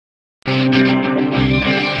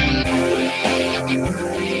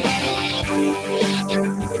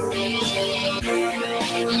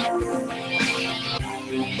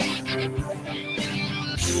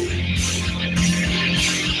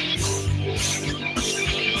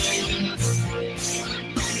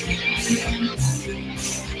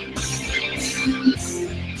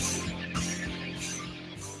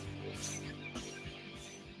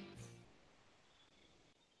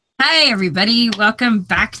Hi, everybody. Welcome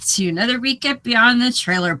back to another week at Beyond the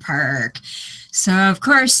Trailer Park. So, of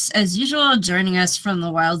course, as usual, joining us from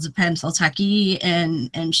the wilds of Pennsylvania,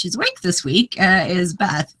 and she's awake this week, is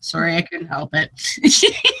Beth. Sorry, I couldn't help it.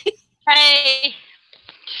 Hey!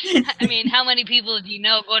 I mean, how many people do you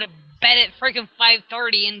know go to bed at freaking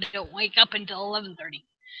 5:30 and don't wake up until 11:30?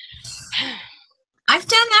 I've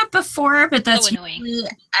done that before, but that's so annoying. Usually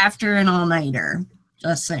after an all-nighter.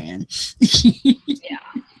 Just saying. Yeah.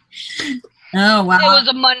 Oh, wow. It was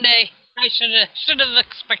a Monday. I should have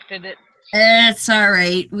expected it. It's all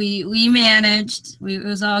right. We managed. It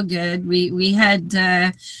was all good. We had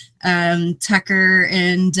Tucker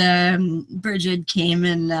and Bridget came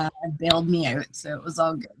and bailed me out, so it was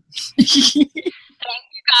all good. Thank you,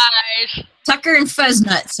 guys. Tucker and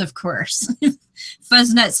Fuzznuts, of course.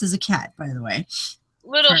 Fuzznuts is a cat, by the way.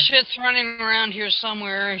 Little shit's running around here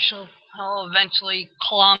somewhere. He'll eventually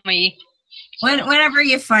claw me. Whenever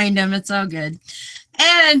you find him, it's all good.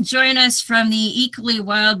 And join us from the equally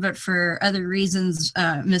wild, but for other reasons,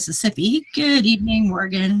 Mississippi. Good evening,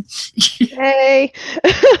 Morgan. Hey.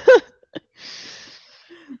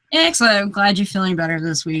 Excellent. I'm glad you're feeling better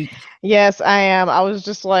this week. Yes, I am. I was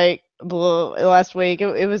just like last week.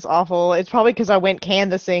 It was awful. It's probably because I went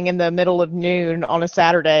canvassing in the middle of noon on a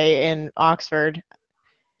Saturday in Oxford.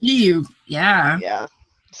 Yeah. Yeah.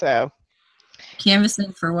 So.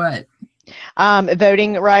 Canvassing for what?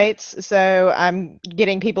 Voting rights. So I'm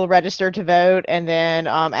getting people registered to vote, and then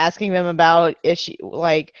asking them about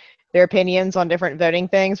their opinions on different voting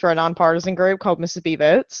things for a nonpartisan group called Mississippi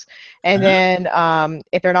Votes. And then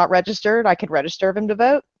if they're not registered, I could register them to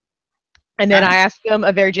vote. And then I ask them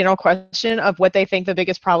a very general question of what they think the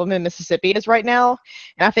biggest problem in Mississippi is right now.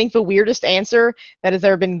 And I think the weirdest answer that has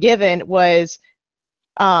ever been given was,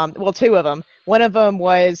 well, two of them. One of them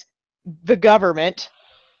was the government.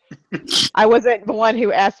 I wasn't the one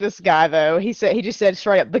who asked this guy, though. He just said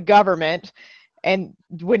straight up the government and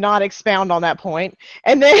would not expound on that point.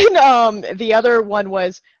 And then the other one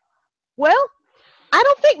was, well, I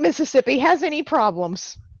don't think Mississippi has any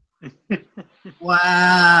problems.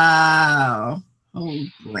 Wow. Oh,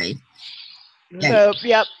 boy. So,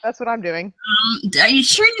 yep, that's what I'm doing. Are you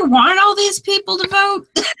sure you want all these people to vote?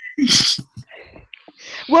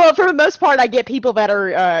 Well, for the most part, I get people that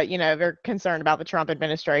are, they're concerned about the Trump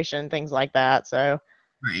administration, things like that. So,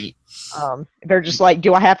 right. They're just like,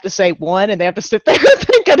 do I have to say one? And they have to sit there and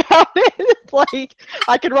think about it. It's like,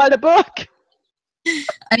 I could write a book.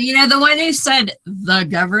 The one who said the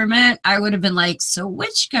government, I would have been like, so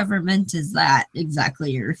which government is that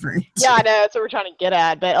exactly you're referring to? Yeah, I know. That's what we're trying to get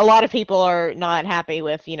at. But a lot of people are not happy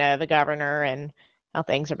with, the governor and how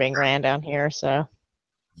things are being ran down here. So.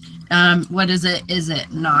 What is it? Is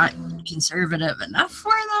it not conservative enough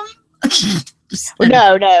for them?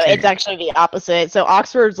 No, it's actually the opposite. So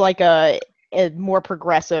Oxford's like a more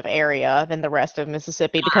progressive area than the rest of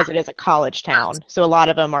Mississippi because it is a college town. So a lot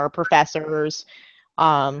of them are professors,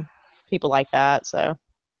 people like that. So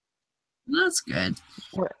that's good.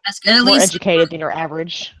 That's good. At least more educated than your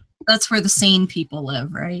average. That's where the sane people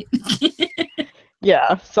live, right?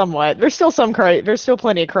 Yeah, somewhat. There's still there's still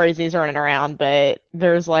plenty of crazies running around, but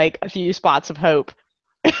there's like a few spots of hope.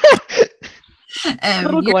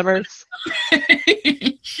 Little glimmers.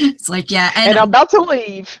 It's like, yeah. And I'm about to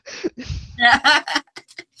leave.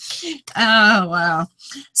 Oh, wow.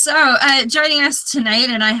 So joining us tonight,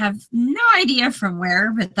 and I have no idea from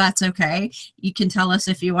where, but that's okay. You can tell us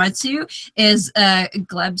if you want to, is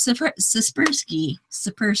Gleb Tsipursky.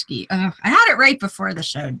 Oh, I had it right before the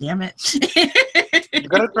show, damn it. You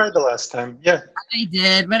got it right the last time, yeah. I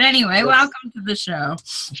did, but anyway, yes. Welcome to the show.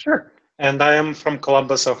 Sure. And I am from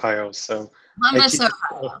Columbus, Ohio, so.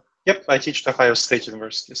 Ohio. Yep, I teach at Ohio State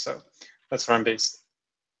University, so that's where I'm based.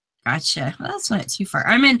 Gotcha. Well, that's not too far.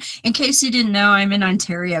 In case you didn't know, I'm in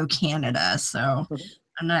Ontario, Canada, so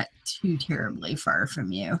I'm not too terribly far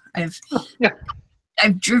from you.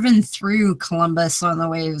 I've driven through Columbus on the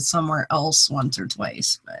way somewhere else once or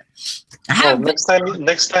twice, but I have.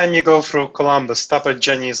 Next time you go through Columbus, stop at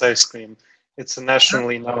Jenny's Ice Cream. It's a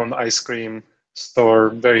nationally known ice cream store,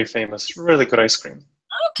 very famous, really good ice cream.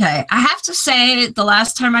 Okay, I have to say, the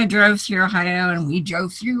last time I drove through Ohio, and we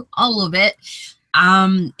drove through all of it,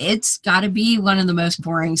 It's got to be one of the most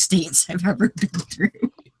boring states I've ever been through.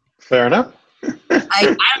 Fair enough.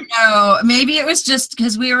 I don't know. Maybe it was just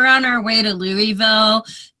because we were on our way to Louisville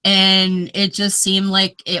and it just seemed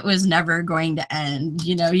like it was never going to end.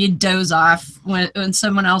 You know, you'd doze off when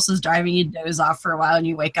someone else is driving, you'd doze off for a while and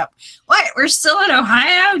you wake up. What? We're still in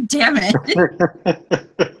Ohio? Damn it.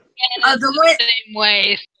 The same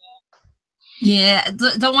way. Yeah,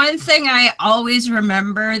 the one thing I always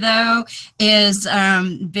remember though is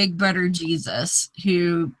Big Butter Jesus,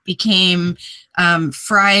 who became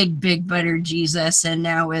fried Big Butter Jesus and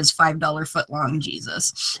now is $5 footlong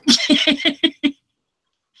Jesus.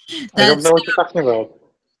 I don't know what you're talking about.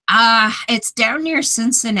 It's down near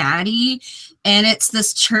Cincinnati, and it's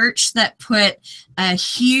this church that put a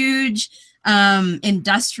huge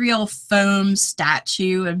industrial foam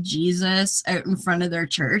statue of Jesus out in front of their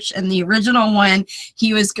church. And the original one,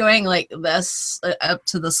 he was going like this up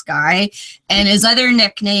to the sky, and his other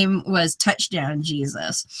nickname was Touchdown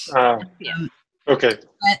Jesus. Okay.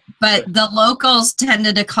 But the locals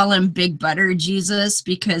tended to call him Big Butter Jesus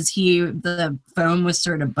because the foam was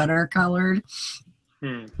sort of butter colored.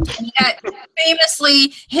 He got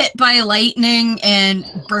famously hit by lightning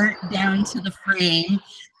and burnt down to the frame.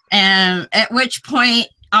 At which point,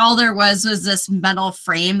 all there was this metal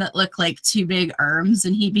frame that looked like two big arms,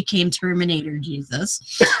 and he became Terminator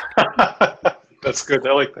Jesus. That's good.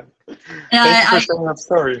 I like that. Thank you for sharing that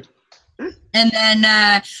story. And then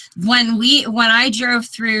when I drove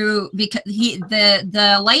through, because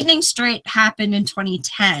the lightning strike happened in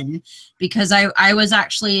 2010, because I was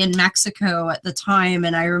actually in Mexico at the time,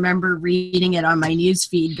 and I remember reading it on my news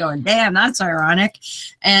feed, going, "Damn, that's ironic."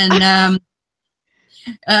 And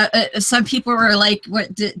some people were like,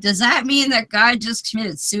 "What does that mean? That guy just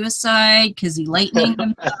committed suicide because he lightninged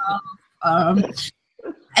himself?"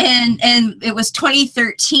 And it was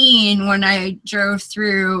 2013 when I drove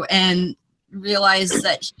through and realized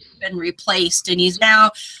that he's been replaced, and he's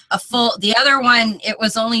now the other one, it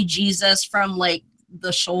was only Jesus from like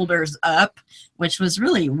the shoulders up, which was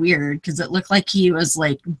really weird because it looked like he was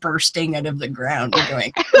like bursting out of the ground and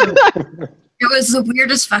going. It was the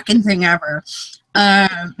weirdest fucking thing ever.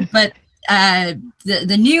 But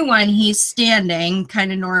the new one, he's standing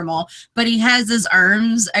kind of normal, but he has his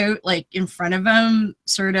arms out like in front of him,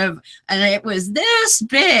 sort of, and it was this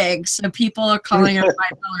big, so people are calling him $5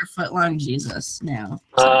 footlong Jesus now.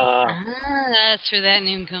 That's where that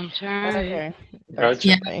name comes from. Okay. Yeah.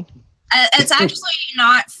 It's actually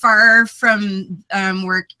not far from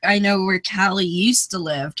where Callie used to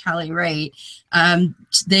live, Callie Wright.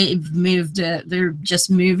 They've moved, they're just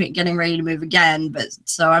getting ready to move again, but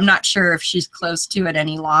so I'm not sure if she's close to it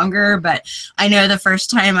any longer, but I know the first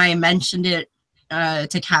time I mentioned it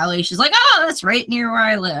to Callie, she's like, "Oh, that's right near where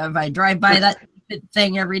I live. I drive by that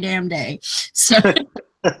thing every damn day." So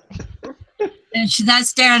and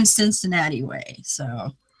that's down Cincinnati way,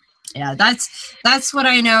 so yeah, that's what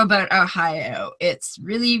I know about Ohio. It's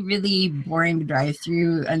really, really boring to drive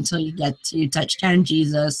through until you get to Touchdown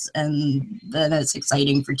Jesus, and then it's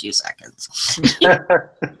exciting for 2 seconds.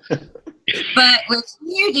 But what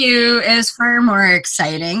you do is far more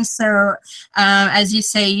exciting. So, as you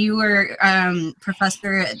say, you were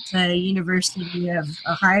professor at the University of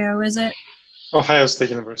Ohio, is it? Ohio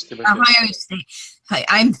State University. Ohio State.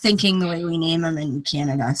 I'm thinking the way we name them in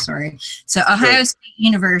Canada, sorry. So Ohio State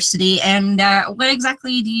University, and what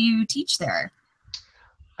exactly do you teach there?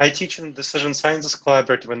 I teach in Decision Sciences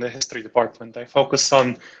Collaborative in the History Department. I focus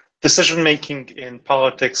on decision-making in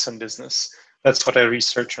politics and business. That's what I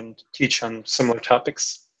research and teach on similar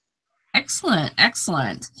topics. Excellent,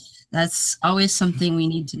 excellent. That's always something we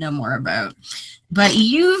need to know more about. But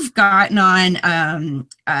you've gotten on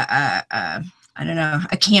I don't know,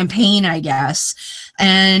 a campaign, I guess,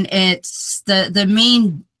 and it's the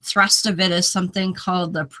main thrust of it is something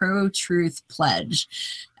called the Pro-Truth Pledge.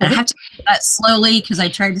 And I have to say that slowly because I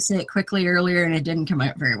tried to say it quickly earlier and it didn't come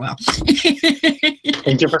out very well.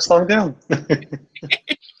 Thank you for slowing down.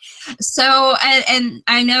 So, and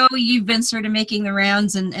I know you've been sort of making the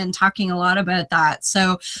rounds and talking a lot about that.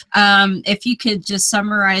 So if you could just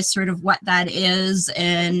summarize sort of what that is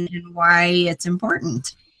and why it's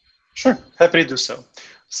important. Sure, happy to do so.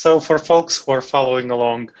 So for folks who are following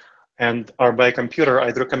along and are by computer,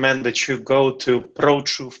 I'd recommend that you go to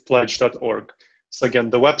protruthpledge.org. So again,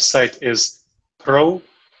 the website is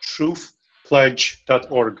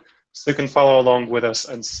protruthpledge.org. So you can follow along with us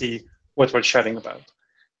and see what we're chatting about.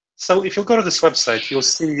 So if you go to this website, you'll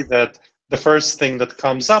see that the first thing that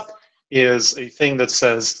comes up is a thing that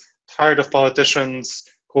says, tired of politicians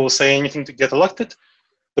who will say anything to get elected?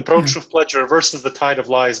 The Pro-Truth Pledge reverses the tide of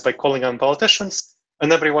lies by calling on politicians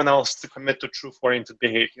and everyone else to commit to truth-oriented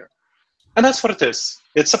behavior. And that's what it is.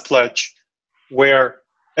 It's a pledge where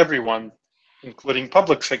everyone, including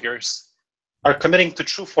public figures, are committing to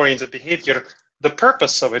truth-oriented behavior. The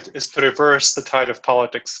purpose of it is to reverse the tide of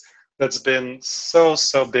politics that's been so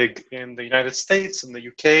big in the United States, in the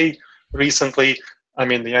UK recently. I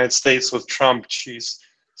mean, the United States with Trump, geez,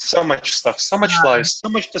 so much stuff, so much lies, so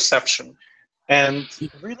much deception. And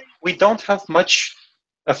really, we don't have much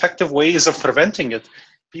effective ways of preventing it.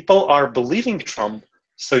 People are believing Trump,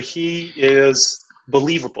 so he is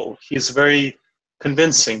believable. He's very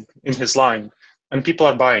convincing in his line, and people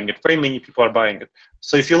are buying it. Very many people are buying it.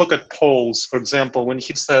 So if you look at polls, for example, when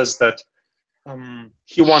he says that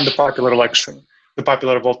he won the popular election, the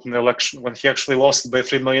popular vote in the election, when he actually lost by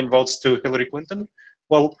 3 million votes to Hillary Clinton,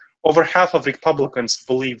 well, over half of Republicans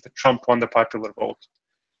believe that Trump won the popular vote.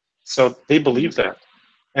 So they believe that.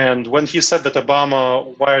 And when he said that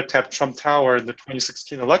Obama wiretapped Trump Tower in the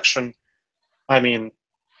 2016 election, I mean,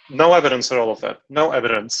 no evidence at all of that, no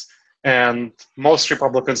evidence. And most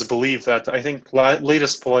Republicans believe that. I think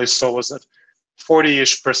latest poll I saw was that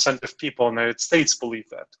 40-ish% of people in the United States believe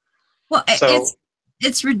that. Well, so,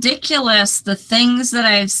 it's ridiculous, the things that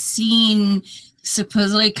I've seen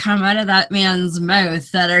supposedly come out of that man's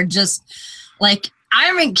mouth that are just like,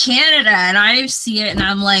 I'm in Canada and I see it and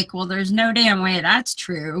I'm like, well, there's no damn way that's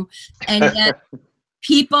true. And yet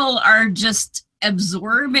people are just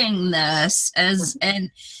absorbing this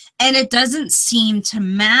and it doesn't seem to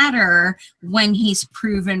matter when he's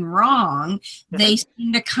proven wrong. They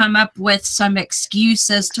seem to come up with some excuse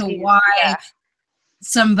as to why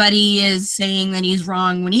somebody is saying that he's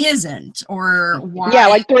wrong when he isn't, or why. Yeah,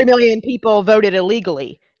 like 3 million people voted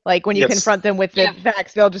illegally. Like when you confront them with the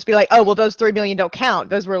facts, they'll just be like, oh, well, those 3 million don't count.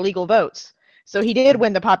 Those were illegal votes. So he did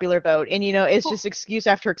win the popular vote. And, you know, it's just excuse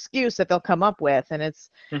after excuse that they'll come up with. And it's...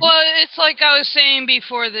 Well, it's like I was saying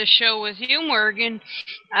before the show with you, Morgan.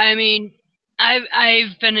 I mean,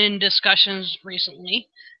 I've been in discussions recently,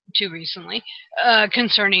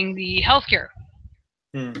 concerning the healthcare.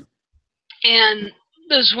 And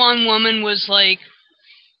this one woman was like,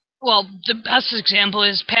 well, the best example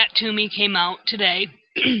is Pat Toomey came out today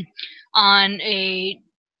on a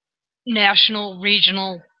national,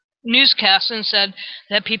 regional newscast and said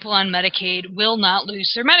that people on Medicaid will not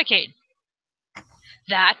lose their Medicaid.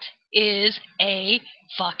 That is a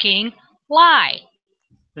fucking lie.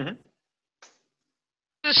 The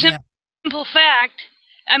simple fact,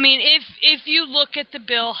 I mean, if you look at the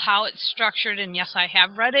bill, how it's structured, and yes, I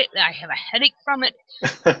have read it, I have a headache from it,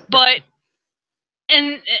 but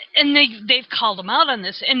and they've called them out on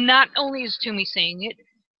this, and not only is Toomey saying it,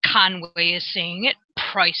 Conway is saying it,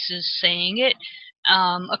 Price is saying it,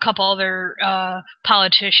 a couple other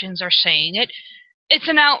politicians are saying it. It's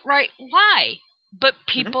an outright lie, but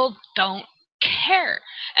people don't care.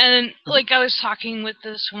 And like I was talking with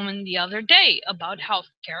this woman the other day about health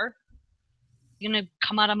care. Gonna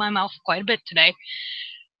come out of my mouth quite a bit today.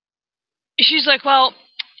 She's like, well,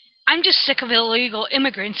 I'm just sick of illegal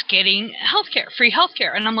immigrants getting healthcare, free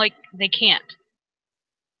healthcare. And I'm like, they can't.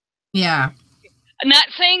 Yeah. I'm not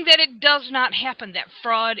saying that it does not happen, that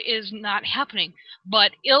fraud is not happening,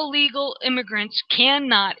 but illegal immigrants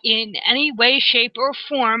cannot in any way, shape, or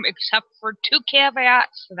form, except for 2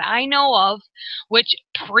 caveats that I know of, which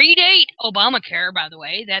predate Obamacare, by the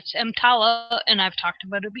way. That's EMTALA, and I've talked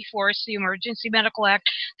about it before. It's the Emergency Medical Act,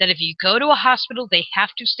 that if you go to a hospital, they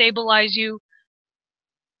have to stabilize you.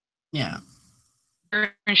 Yeah.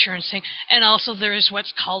 Insurance thing. And also there is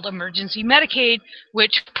what's called emergency Medicaid,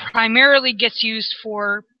 which primarily gets used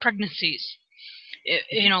for pregnancies.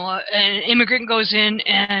 You know, an immigrant goes in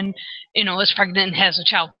and, you know, is pregnant and has a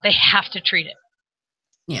child. They have to treat it.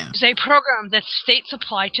 Yeah. It's a program that states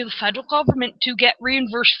apply to the federal government to get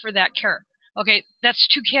reimbursed for that care. Okay, that's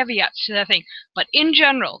 2 caveats to that thing. But in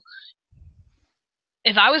general,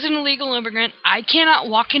 if I was an illegal immigrant, I cannot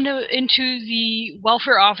walk into the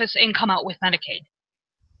welfare office and come out with Medicaid.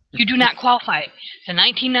 You do not qualify. The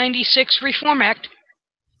 1996 Reform Act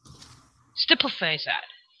stipulates that.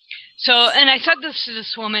 So, and I said this to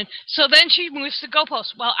this woman, so then she moves the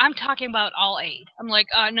goalpost. Well, I'm talking about all aid. I'm like,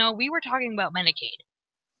 no, we were talking about Medicaid.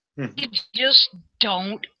 You just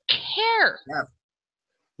don't care.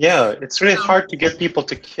 Yeah, it's really hard to get people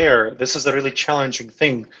to care. This is a really challenging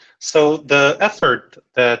thing. So the effort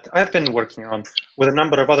that I've been working on with a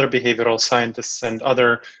number of other behavioral scientists and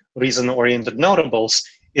other reason-oriented notables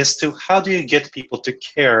is to how do you get people to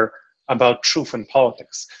care about truth in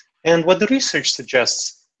politics? And what the research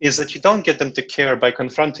suggests is that you don't get them to care by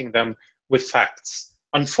confronting them with facts.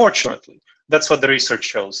 Unfortunately, that's what the research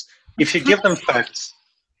shows. If you give them facts,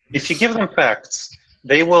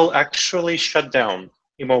 they will actually shut down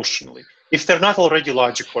emotionally if they're not already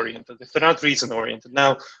logic-oriented, if they're not reason-oriented.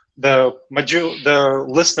 Now, the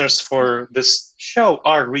listeners for this show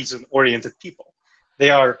are reason-oriented people. They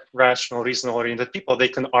are rational, reason-oriented people. They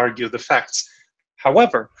can argue the facts.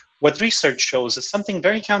 However, what research shows is something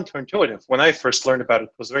very counterintuitive. When I first learned about it,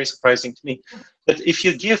 it was very surprising to me, that if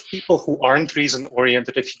you give people who aren't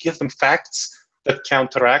reason-oriented, if you give them facts that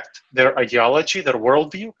counteract their ideology, their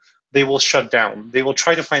worldview, they will shut down. They will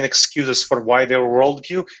try to find excuses for why their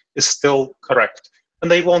worldview is still correct, and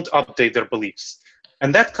they won't update their beliefs.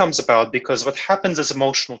 And that comes about because what happens is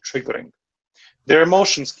emotional triggering. Their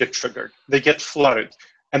emotions get triggered, they get flooded,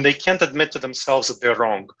 and they can't admit to themselves that they're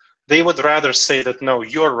wrong. They would rather say that, no,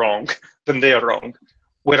 you're wrong, than they are wrong.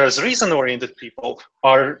 Whereas reason-oriented people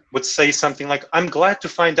would say something like, I'm glad to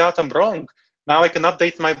find out I'm wrong. Now I can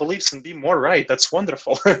update my beliefs and be more right. That's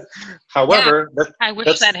wonderful. However, yeah, I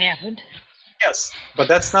wish that happened. Yes, but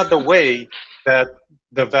that's not the way that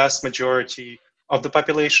the vast majority of the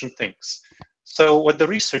population thinks. So what the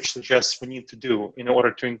research suggests we need to do in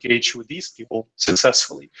order to engage with these people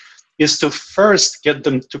successfully is to first get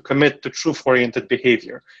them to commit to truth-oriented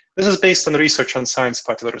behavior. This is based on research on science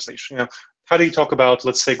popularization. You know, how do you talk about,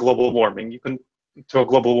 let's say, global warming? You can, to a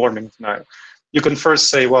global warming denial. You can first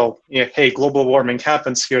say, well, yeah, hey, global warming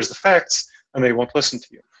happens, here's the facts, and they won't listen to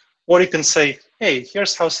you. Or you can say, hey,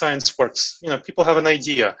 here's how science works. You know, people have an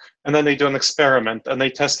idea, and then they do an experiment, and they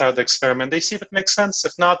test out the experiment. They see if it makes sense.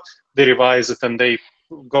 If not, they revise it, and they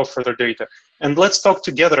go further data. And let's talk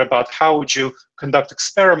together about how would you conduct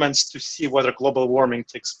experiments to see whether global warming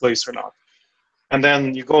takes place or not. And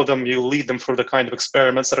then you lead them through the kind of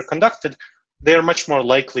experiments that are conducted. They're much more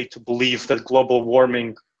likely to believe that global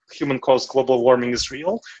warming, human-caused global warming is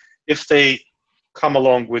real if they come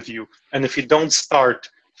along with you. And if you don't start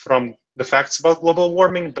from the facts about global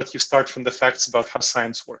warming, but you start from the facts about how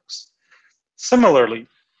science works. Similarly,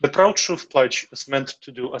 the Pro-Truth Pledge is meant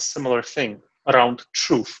to do a similar thing around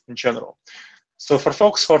truth in general. So for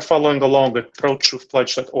folks who are following along at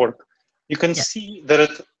protruthpledge.org, you can see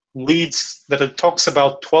that it talks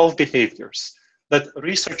about 12 behaviors that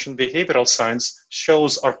research in behavioral science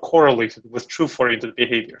shows are correlated with truth-oriented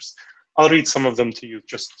behaviors. I'll read some of them to you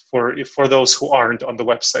just for those who aren't on the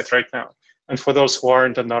website right now. And for those who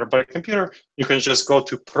aren't on our computer, you can just go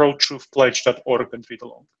to protruthpledge.org and read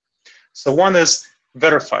along. So one is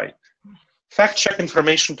verify. Fact-check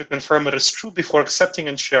information to confirm it is true before accepting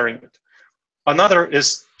and sharing it. Another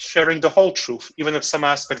is sharing the whole truth, even if some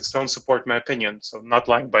aspects don't support my opinion, so not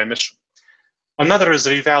lying by omission. Another is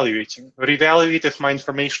reevaluating. Reevaluate if my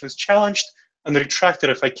information is challenged and retract it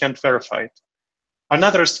if I can't verify it.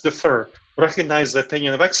 Another is to defer. Recognize the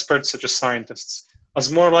opinion of experts, such as scientists,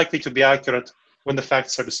 as more likely to be accurate when the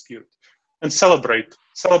facts are disputed. And celebrate.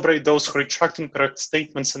 Celebrate those who retract incorrect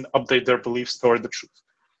statements and update their beliefs toward the truth.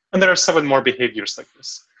 And there are 7 more behaviors like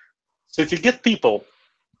this. So if you get people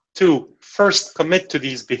to first commit to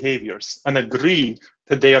these behaviors and agree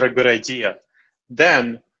that they are a good idea,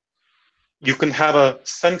 then you can have a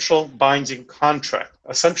central binding contract,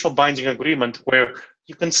 a central binding agreement where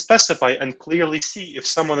you can specify and clearly see if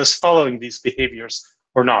someone is following these behaviors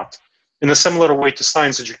or not, in a similar way to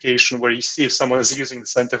science education, where you see if someone is using the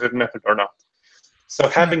scientific method or not. So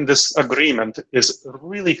having this agreement is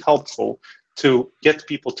really helpful to get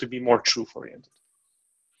people to be more truth-oriented.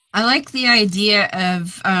 I like the idea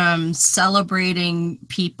of celebrating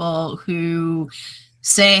people who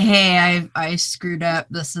say, hey, I screwed up,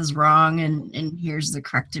 this is wrong, and here's the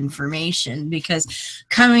correct information. Because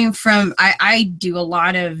coming from, I do a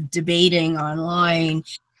lot of debating online,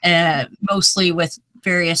 mostly with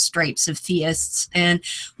various stripes of theists. And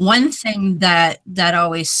one thing that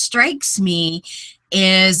always strikes me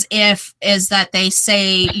is that they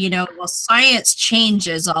say, you know, well, science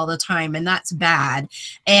changes all the time and that's bad.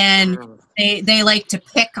 And they like to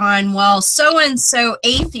pick on, well, so-and-so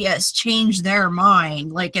atheists change their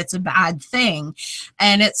mind, like it's a bad thing.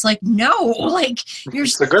 And it's like, no, like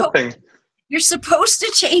it's a good thing. You're supposed to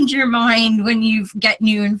change your mind when you get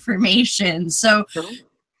new information. So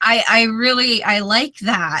I like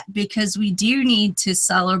that, because we do need to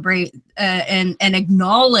celebrate and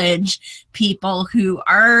acknowledge people who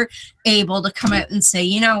are able to come out and say,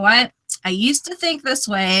 you know what, I used to think this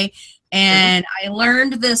way and I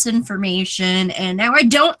learned this information and now I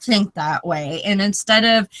don't think that way. And instead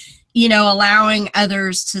of, you know, allowing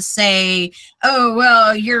others to say, oh,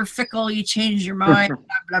 well, you're fickle, you changed your mind,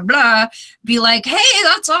 blah, blah, blah, be like, hey,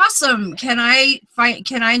 that's awesome. Can I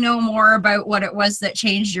know more about what it was that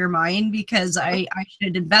changed your mind? Because I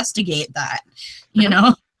should investigate that, you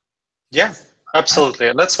know? Yeah, absolutely.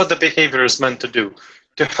 And that's what the behavior is meant to do,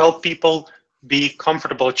 to help people be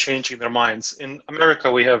comfortable changing their minds. In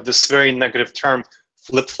America, we have this very negative term,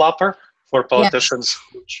 flip-flopper, for politicians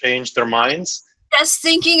who change their minds. Just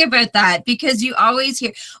thinking about that, because you always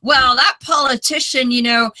hear, well, that politician,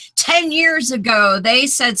 10 years ago, they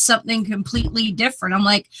said something completely different. I'm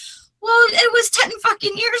like, well, it was 10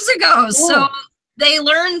 fucking years ago. So they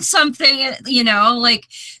learned something, like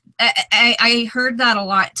I heard that a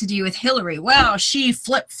lot to do with Hillary. Well, she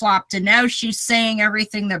flip-flopped and now she's saying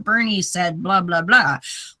everything that Bernie said, blah, blah, blah.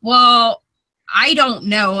 Well, I don't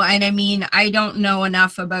know. And I mean, I don't know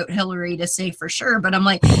enough about Hillary to say for sure, but I'm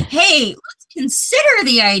like, hey, let's consider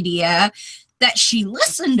the idea that she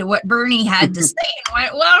listened to what Bernie had to say and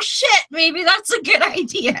went, well, shit, maybe that's a good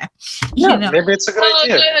idea. Maybe it's a good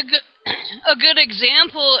idea. A good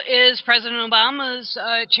example is President Obama's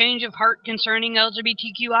change of heart concerning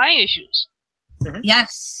LGBTQI issues. Mm-hmm.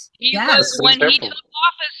 Yes. When he took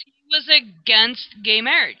office, he was against gay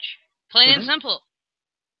marriage, plain and simple.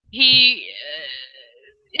 He,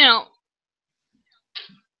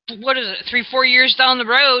 what is it, 3-4 years down the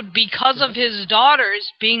road, because of his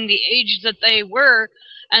daughters being the age that they were,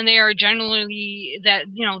 and they are generally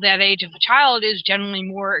that age of a child is generally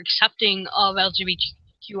more accepting of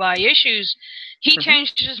LGBTQI issues, he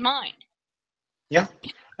changed his mind. Yeah,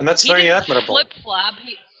 and that's very admirable. Flip-flop.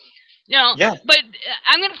 But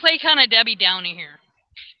I'm going to play kind of Debbie Downey here,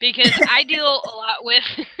 because I deal a lot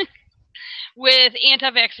with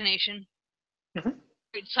anti-vaccination,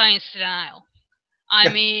 science denial. I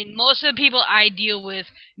mean, most of the people I deal with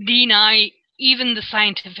deny even the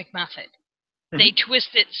scientific method. They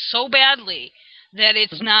twist it so badly that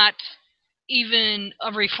it's not even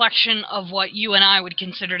a reflection of what you and I would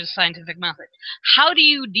consider the scientific method. How do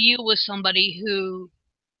you deal with somebody who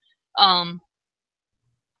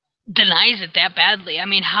denies it that badly? I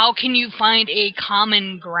mean, how can you find a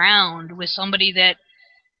common ground with somebody that,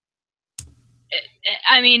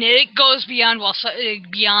 I mean, it goes beyond,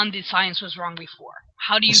 beyond the science was wrong before.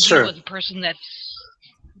 How do you deal with a person that's...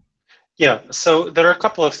 Yeah, so there are a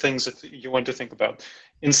couple of things that you want to think about.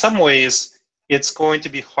 In some ways, it's going to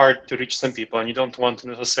be hard to reach some people, and you don't want to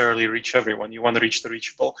necessarily reach everyone. You want to reach the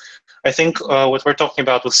reachable. I think what we're talking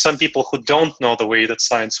about with some people who don't know the way that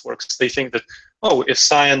science works, they think that, oh, if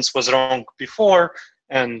science was wrong before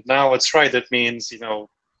and now it's right, that means,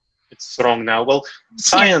 it's wrong now. Well,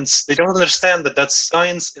 science, they don't understand that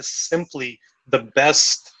science is simply the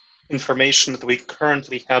best information that we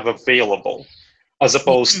currently have available, as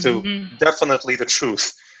opposed to definitely the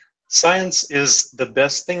truth. Science is the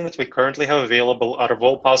best thing that we currently have available out of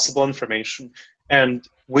all possible information. And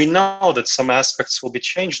we know that some aspects will be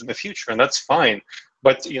changed in the future, and that's fine.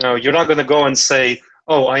 But you're not going to go and say,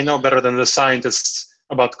 oh, I know better than the scientists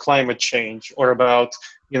about climate change or about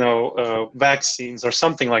vaccines or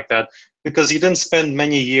something like that, because you didn't spend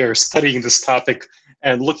many years studying this topic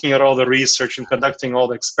and looking at all the research and conducting all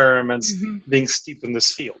the experiments, being steeped in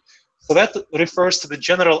this field. So that refers to the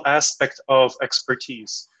general aspect of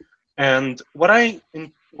expertise. And what I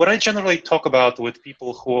generally talk about with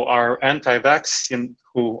people who are anti-vaccine,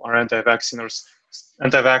 anti-vacciners,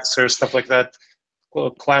 anti-vaxxers, stuff like that,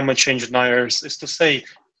 climate change deniers, is to say,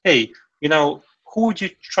 hey, who would you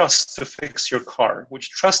trust to fix your car? Would you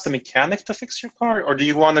trust the mechanic to fix your car, or do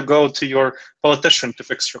you want to go to your politician to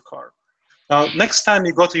fix your car? Now, next time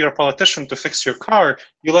you go to your politician to fix your car,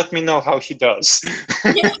 you let me know how he does.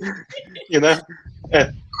 Well,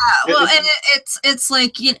 and it's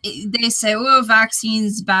like they say, oh,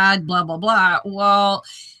 vaccine's bad, blah, blah, blah. Well,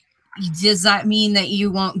 does that mean that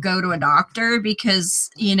you won't go to a doctor? Because,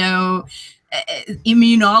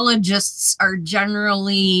 immunologists are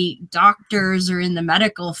generally doctors or in the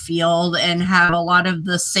medical field and have a lot of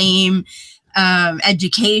the same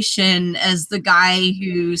education as the guy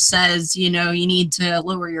who says, you need to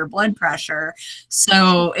lower your blood pressure.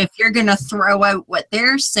 So if you're going to throw out what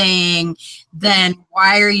they're saying, then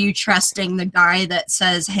why are you trusting the guy that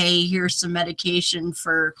says, hey, here's some medication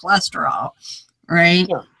for cholesterol, right?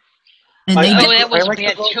 Yeah. And that was a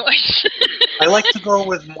bad choice. I like to go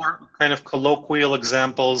with more kind of colloquial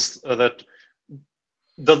examples that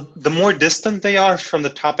the more distant they are from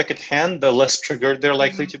the topic at hand, the less triggered they're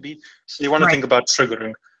likely to be. So you want to think about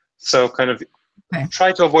triggering. So kind of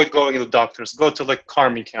try to avoid going to the doctors. Go to like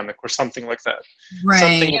car mechanic or something like that.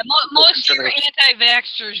 Right. Yeah, most of your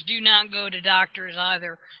anti-vaxxers do not go to doctors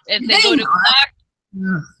either. If they go to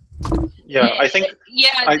doctors, yeah, I think.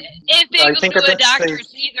 Yeah, if they go to a doctor,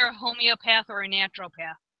 it's either a homeopath or a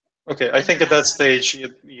naturopath. Okay, I think at that stage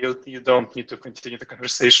you don't need to continue the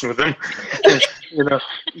conversation with them.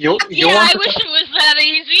 you I wish it was that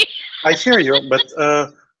easy. I hear you, but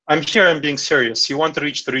I'm being serious. You want to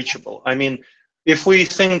reach the reachable. I mean, if we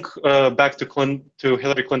think back to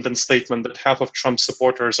Hillary Clinton's statement that half of Trump's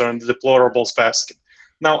supporters are in the deplorables basket.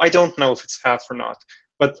 Now, I don't know if it's half or not,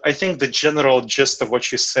 but I think the general gist of what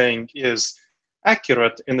she's saying is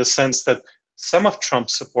accurate in the sense that some of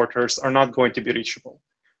Trump's supporters are not going to be reachable.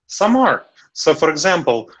 Some are. So, for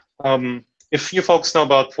example, if you folks know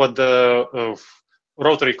about what the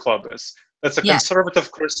Rotary Club is, that's a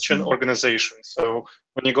conservative Christian organization. So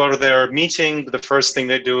when you go to their meeting, the first thing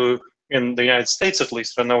they do in the United States, at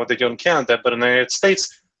least, I don't know what they do in Canada, but in the United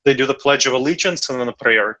States, they do the Pledge of Allegiance and then a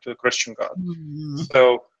prayer to the Christian God.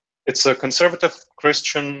 So it's a conservative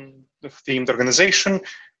Christian themed organization,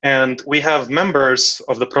 and we have members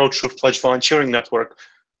of the Pro-Truth Pledge Volunteering Network,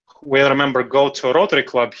 where a member go to a Rotary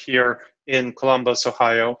Club here in Columbus,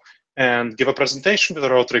 Ohio, and give a presentation to the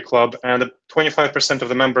Rotary Club, and 25% of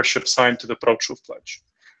the membership signed to the Pro-Truth Pledge.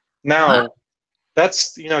 Now,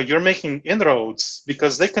 that's, you're making inroads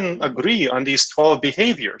because they can agree on these 12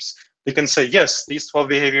 behaviors. They can say, yes, these 12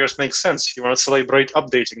 behaviors make sense. You want to celebrate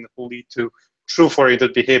updating that will lead to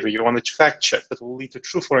truth-oriented behavior. You want to fact check that will lead to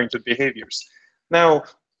truth-oriented behaviors. Now,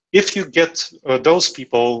 if you get those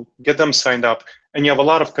people, get them signed up, and you have a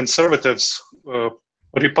lot of conservatives,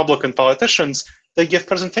 Republican politicians, they give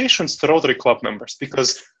presentations to Rotary Club members,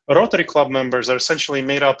 because Rotary Club members are essentially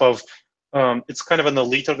made up of, it's kind of an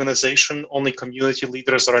elite organization. Only community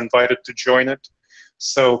leaders are invited to join it.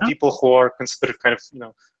 So people who are considered kind of,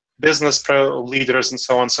 business leaders and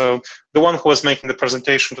so on. So the one who was making the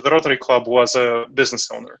presentation to the Rotary Club was a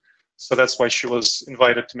business owner. So that's why she was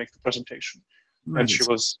invited to make the presentation. Right. And she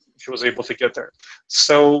was able to get there.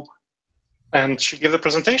 So, and she gave the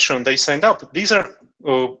presentation, they signed up. These are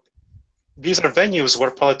venues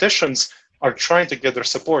where politicians are trying to get their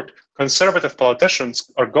support. Conservative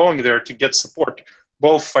politicians are going there to get support,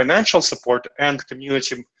 both financial support and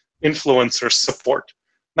community influencers support.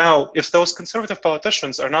 Now, if those conservative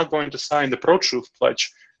politicians are not going to sign the Pro-Truth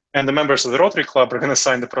Pledge, and the members of the Rotary Club are going to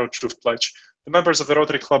sign the Pro-Truth Pledge, the members of the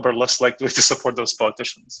Rotary Club are less likely to support those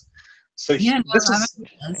politicians. So this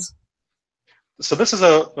is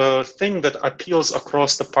a thing that appeals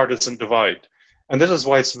across the partisan divide. And this is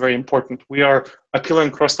why it's very important. We are appealing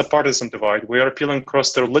across the partisan divide. We are appealing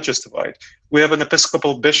across the religious divide. We have an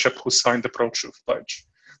Episcopal bishop who signed the Pro-Truth Pledge.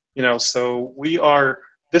 So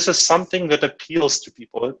this is something that appeals to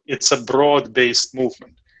people. It's a broad-based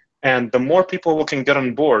movement. And the more people who can get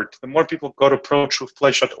on board, the more people go to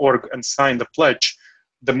protruthpledge.org and sign the pledge,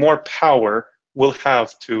 the more power we'll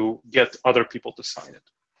have to get other people to sign it.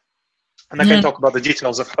 And I can talk about the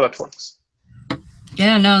details of how that works.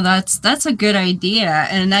 Yeah, no, that's a good idea.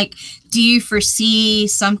 And do you foresee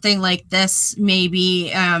something like this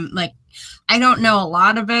maybe, I don't know a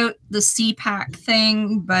lot about the CPAC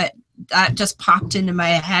thing, but that just popped into my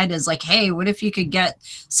head as hey, what if you could get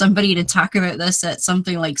somebody to talk about this at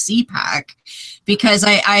something like CPAC? Because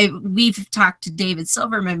we've talked to David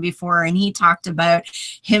Silverman before, and he talked about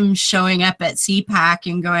him showing up at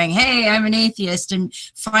CPAC and going, hey, I'm an atheist, and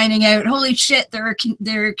finding out, holy shit, there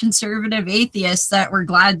are conservative atheists that were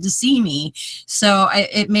glad to see me. So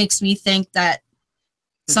it makes me think that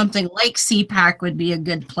something like CPAC would be a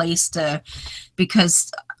good place to,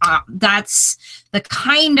 because that's the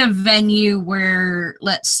kind of venue where,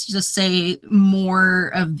 let's just say, more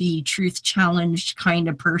of the truth challenged kind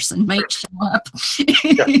of person might show up.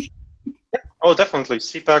 Oh, definitely.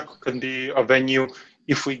 CPAC can be a venue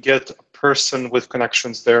if we get a person with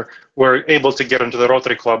connections there. We're able to get into the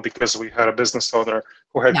Rotary Club because we had a business owner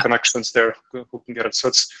who had connections there who can get it. So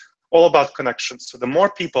it's all about connections. So the more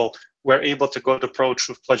people we're able to go to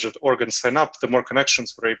protruthpledge.org and sign up, the more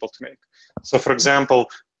connections we're able to make. So, for example,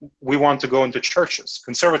 we want to go into churches,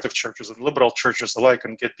 conservative churches and liberal churches alike,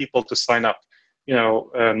 and get people to sign up.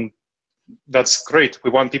 And that's great. We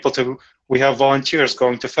have volunteers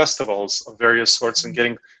going to festivals of various sorts and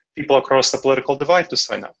getting people across the political divide to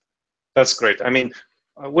sign up. That's great. I mean,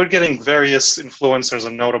 we're getting various influencers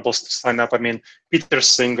and notables to sign up. I mean, Peter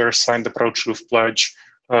Singer signed the Pro-Truth Pledge.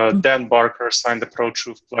 Dan Barker signed the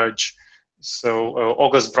Pro-Truth Pledge. So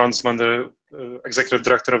August Brunsman, the executive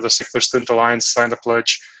director of the Secular Student Alliance, signed the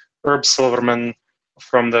pledge. Herb Silverman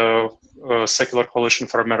from the Secular Coalition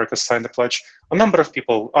for America signed the pledge. A number of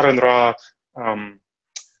people, Aaron Ra,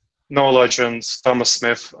 Noah Legends, Thomas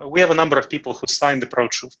Smith. We have a number of people who signed the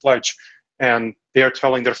Pro-Truth Pledge, and they are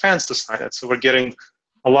telling their fans to sign it. So we're getting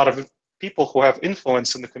a lot of people who have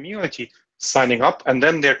influence in the community signing up, and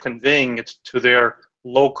then they're conveying it to their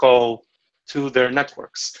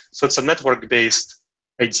networks. So it's a network-based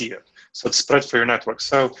idea. So it's spread for your network.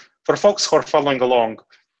 So for folks who are following along,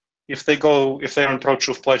 if they're on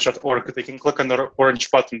protruthpledge.org, they can click on the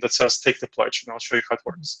orange button that says take the pledge, and I'll show you how it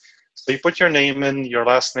works. So you put your name in, your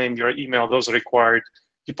last name, your email, those are required.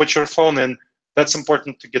 You put your phone in. That's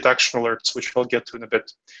important to get action alerts, which we'll get to in a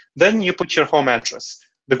bit. Then you put your home address.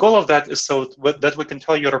 The goal of that is so that we can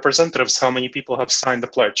tell your representatives how many people have signed the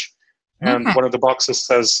pledge. And one of the boxes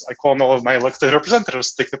says, I call on all of my elected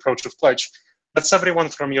representatives to take the approach of pledge. That's everyone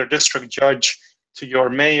from your district judge to your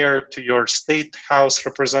mayor, to your state house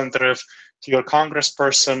representative, to your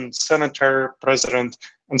congressperson, senator, president,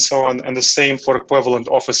 and so on. And the same for equivalent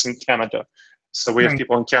office in Canada. So we have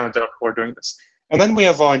people in Canada who are doing this. And then we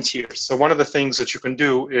have volunteers. So one of the things that you can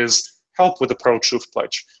do is help with the pro-truth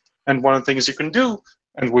pledge. And one of the things you can do,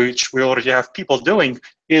 and which we already have people doing,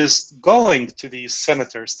 is going to these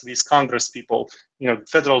senators, to these congress people,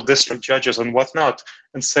 federal district judges and whatnot,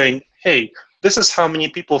 and saying, hey, this is how many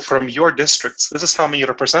people from your districts, this is how many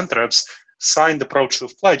representatives signed the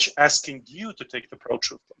pro-truth pledge, asking you to take the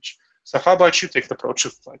pro-truth pledge. So how about you take the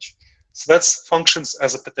pro-truth pledge? So that functions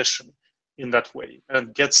as a petition in that way,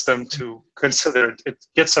 and gets them to consider, it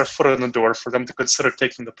gets our foot in the door for them to consider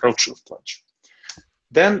taking the pro-truth pledge.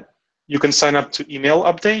 Then you can sign up to email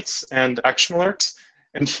updates and action alerts.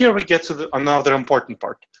 And here we get to another important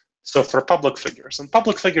part. So for public figures, and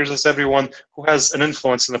public figures is everyone who has an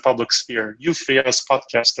influence in the public sphere. You three as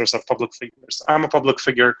podcasters are public figures. I'm a public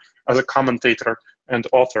figure as a commentator and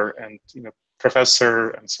author and professor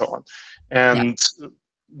and so on. And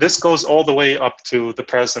this goes all the way up to the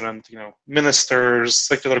president, ministers,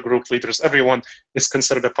 secular group leaders, everyone is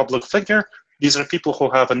considered a public figure. These are people who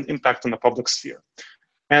have an impact on the public sphere.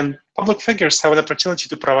 And public figures have an opportunity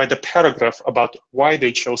to provide a paragraph about why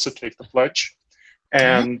they chose to take the pledge,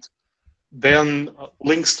 and then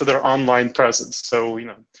links to their online presence. So,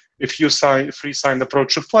 if you sign the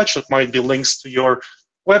pro-truth pledge, it might be links to your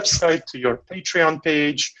website, to your Patreon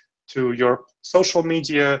page, to your social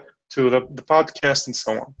media, to the podcast, and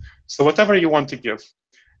so on. So whatever you want to give.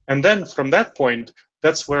 And then from that point,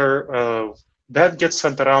 that's where that gets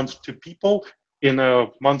sent around to people in a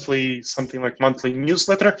monthly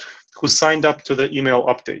newsletter who signed up to the email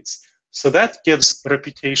updates. So that gives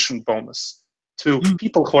reputation bonus to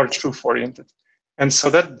people who are truth-oriented. And so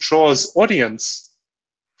that draws audience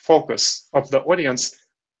focus of the audience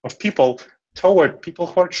of people toward people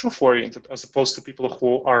who are truth-oriented, as opposed to people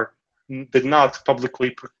who did not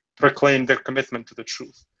publicly proclaim their commitment to the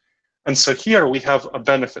truth. And so here we have a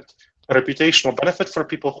benefit, a reputational benefit for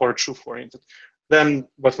people who are truth-oriented. Then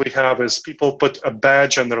what we have is people put a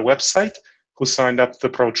badge on their website who signed up to the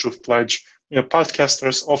pro-truth pledge.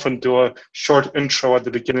 Podcasters often do a short intro at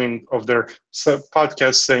the beginning of their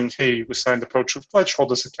podcast saying, hey, we signed the pro-truth pledge,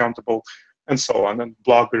 hold us accountable, and so on. And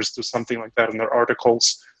bloggers do something like that in their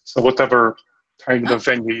articles. So whatever kind of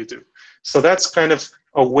venue you do. So that's kind of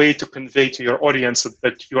a way to convey to your audience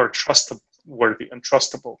that you are trustworthy and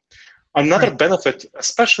trustable. Another benefit,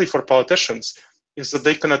 especially for politicians, is that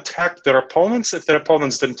they can attack their opponents if their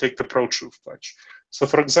opponents didn't take the pro-truth pledge. So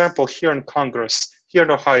for example, here in Congress, here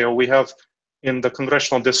in Ohio, we have in the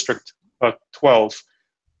Congressional District 12,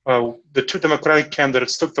 the two Democratic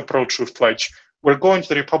candidates took the pro-truth pledge. We're going to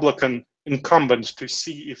the Republican incumbent to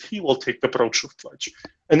see if he will take the pro-truth pledge.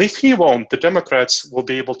 And if he won't, the Democrats will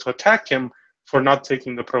be able to attack him for not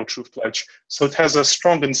taking the pro-truth pledge. So it has a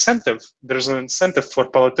strong incentive. There's an incentive for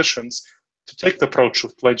politicians to take the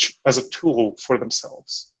pro-truth pledge as a tool for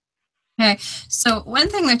themselves. Okay, so one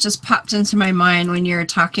thing that just popped into my mind when you're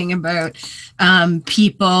talking about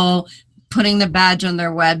people putting the badge on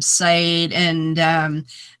their website and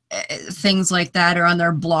things like that, or on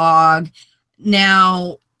their blog.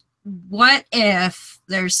 Now, what if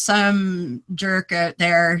there's some jerk out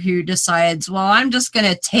there who decides, well, I'm just going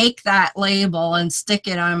to take that label and stick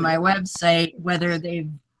it on my website, whether they've,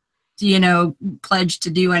 pledged to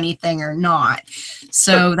do anything or not.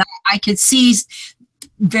 So that I could see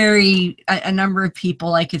a number of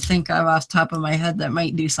people I could think of off the top of my head that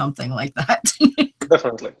might do something like that.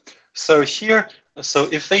 Definitely. So here,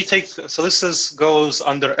 if they take, goes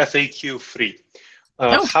under FAQ 3.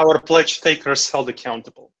 How are pledge takers held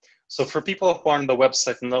accountable? So for people who are on the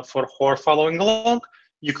website and who are following along,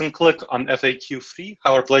 you can click on FAQ 3,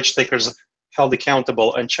 how are pledge takers held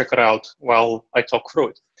accountable, and check it out while I talk through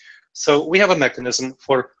it. So we have a mechanism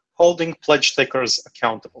for holding pledge takers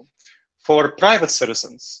accountable. For private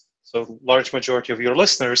citizens, so large majority of your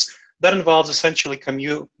listeners, that involves essentially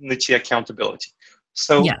community accountability.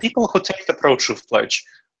 So people who take the pro-truth pledge,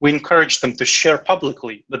 we encourage them to share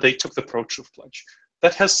publicly that they took the pro-truth pledge.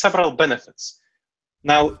 That has several benefits.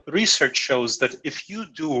 Now, research shows that if you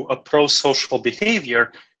do a pro-social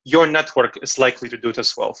behavior, your network is likely to do it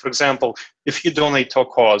as well. For example, if you donate to a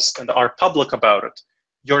cause and are public about it,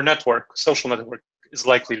 your network, social network, is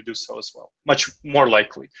likely to do so as well, much more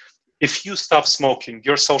likely. if you stop smoking,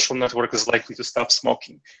 your social network is likely to stop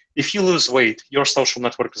smoking. If you lose weight, your social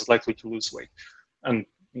network is likely to lose weight, and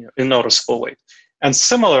in noticeable weight. And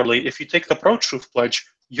similarly, if you take the pro-truth pledge,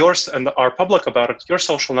 yours and are public about it, your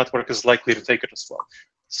social network is likely to take it as well.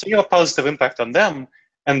 So you have a positive impact on them,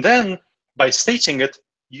 and then by stating it,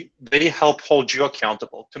 they help hold you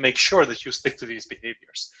accountable to make sure that you stick to these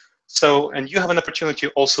behaviors. So, and you have an opportunity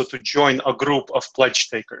also to join a group of pledge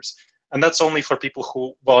takers. And that's only for people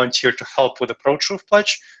who volunteer to help with the pro-truth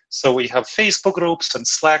pledge. So we have Facebook groups and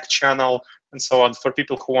Slack channel and so on for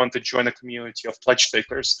people who want to join a community of pledge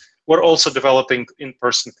takers. We're also developing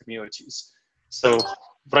in-person communities. So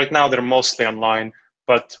right now they're mostly online,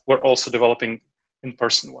 but we're also developing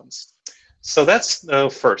in-person ones. So that's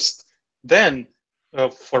first. Then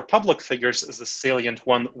for public figures is the salient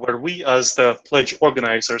one where we as the pledge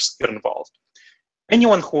organizers get involved.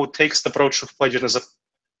 Anyone who takes the pro-truth pledge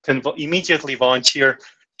can immediately volunteer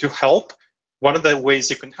to help. One of the ways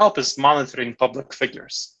you can help is monitoring public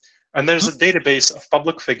figures. And there's a database of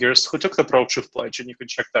public figures who took the pro-truth pledge, and you can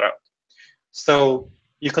check that out. So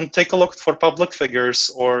you can take a look for public figures,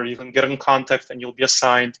 or you can get in contact and you'll be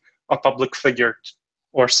assigned a public figure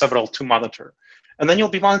or several to monitor. And then you'll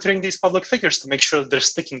be monitoring these public figures to make sure that they're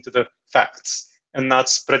sticking to the facts and not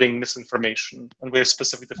spreading misinformation. And we have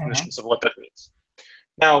specific definitions of what that means.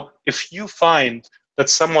 Now, if you find that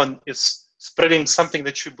someone is spreading something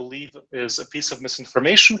that you believe is a piece of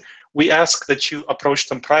misinformation, we ask that you approach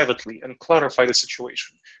them privately and clarify the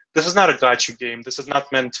situation. This is not a gotcha game. This is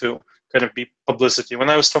not meant to kind of be publicity. When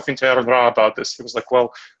I was talking to Aaron Ra about this, he was like,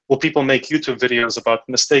 well, will people make YouTube videos about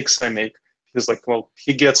mistakes I make? He was like, well,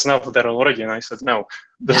 he gets enough of that already. And I said, no,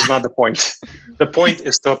 this is not the point. The point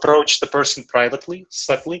is to approach the person privately,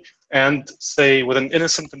 subtly, and say with an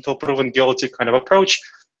innocent until proven guilty kind of approach,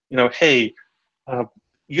 hey,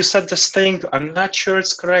 you said this thing, I'm not sure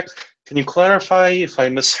it's correct. Can you clarify if I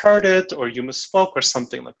misheard it or you misspoke or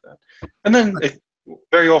something like that? And then it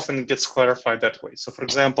very often gets clarified that way. So for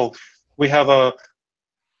example, we have a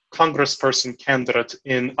congressperson candidate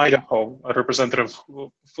in Idaho, a representative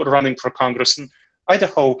running for Congress in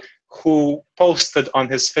Idaho, who posted on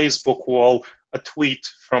his Facebook wall a tweet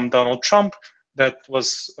from Donald Trump that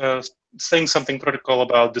was saying something critical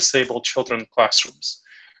about disabled children in classrooms.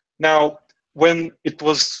 Now, when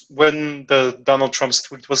the Donald Trump's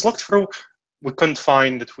tweet was looked through, we couldn't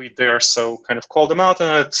find the tweet there, so kind of called him out,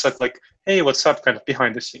 and it said like, hey, what's up, kind of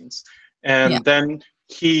behind the scenes. And then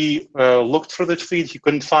he looked through the tweet, he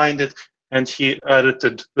couldn't find it, and he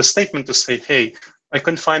edited the statement to say, hey, I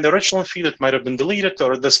couldn't find the original feed, it might have been deleted,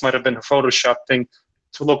 or this might have been a Photoshop thing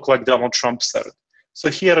to look like Donald Trump said it. So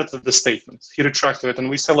he edited the statement, he retracted it, and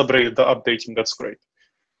we celebrated the updating. That's great.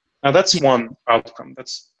 Now that's one outcome,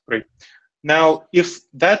 that's great. Now, if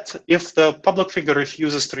the public figure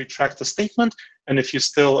refuses to retract the statement, and if you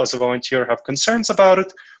still, as a volunteer, have concerns about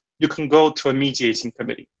it, you can go to a mediating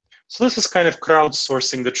committee. So this is kind of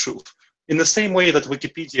crowdsourcing the truth. In the same way that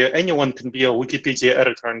Wikipedia, anyone can be a Wikipedia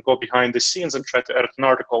editor and go behind the scenes and try to edit an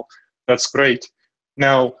article. That's great.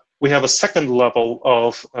 Now, we have a second level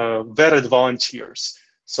of vetted volunteers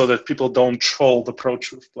so that people don't troll the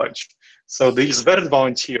pro-truth pledge. So these vetted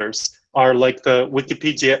volunteers are like the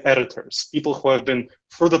Wikipedia editors, people who have been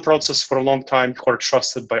through the process for a long time, who are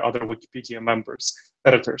trusted by other Wikipedia members,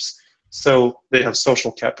 editors. So they have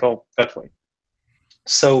social capital that way.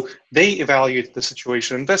 So they evaluate the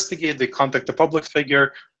situation, investigate, they contact the public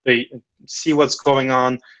figure, they see what's going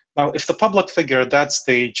on. Now, if the public figure at that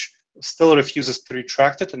stage still refuses to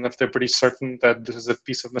retract it, and if they're pretty certain that this is a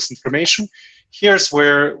piece of misinformation, here's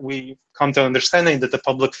where we come to understanding that the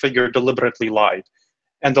public figure deliberately lied.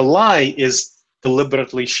 And the lie is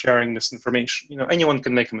deliberately sharing misinformation. Anyone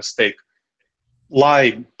can make a mistake.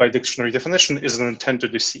 Lie, by dictionary definition, is an intent to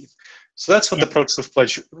deceive. So that's what the pro-truth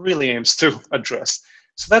pledge really aims to address.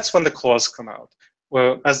 So that's when the clause come out.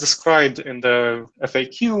 Well, as described in the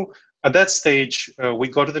FAQ, at that stage, we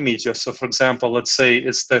go to the media. So for example, let's say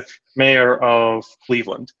it's the mayor of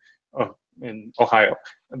Cleveland in Ohio.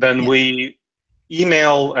 Then we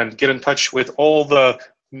email and get in touch with all the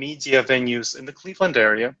media venues in the Cleveland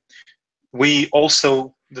area. We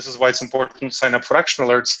also, this is why it's important to sign up for action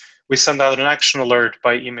alerts, we send out an action alert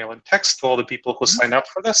by email and text to all the people who sign up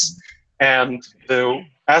for this, and they'll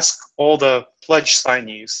ask all the pledge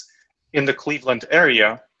signees in the Cleveland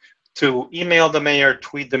area to email the mayor,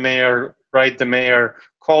 tweet the mayor, write the mayor,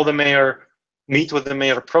 call the mayor, meet with the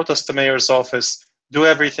mayor, protest the mayor's office, do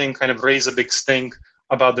everything, kind of raise a big stink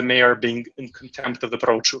about the mayor being in contempt of the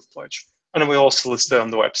pro-truth pledge. And we also list it on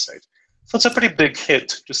the website. So it's a pretty big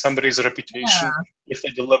hit to somebody's reputation if they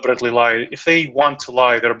deliberately lie. If they want to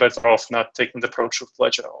lie, they're better off not taking the pro-truth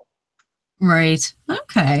pledge at all. Right.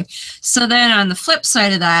 Okay. So then on the flip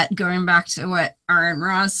side of that, going back to what Aaron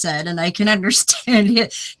Ross said, and I can understand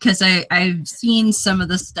it because I've seen some of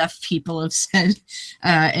the stuff people have said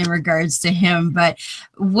in regards to him. But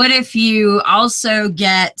what if you also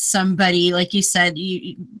get somebody, like you said,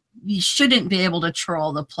 you shouldn't be able to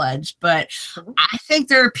troll the pledge, but I think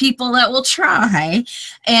there are people that will try.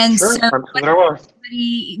 And sure, so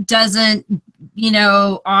somebody doesn't, you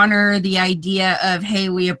know, honor the idea of, hey,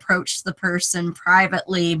 we approached the person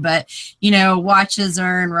privately, but, you know, watches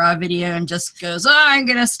our raw video and just goes, oh, I'm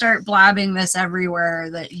going to start blabbing this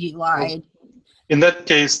everywhere that you lied. In that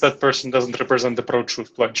case, that person doesn't represent the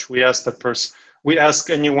pro-truth pledge. We ask that person, we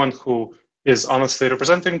ask anyone who is honestly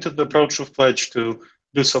representing to the pro-truth pledge to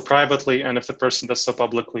do so privately, and if the person does so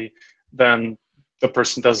publicly, then the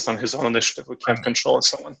person does it on his own initiative. We can't control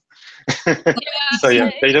someone. So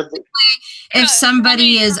yeah, they don't. If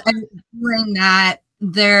somebody is doing that,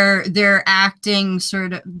 they're acting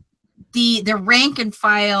sort of, the rank and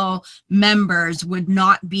file members would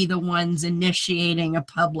not be the ones initiating a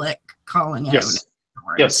public calling out.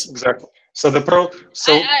 Yes, exactly. So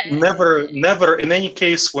never in any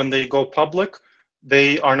case when they go public,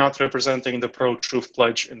 they are not representing the pro-truth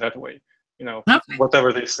pledge in that way. You know,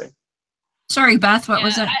 whatever they say. Sorry, Beth, what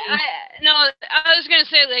was that? No, I was gonna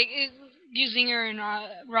say, like, using Aaron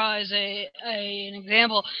Raw as an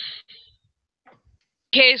example,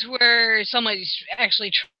 case where somebody's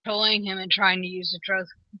actually trolling him and trying to use the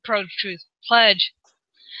pro-truth pledge.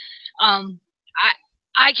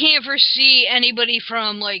 I can't foresee anybody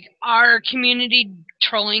from like our community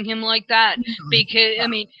trolling him like that, because I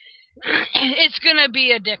mean, it's gonna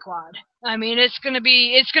be a dickwad. I mean, it's gonna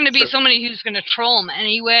be somebody who's gonna troll him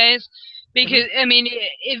anyways, because I mean,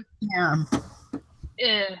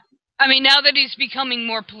 I mean, now that he's becoming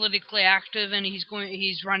more politically active and he's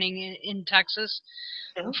running in Texas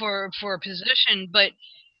for a position, but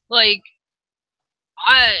like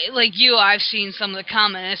I've seen some of the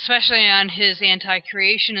comments, especially on his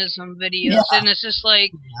anti-creationism videos, and it's just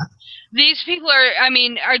like these people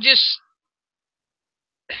are just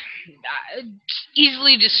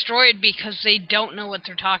easily destroyed because they don't know what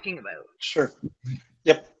they're talking about. Sure.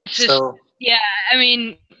 Yep. Just, so yeah, I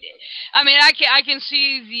mean, I can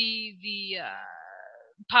see the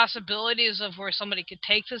possibilities of where somebody could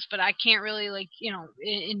take this, but I can't really, like, you know,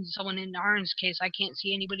 in someone in Aaron's case, I can't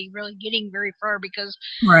see anybody really getting very far, because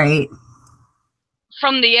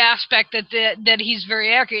from the aspect that he's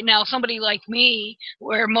very accurate. Now, somebody like me,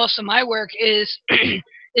 where most of my work is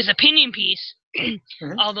is opinion piece,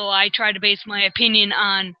 although I try to base my opinion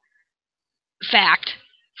on fact,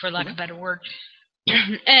 for lack of a better word,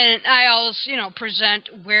 and I always, you know, present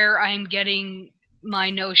where I'm getting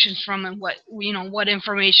my notions from and what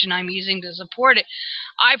information I'm using to support it.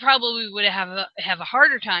 I probably would have a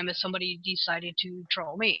harder time if somebody decided to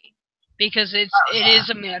troll me, because it is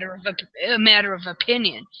a matter of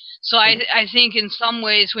opinion. So I think in some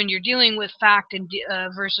ways, when you're dealing with fact and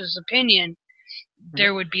versus opinion,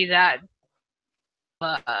 there would be that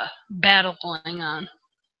battle going on.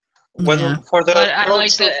 For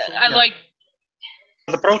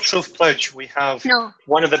the pro-truth pledge, we have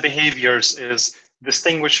one of the behaviors is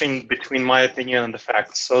distinguishing between my opinion and the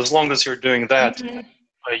facts. So as long as you're doing that,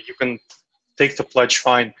 you can take the pledge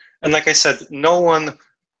fine. And like I said, no one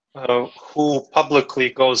who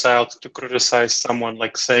publicly goes out to criticize someone,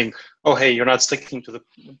 like saying, oh, hey, you're not sticking to the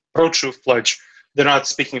pro-truth pledge, they're not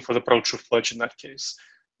speaking for the pro-truth pledge in that case.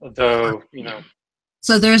 Though, you know.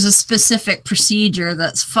 So there's a specific procedure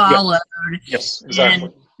that's followed. Yes, exactly.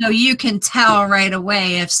 And so you can tell right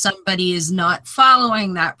away if somebody is not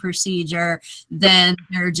following that procedure, then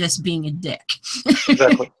they're just being a dick.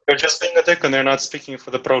 Exactly. They're just being a dick, and they're not speaking for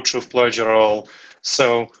the pro-truth pledge at all.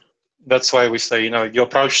 So that's why we say, you know, you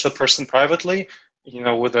approach the person privately, you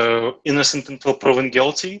know, with a innocent until proven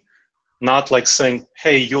guilty, not like saying,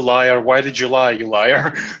 hey, you liar, why did you lie, you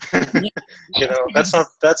liar? You know, that's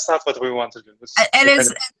not what we want to do. And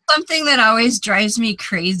it's something that always drives me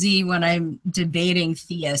crazy when I'm debating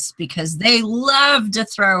theists, because they love to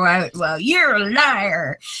throw out, well, you're a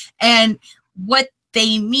liar. And what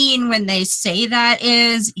they mean when they say that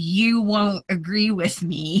is, you won't agree with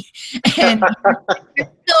me, and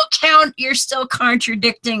you're still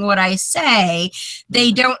contradicting what I say.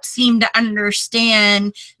 They don't seem to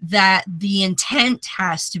understand that the intent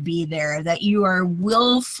has to be there, that you are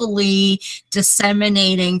willfully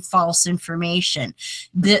disseminating false information.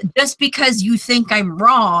 Just because you think I'm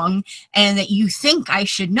wrong and that you think I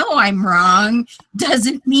should know I'm wrong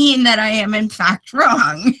doesn't mean that I am in fact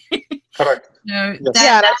wrong. Correct. No, Yes.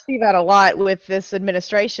 Yeah, and I see that a lot with this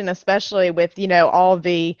administration, especially with, all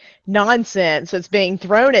the nonsense that's being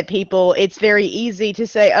thrown at people. It's very easy to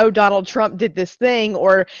say, oh, Donald Trump did this thing,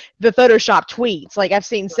 or the Photoshop tweets. Like, I've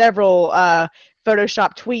seen several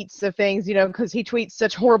Photoshop tweets of things, because he tweets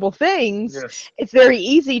such horrible things. Yes. It's very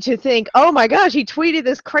easy to think, oh my gosh, he tweeted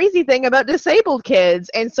this crazy thing about disabled kids,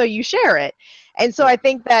 and so you share it. And so I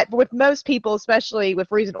think that with most people, especially with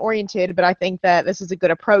reason-oriented, but I think that this is a good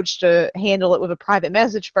approach to handle it with a private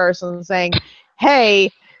message first and saying, hey,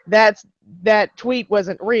 that tweet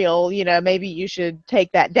wasn't real. Maybe you should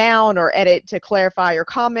take that down or edit to clarify your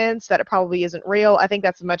comments that it probably isn't real. I think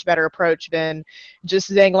that's a much better approach than just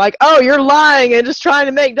saying like, oh, you're lying and just trying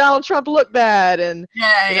to make Donald Trump look bad and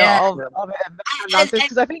all that nonsense.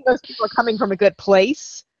 Because I think most people are coming from a good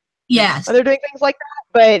place. Yes. They're doing things like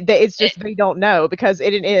that, but it's just they don't know because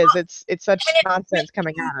it's such nonsense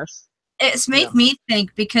coming at us. It's made me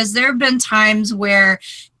think, because there have been times where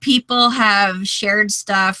people have shared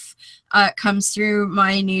stuff comes through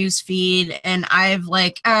my news feed, and I've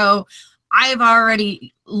I've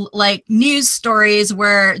already news stories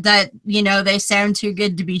where that they sound too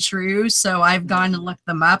good to be true, so I've gone and looked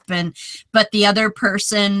them up, but the other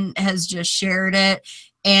person has just shared it.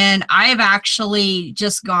 And I've actually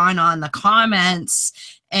just gone on the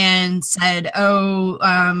comments and said, oh,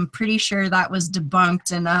 I'm pretty sure that was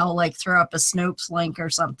debunked, and I'll throw up a Snopes link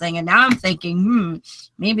or something. And now I'm thinking,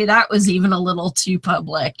 maybe that was even a little too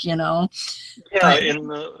public, Yeah, but in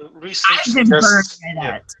research I've been burned suggests, by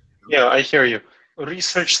that. yeah, I hear you.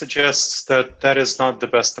 Research suggests that is not the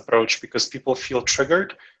best approach because people feel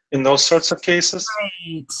triggered in those sorts of cases.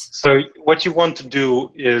 Right. So what you want to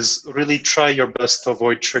do is really try your best to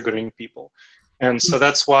avoid triggering people. And so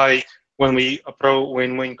that's why when we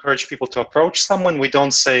encourage people to approach someone, we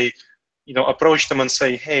don't say, approach them and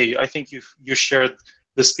say, hey, I think you shared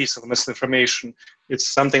this piece of misinformation. It's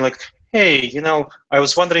something like, hey, I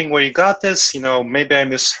was wondering where you got this, maybe I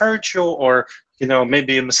misheard you, or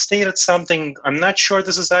maybe you misstated something. I'm not sure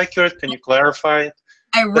this is accurate. Can you clarify it?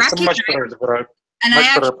 That's a much better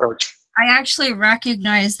approach. I actually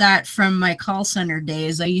recognize that from my call center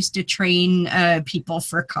days. I used to train people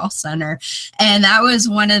for call center, and that was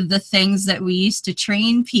one of the things that we used to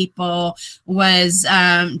train people was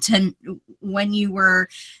when you were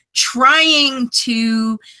trying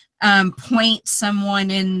to point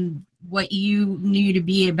someone in what you knew to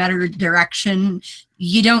be a better direction,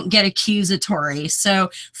 you don't get accusatory. So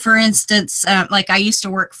for instance, I used to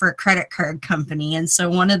work for a credit card company, and so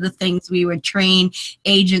one of the things we would train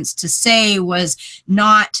agents to say was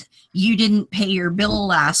not, you didn't pay your bill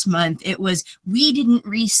last month. It was, we didn't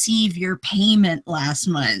receive your payment last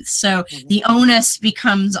month. So the onus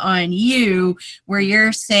becomes on you, where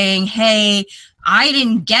you're saying, hey, I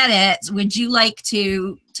didn't get it. Would you like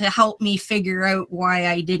to help me figure out why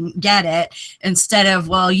I didn't get it, instead of,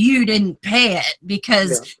 well, you didn't pay it,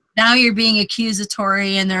 because now you're being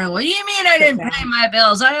accusatory, and they're, what do you mean I didn't pay my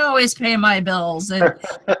bills? I always pay my bills. And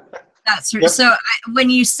that's so when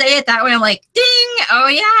you say it that way, I'm like, ding, oh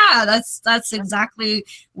yeah, that's exactly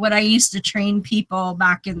what I used to train people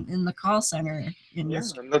back in the call center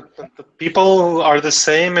industry. Yeah, and the people are the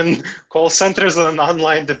same in call centers and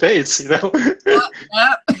online debates,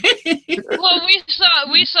 Well,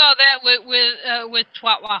 we saw that with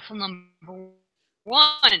Twat Waffle number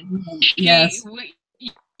 1. Yes.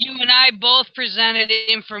 You and I both presented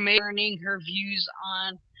information, her views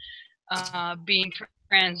on being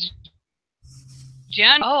transgender.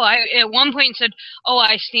 I at one point said, "Oh,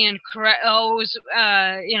 I stand correct." Oh, it was,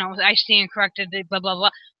 I stand corrected. Blah blah blah.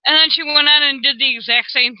 And then she went on and did the exact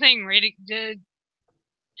same thing, right?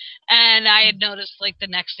 And I had noticed, the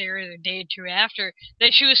next day or the day or two after,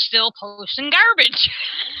 that she was still posting garbage.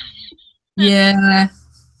 Yeah.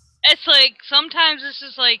 It's sometimes this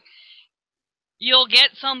is you'll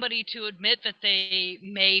get somebody to admit that they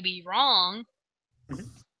may be wrong,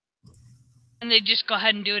 and they just go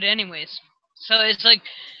ahead and do it anyways. So it's like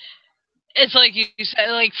you said,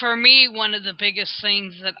 for me, one of the biggest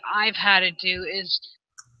things that I've had to do is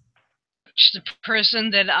the person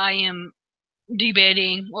that I am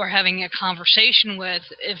debating or having a conversation with,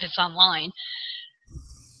 if it's online,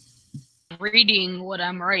 reading what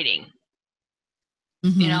I'm writing.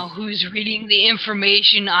 Who's reading the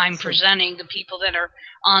information I'm presenting, the people that are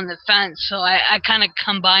on the fence. So I kind of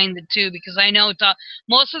combine the two, because I know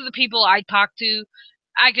most of the people I talk to,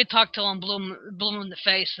 I could talk to them blue in the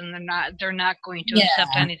face, and they're not going to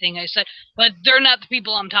accept anything I said. But they're not the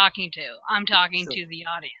people I'm talking to. I'm talking to the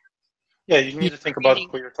audience. Yeah, you need to think about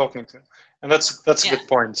who you're talking to, and that's a good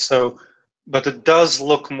point. So, but it does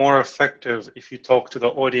look more effective if you talk to the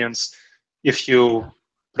audience, if you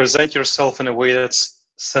present yourself in a way that's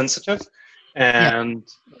sensitive and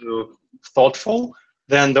thoughtful,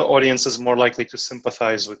 then the audience is more likely to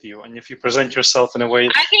sympathize with you. And if you present yourself in a way,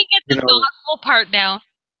 I can get the thoughtful part down.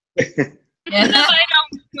 I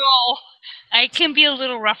don't know. I can be a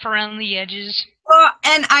little rough around the edges. Well,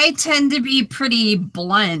 and I tend to be pretty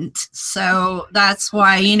blunt, so that's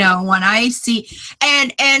why, you know, when I see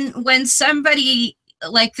and when somebody,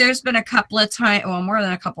 like, there's been a couple of times, well, more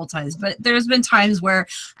than a couple of times, but there's been times where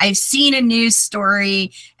I've seen a news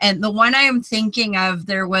story, and the one I'm thinking of,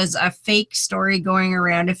 there was a fake story going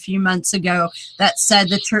around a few months ago that said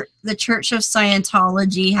the Church of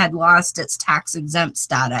Scientology had lost its tax-exempt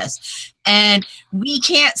status. And we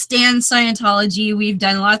can't stand Scientology. We've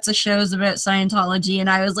done lots of shows about Scientology, and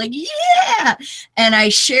I was like, yeah! And I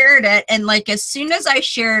shared it, and like as soon as I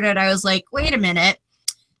shared it, I was like, wait a minute.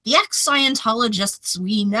 The ex-Scientologists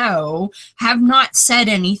we know have not said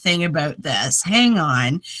anything about this. Hang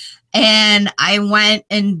on. And I went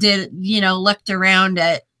and did, you know, looked around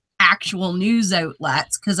at actual news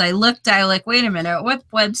outlets, because I like, wait a minute, what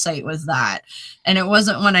website was that? And it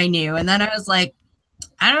wasn't one I knew. And then I was like,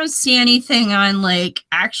 I don't see anything on like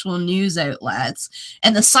actual news outlets.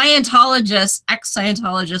 And the Scientologists,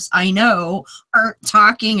 ex-Scientologists I know aren't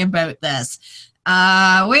talking about this.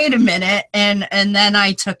 Wait a minute, and then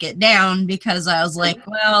I took it down because I was like,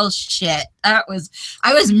 well, shit, I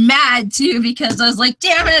was mad too, because I was like,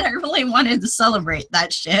 damn it, I really wanted to celebrate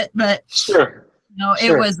that shit, but sure, you know,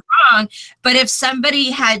 it was wrong. But if somebody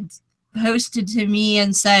had posted to me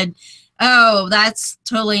and said, oh, that's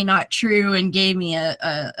totally not true, and gave me a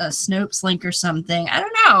Snopes link or something, I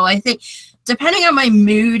don't know, I think depending on my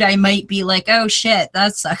mood, I might be like, oh shit,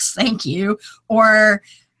 that sucks, thank you, or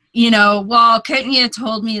you know, well, couldn't you have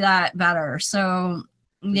told me that better? So,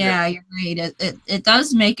 yeah, you're right. It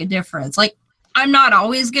does make a difference. Like, I'm not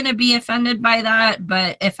always going to be offended by that,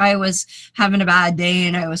 but if I was having a bad day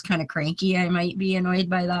and I was kind of cranky, I might be annoyed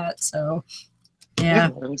by that. So, yeah.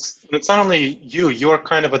 And it's not only you're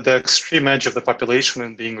kind of at the extreme edge of the population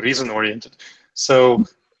and being reason-oriented. So,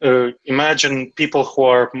 imagine people who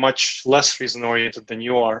are much less reason-oriented than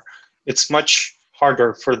you are. It's much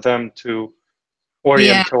harder for them to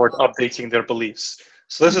orient toward updating their beliefs.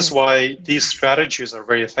 So this is why these strategies are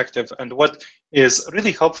very effective. And what is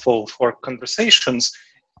really helpful for conversations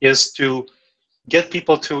is to get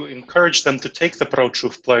people to encourage them to take the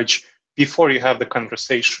pro-truth pledge before you have the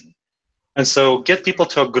conversation. And so get people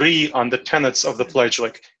to agree on the tenets of the pledge,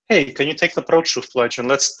 like, hey, can you take the pro-truth pledge and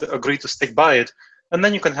let's agree to stick by it? And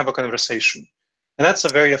then you can have a conversation. And that's a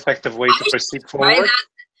very effective way to proceed forward.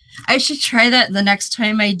 I should try that the next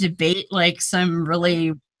time I debate like some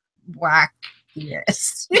really whack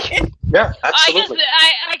theorist. Yeah, absolutely.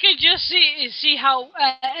 I could just see how,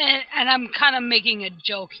 and I'm kind of making a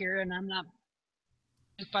joke here, and I'm not,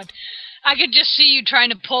 but I could just see you trying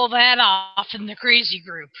to pull that off in the crazy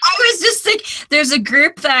group. I was just thinking, there's a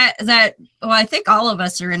group that well, I think all of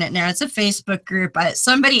us are in it now. It's a Facebook group.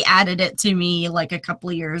 Somebody added it to me like a couple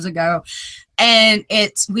of years ago. And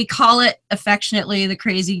we call it affectionately the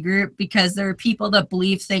crazy group because there are people that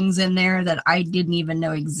believe things in there that I didn't even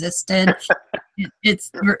know existed.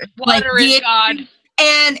 It's like water is God.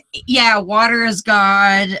 And yeah, water is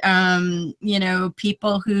God. You know,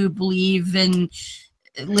 people who believe in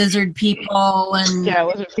lizard people and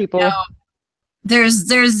lizard people. You know,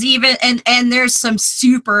 there's even and there's some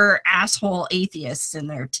super asshole atheists in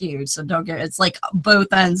there too. So don't get it's like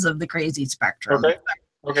both ends of the crazy spectrum.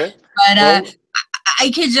 Okay. But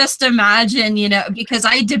I could just imagine, you know, because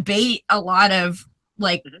I debate a lot of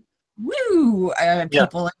like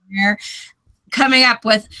people in there coming up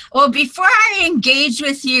with, well, before I engage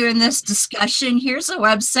with you in this discussion, here's a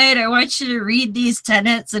website. I want you to read these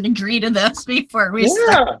tenets and agree to this before we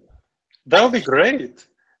start. That would be great.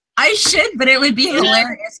 I should, but it would be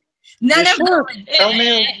hilarious. None of them would.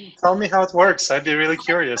 Tell me how it works. I'd be really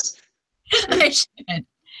curious. I should.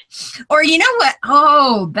 Or you know what?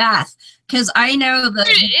 Oh, Beth, because I know the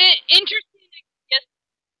interesting.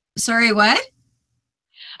 Sorry, what?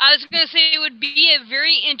 I was going to say it would be a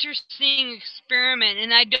very interesting experiment,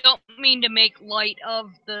 and I don't mean to make light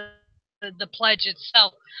of the pledge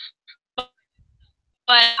itself, but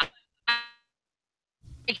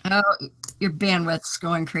oh, your bandwidth's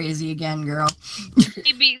going crazy again, girl.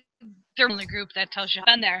 Maybe they're in the group that tells you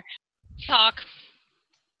on there. Talk.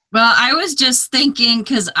 Well, I was just thinking,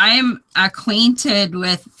 because I'm acquainted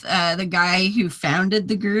with the guy who founded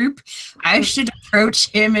the group, I should approach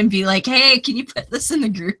him and be like, hey, can you put this in the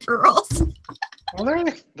group rules? Well,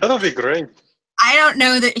 that'll be great. I don't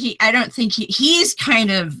know that I don't think he's kind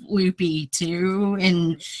of loopy too.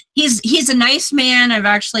 And he's a nice man. I've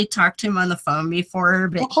actually talked to him on the phone before,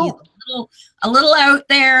 but he's a little out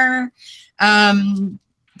there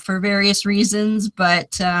for various reasons.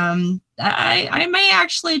 But I may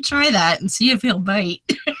actually try that and see if he'll bite.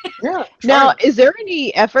 Yeah. Now, is there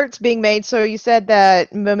any efforts being made? So you said that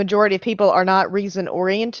the majority of people are not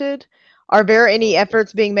reason-oriented. Are there any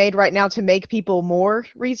efforts being made right now to make people more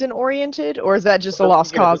reason-oriented, or is that just a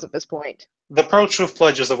lost cause at this point? The Pro-Truth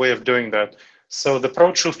Pledge is a way of doing that. So the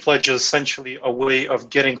Pro-Truth Pledge is essentially a way of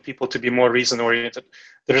getting people to be more reason-oriented.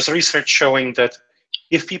 There's research showing that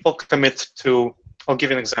if people commit to, I'll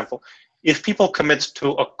give you an example. If people commit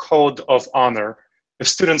to a code of honor, if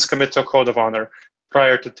students commit to a code of honor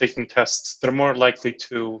prior to taking tests, they're more likely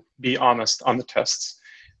to be honest on the tests.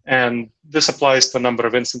 And this applies to a number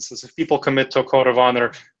of instances. If people commit to a code of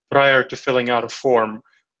honor prior to filling out a form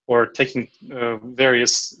or taking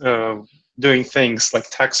various doing things like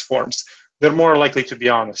tax forms, they're more likely to be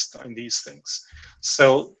honest on these things.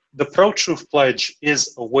 So the Pro-Truth Pledge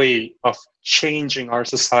is a way of changing our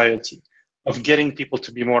society, of getting people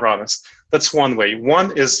to be more honest. That's one way.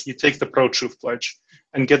 One is you take the Pro-Truth Pledge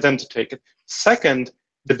and get them to take it. Second,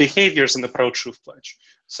 the behaviors in the Pro-Truth Pledge.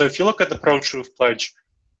 So if you look at the Pro-Truth Pledge,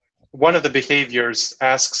 one of the behaviors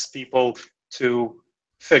asks people to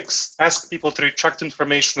retract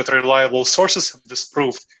information that reliable sources have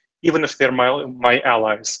disproved, even if they're my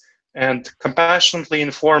allies, and compassionately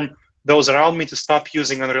inform those around me to stop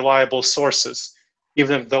using unreliable sources,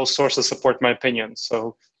 even if those sources support my opinion.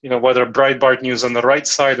 So, whether Breitbart News on the right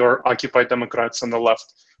side or Occupy Democrats on the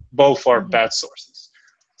left, both are bad sources.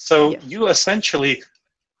 So you essentially,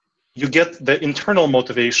 you get the internal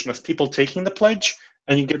motivation of people taking the pledge,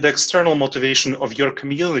 and you get the external motivation of your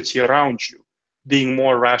community around you being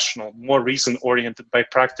more rational, more reason-oriented by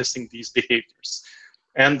practicing these behaviors.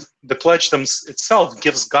 And the pledge itself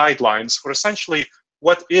gives guidelines for essentially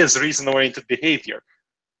what is reason-oriented behavior.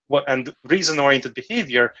 And reason-oriented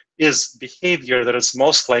behavior is behavior that is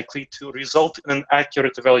most likely to result in an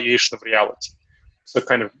accurate evaluation of reality. So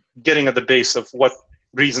kind of getting at the base of what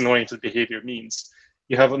reason-oriented behavior means.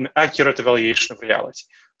 You have an accurate evaluation of reality.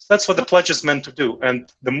 So that's what the pledge is meant to do.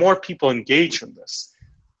 And the more people engage in this,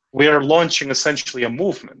 we are launching essentially a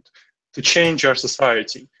movement to change our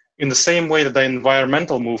society in the same way that the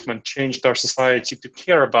environmental movement changed our society to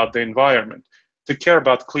care about the environment, to care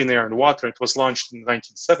about clean air and water. It was launched in the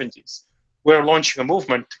 1970s. We're launching a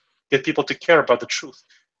movement to get people to care about the truth.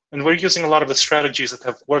 And we're using a lot of the strategies that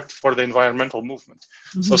have worked for the environmental movement.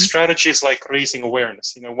 So strategies like raising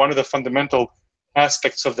awareness. One of the fundamental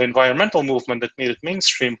aspects of the environmental movement that made it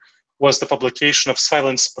mainstream was the publication of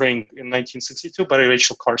Silent Spring in 1962 by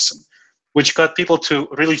Rachel Carson, which got people to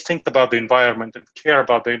really think about the environment and care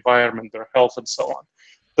about the environment, their health, and so on.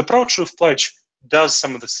 The Pro-Truth Pledge does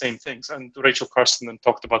some of the same things, and Rachel Carson then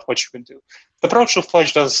talked about what you can do. The Pro-Truth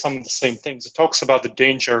Pledge does some of the same things. It talks about the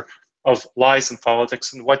danger of lies in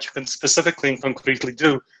politics and what you can specifically and concretely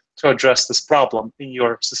do to address this problem in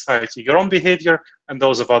your society, your own behavior and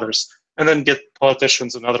those of others, and then get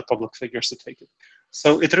politicians and other public figures to take it.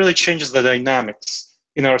 So it really changes the dynamics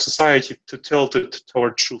in our society to tilt it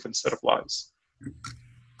toward truth instead of lies.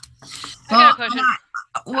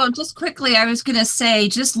 Well, just quickly, I was going to say,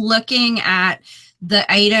 just looking at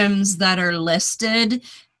the items that are listed,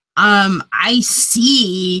 I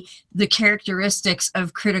see the characteristics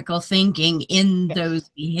of critical thinking in those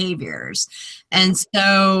behaviors. And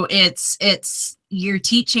so it's you're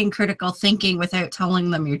teaching critical thinking without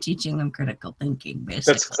telling them you're teaching them critical thinking,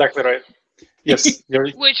 basically. That's exactly right. Yes.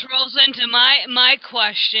 Which rolls into my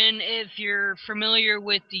question. If you're familiar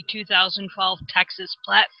with the 2012 Texas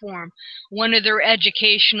platform, one of their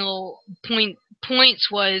educational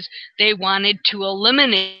points was they wanted to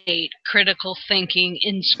eliminate critical thinking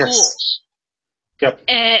in schools. Yes.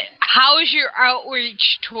 Yep. How is your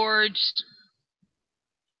outreach towards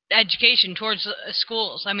education, towards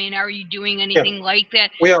schools? I mean, are you doing anything like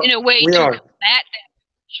that in a way to combat that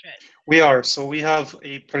shit? We are. So we have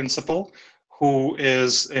a principal who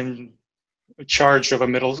is in charge of a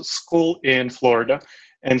middle school in Florida,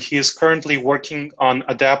 and he is currently working on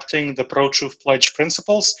adapting the Pro-Truth Pledge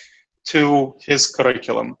principles to his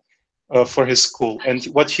curriculum for his school. And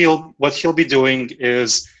what he'll be doing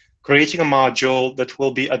is creating a module that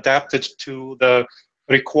will be adapted to the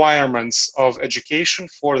requirements of education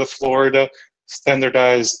for the Florida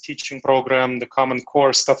standardized teaching program, the Common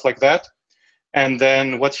Core, stuff like that. And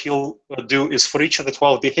then what he'll do is for each of the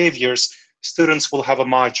 12 behaviors, students will have a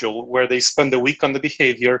module where they spend a week on the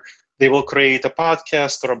behavior. They will create a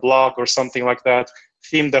podcast or a blog or something like that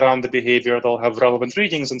themed around the behavior. They'll have relevant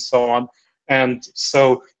readings and so on. And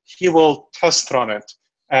so he will test run it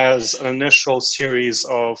as an initial series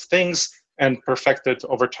of things and perfect it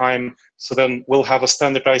over time. So then we'll have a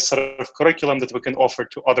standardized set of curriculum that we can offer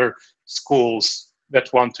to other schools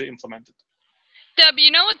that want to implement it. Deb,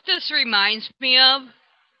 you know what this reminds me of?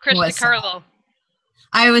 Chris DiCarlo.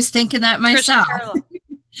 I was thinking that myself.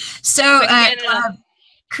 So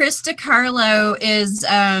Chris DiCarlo is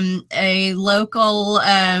a local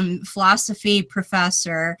philosophy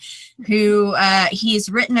professor who he's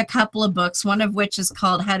written a couple of books, one of which is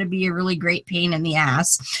called How to Be a Really Great Pain in the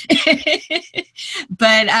Ass.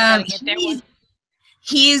 But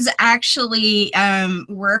he's actually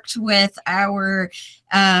worked with our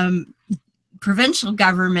provincial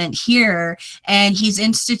government here, and he's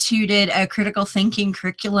instituted a critical thinking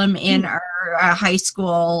curriculum in our high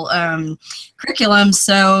school curriculum.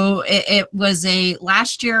 So it was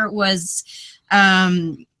last year was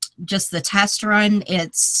just the test run.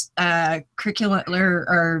 It's curriculum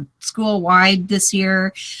or school wide this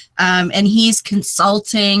year, and he's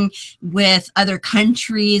consulting with other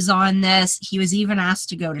countries on this. He was even asked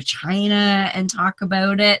to go to China and talk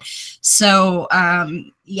about it. So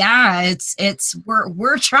yeah,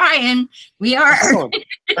 we're trying. We are.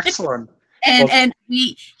 Excellent. And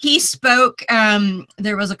he spoke.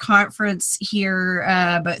 There was a conference here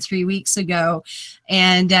about 3 weeks ago,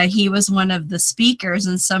 and he was one of the speakers.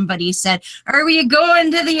 And somebody said, "Are we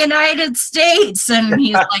going to the United States?" And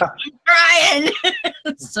he's like, "I'm trying."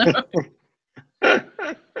 So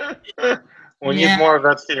we need more of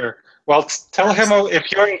that here. Well, tell him, if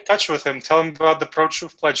you're in touch with him, tell him about the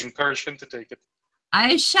Pro-Truth Pledge. Encourage him to take it.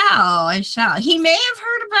 I shall. He may have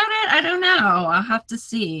heard about it. I don't know. I'll have to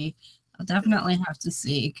see. I'll definitely have to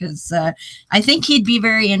see, because I think he'd be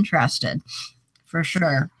very interested, for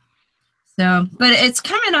sure. So, but it's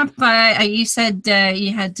coming up. You said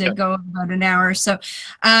you had to go about an hour. So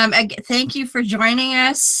thank you for joining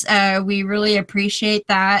us. We really appreciate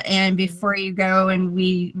that. And before you go and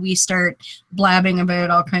we start blabbing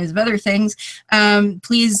about all kinds of other things,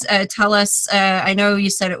 please tell us, I know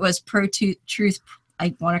you said it was Pro-Truth.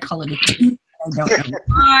 I want to call it a truth. I don't know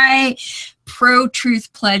why.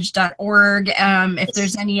 protruthpledge.org. If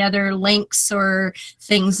there's any other links or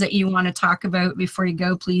things that you want to talk about before you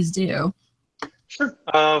go, please do. Sure.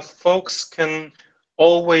 Folks can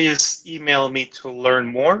always email me to learn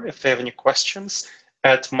more if they have any questions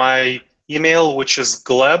at my email, which is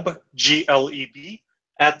gleb, G-L-E-B,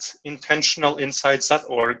 at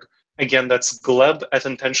intentionalinsights.org. Again, that's gleb at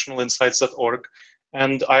intentionalinsights.org.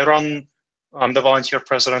 And I'm the volunteer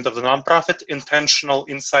president of the nonprofit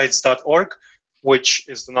intentionalinsights.org, which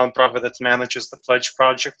is the nonprofit that manages the Pledge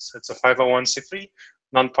projects. It's a 501c3,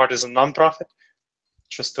 nonpartisan nonprofit,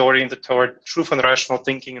 just oriented toward truth and rational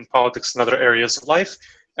thinking in politics and other areas of life.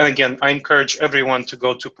 And again, I encourage everyone to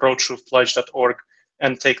go to protruthpledge.org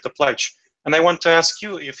and take the pledge. And I want to ask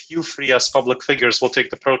you if you three as public figures will take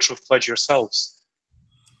the Pro-Truth Pledge yourselves.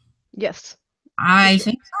 Yes. I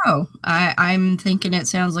think so. I'm thinking it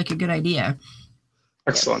sounds like a good idea.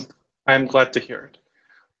 Excellent. I'm glad to hear it.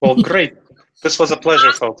 Well, great. This was a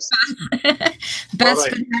pleasure, folks. Beth's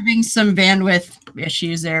been having some bandwidth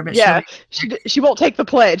issues there, but yeah, she won't take the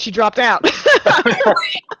pledge. She dropped out.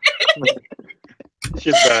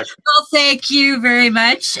 She's back. Well, thank you very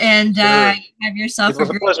much, and have yourself a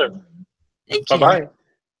pleasure. Thank you. Bye-bye.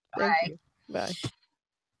 Bye. Bye.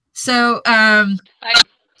 So, Bye.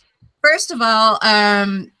 first of all,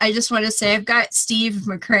 I just want to say I've got Steve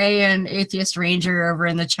McCrae and Atheist Ranger over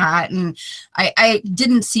in the chat, and I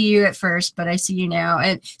didn't see you at first, but I see you now.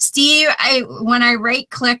 And Steve, when I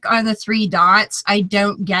right-click on the 3 dots, I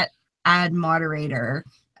don't get add moderator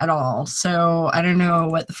at all. So I don't know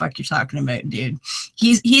what the fuck you're talking about, dude.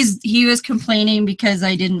 He was complaining because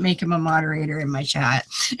I didn't make him a moderator in my chat.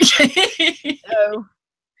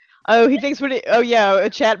 Oh, he thinks a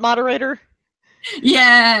chat moderator.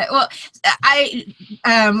 Yeah, well,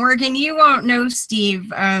 Morgan, you won't know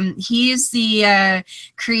Steve. He's the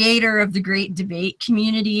creator of the Great Debate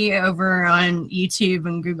community over on YouTube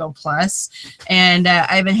and Google+. And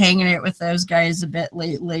I've been hanging out with those guys a bit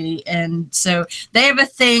lately. And so they have a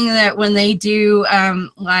thing that when they do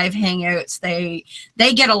live hangouts, they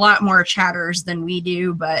get a lot more chatters than we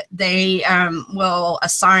do, but they will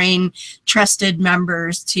assign trusted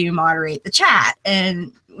members to moderate the chat.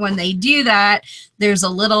 And when they do that, there's a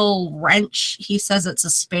little wrench. He says it's a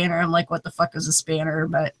spanner. I'm like, what the fuck is a spanner?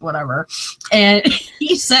 But whatever. And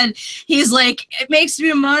he said, he's like, it makes me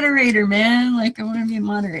a moderator, man. Like, I want to be a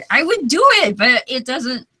moderator. I would do it, but it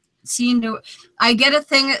doesn't seem to. I get a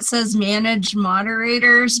thing that says manage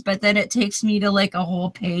moderators, but then it takes me to like a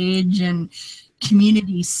whole page, and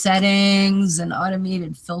community settings and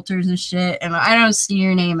automated filters and shit, and I don't see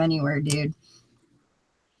your name anywhere, dude.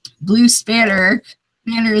 Blue Spanner.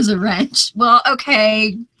 Spanner is a wrench. Well,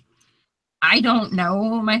 okay. I don't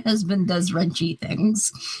know. My husband does wrenchy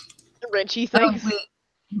things. Wrenchy things? Oh,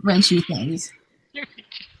 wait. Wrenchy things.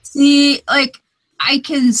 See, like, I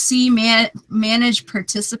can see manage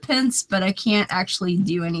participants, but I can't actually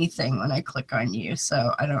do anything when I click on you,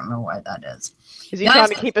 so I don't know why that is. Is he trying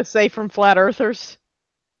to keep us safe from flat earthers?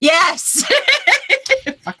 Yes!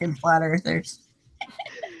 Fucking flat earthers.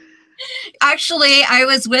 Actually, I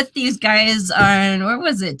was with these guys on, what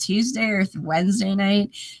was it, Tuesday or Wednesday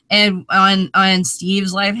night, and on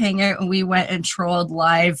Steve's live hangout, and we went and trolled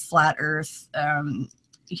live flat earth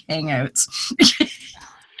hangouts.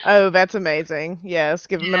 Oh, that's amazing. Yes,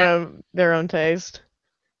 give them their own taste.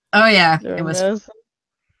 Oh, yeah. It was.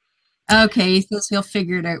 Okay, he says he'll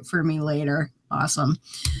figure it out for me later. Awesome.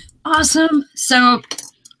 Awesome. So,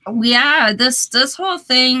 yeah, this whole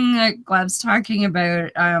thing that Gleb's talking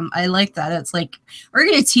about, I like that. It's like, we're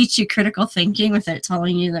going to teach you critical thinking without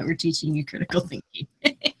telling you that we're teaching you critical thinking.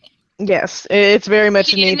 Yes, it's very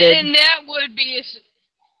much needed. And that would be,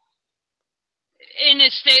 in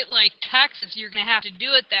a state like Texas, you're going to have to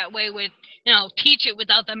do it that way with, teach it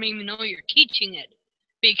without them even know you're teaching it.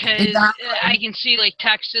 Because exactly. I can see like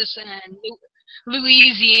Texas and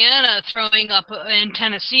Louisiana throwing up, and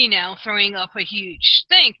Tennessee now throwing up a huge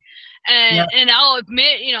stink. And I'll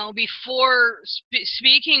admit, before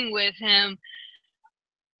speaking with him,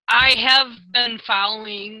 I have been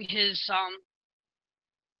following his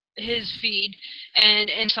feed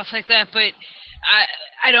and stuff like that, but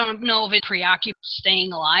I don't know if it's preoccupied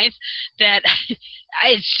staying alive, that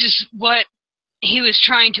it's just what he was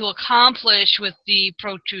trying to accomplish with the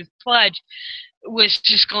pro-truth pledge was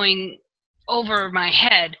just going over my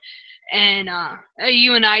head. And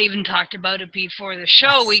you and I even talked about it before the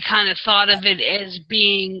show. We kind of thought of it as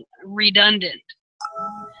being redundant.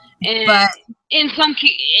 And but in some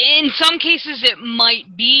cases it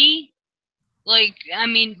might be. Like, I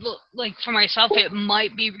mean, like for myself, it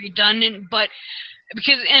might be redundant, but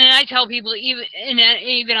because, and I tell people,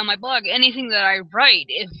 even on my blog, anything that I write,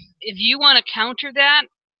 if you want to counter that,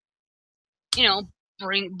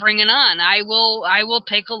 bring it on. I will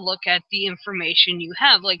take a look at the information you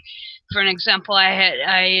have. Like, for an example, I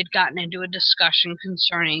had gotten into a discussion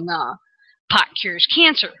concerning pot cures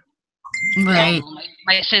cancer. Right.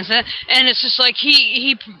 My sense of that. And it's just like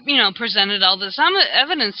he presented all this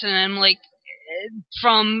evidence, and I'm like,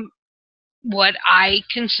 from what I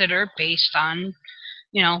consider based on,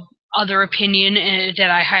 other opinion that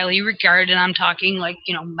I highly regard, and I'm talking like,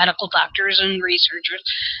 medical doctors and researchers,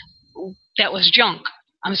 that was junk.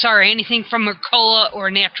 I'm sorry, anything from Mercola or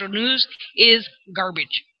Natural News is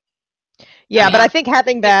garbage. Yeah, but I think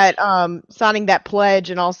having that, signing that pledge,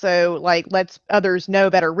 and also like lets others know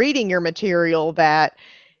that are reading your material that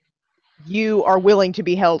you are willing to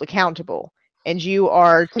be held accountable and you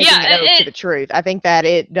are taking an oath to the truth. I think that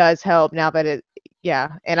it does help now that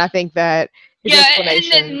and I think that his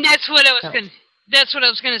explanation. And that's what I was That's what I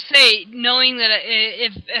was going to say. Knowing that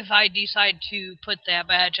if I decide to put that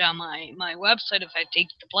badge on my website, if I take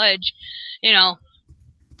the pledge, it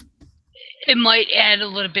might add a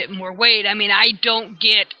little bit more weight. I mean, I don't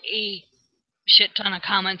get a shit ton of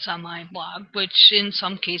comments on my blog, which in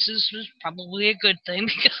some cases is probably a good thing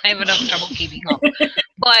because I have enough trouble keeping up.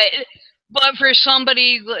 But for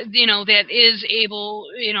somebody, that is able,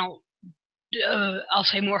 I'll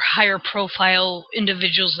say more higher profile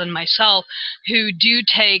individuals than myself who do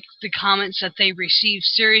take the comments that they receive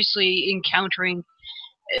seriously, encountering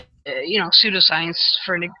pseudoscience,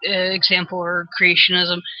 for an example, or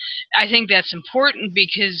creationism. I think that's important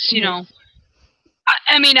because,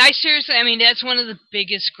 I seriously, that's one of the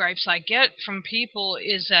biggest gripes I get from people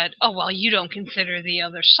is that, oh, well, you don't consider the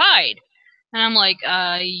other side. And I'm like,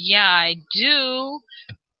 yeah, I do.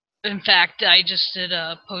 In fact, I just did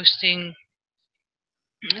a posting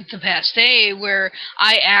the past day where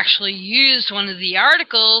I actually used one of the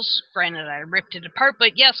articles. Granted, I ripped it apart,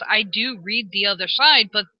 but yes, I do read the other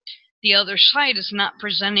side, but the other side is not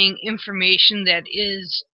presenting information that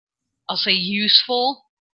is, I'll say, useful.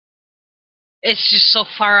 It's just so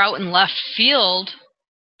far out in left field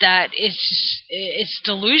that it's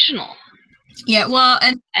delusional. Yeah, well,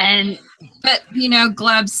 but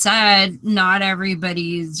Gleb said not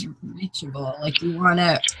everybody's reachable. Like, you want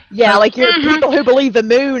to. Yeah, like your people who believe the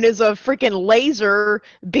moon is a freaking laser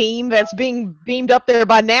beam that's being beamed up there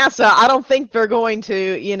by NASA. I don't think they're going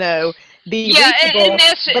to, be reachable.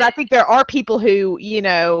 But I think there are people who,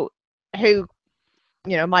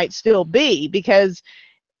 might still be, because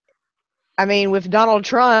I mean, with Donald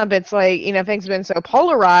Trump, it's like, you know, things have been so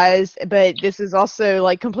polarized, but this is also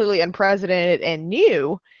like completely unprecedented and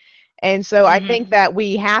new. And so I think that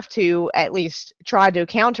we have to at least try to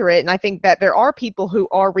counter it. And I think that there are people who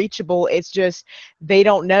are reachable. It's just they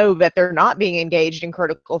don't know that they're not being engaged in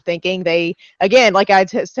critical thinking. They, again, like I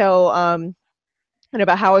tell and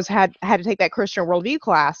about how I had to take that Christian worldview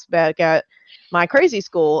class back at my crazy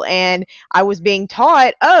school, and I was being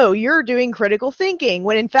taught, oh, you're doing critical thinking,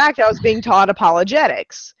 when in fact I was being taught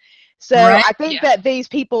apologetics. So Right. I think that these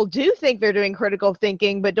people do think they're doing critical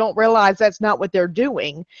thinking, but don't realize that's not what they're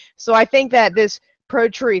doing. So I think that this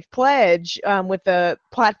pro-truth pledge, with the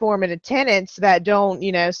platform and attendance that don't,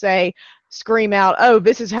 you know, say, scream out, oh,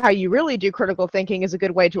 this is how you really do critical thinking, is a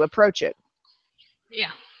good way to approach it.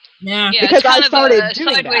 Yeah. Yeah. Because I started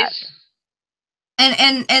doing that.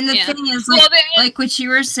 And the thing is, like what you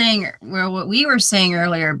were saying, well, what we were saying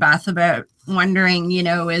earlier, Beth, about wondering, you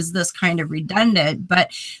know, is this kind of redundant?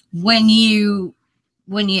 But when you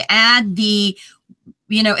add the,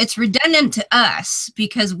 you know, it's redundant to us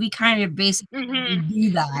because we kind of basically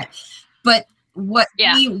do that. But what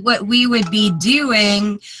we would be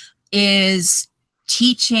doing is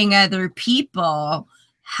teaching other people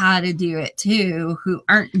how to do it too, who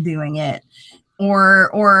aren't doing it,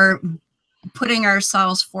 or putting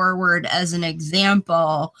ourselves forward as an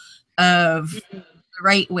example of the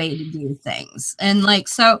right way to do things. And like,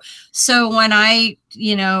 so when I,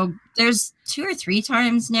 you know, there's 2 or 3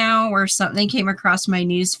 times now where something came across my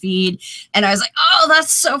news feed and I was like, oh,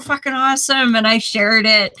 that's so fucking awesome. And I shared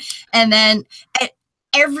it. And then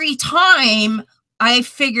every time I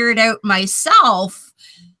figured out myself,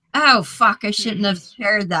 oh, fuck, I shouldn't have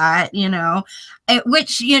shared that, you know,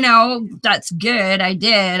 which, you know, that's good. I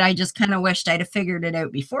did. I just kind of wished I'd have figured it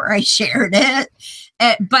out before I shared it.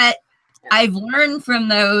 But I've learned from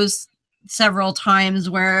those several times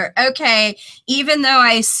where, okay, even though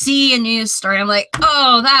I see a news story, I'm like,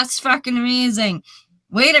 oh, that's fucking amazing.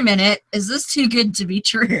 Wait a minute. Is this too good to be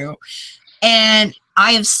true? And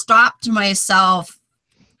I have stopped myself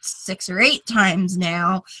 6 or 8 times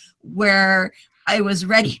now where I was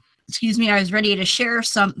ready to share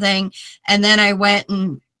something. And then I went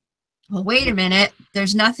and, well, wait a minute,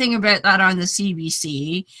 there's nothing about that on the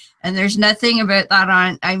CBC. And there's nothing about that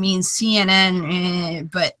on, I mean,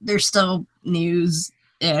 CNN, but there's still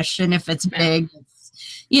news-ish. And if it's big,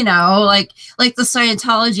 it's, you know, like the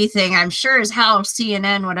Scientology thing, I'm sure as hell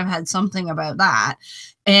CNN would have had something about that.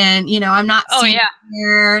 And, you know, I'm not seeing it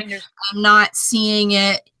here. I'm not seeing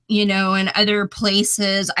it, you know, in other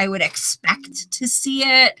places. I would expect to see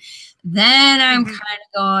it. Then I'm kind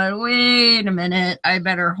of going, wait a minute, I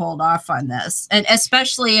better hold off on this. And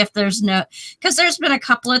especially if there's no, because there's been a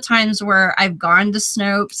couple of times where I've gone to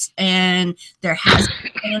Snopes and there hasn't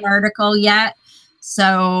been an article yet.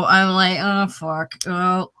 So I'm like, oh, fuck.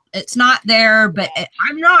 Well, it's not there, but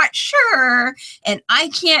I'm not sure. And I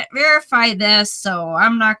can't verify this, so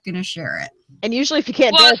I'm not going to share it. And usually if you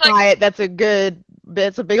can't verify it, that's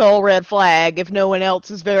a big old red flag if no one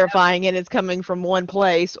else is verifying it, it's coming from one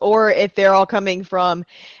place, or if they're all coming from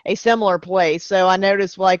a similar place. So I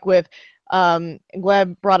noticed, like with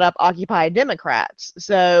Gleb brought up Occupy Democrats.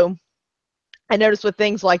 So I noticed with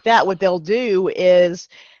things like that, what they'll do is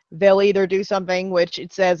they'll either do something which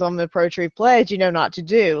it says on the pro-truth pledge, you know, not to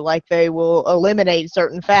do, like they will eliminate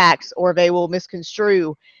certain facts or they will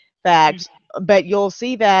misconstrue facts. But you'll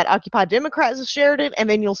see that Occupy Democrats have shared it, and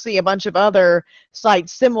then you'll see a bunch of other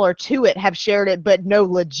sites similar to it have shared it, but no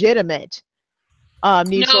legitimate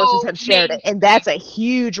news sources have shared it. And that's a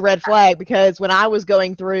huge red flag, because when I was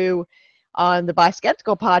going through on the By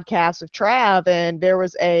Skeptical podcast of Trav, and there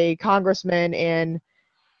was a congressman in,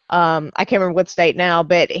 I can't remember what state now,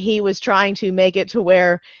 but he was trying to make it to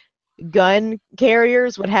where gun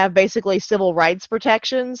carriers would have basically civil rights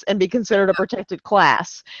protections and be considered a protected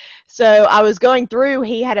class. So I was going through,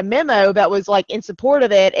 he had a memo that was like in support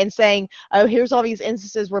of it and saying, oh, here's all these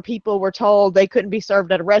instances where people were told they couldn't be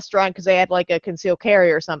served at a restaurant because they had like a concealed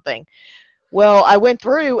carry or something. Well, I went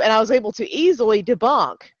through and I was able to easily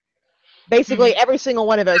debunk basically every single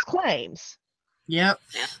one of those claims. Yep.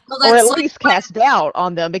 Well, or at least cast doubt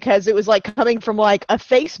on them, because it was like coming from like a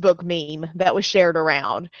Facebook meme that was shared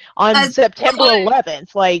around on September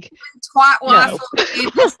 11th. Like, twat waffle.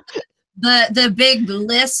 The big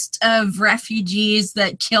list of refugees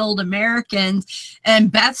that killed Americans,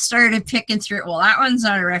 and Beth started picking through, well, that one's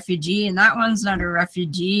not a refugee, and that one's not a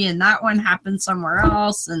refugee, and that one happened somewhere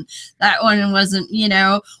else, and that one wasn't, you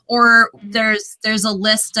know, or there's a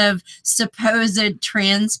list of supposed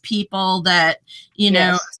trans people that, you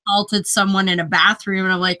know, Yes. assaulted someone in a bathroom,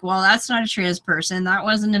 and I'm like, well, that's not a trans person. That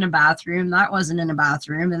wasn't in a bathroom. That wasn't in a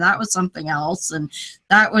bathroom, and that was something else, and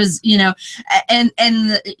that was, you know,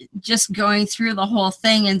 just going through the whole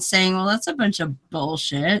thing and saying, well, that's a bunch of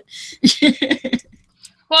bullshit.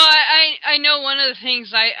 Well, I know one of the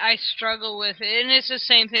things I struggle with, and it's the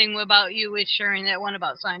same thing about you with sharing that one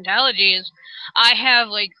about Scientology, is I have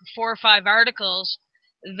like 4 or 5 articles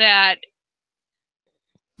that,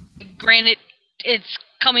 granted, it's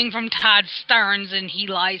coming from Todd Starnes and he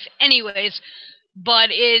lies anyways, but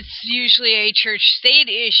it's usually a church-state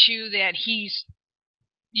issue that he's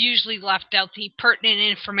usually left out the pertinent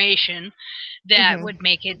information that would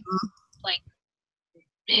make it like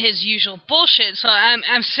his usual bullshit. So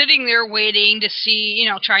I'm sitting there waiting to see, you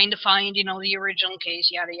know, trying to find, you know, the original case,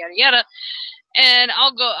 yada yada yada. And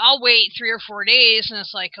I'll wait 3 or 4 days, and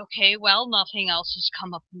it's like, okay, well, nothing else has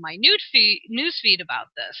come up in my news feed about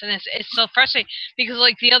this, and it's so frustrating because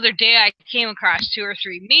like the other day I came across 2 or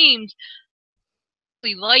 3 memes.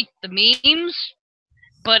 I liked the memes,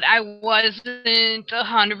 but I wasn't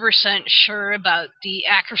 100% sure about the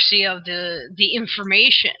accuracy of the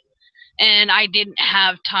information. And I didn't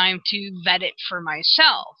have time to vet it for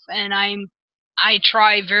myself. And I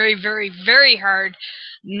try very, very, very hard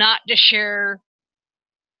not to share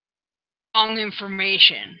wrong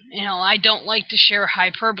information. You know, I don't like to share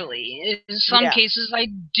hyperbole. In some cases I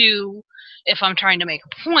do if I'm trying to make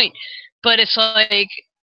a point. But it's like,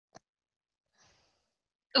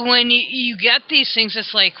 when you get these things,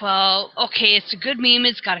 it's like, well, okay, it's a good meme,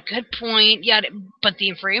 it's got a good point, yet, but the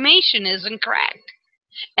information isn't correct.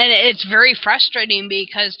 And it's very frustrating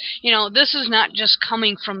because, you know, this is not just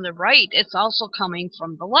coming from the right, it's also coming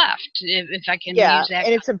from the left, if I can use that.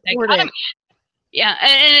 And it's important. Dichotomy. Yeah,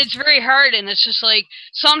 and it's very hard, and it's just like,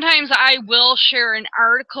 sometimes I will share an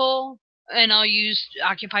article, and I'll use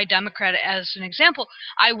Occupy Democrat as an example.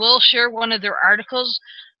 I will share one of their articles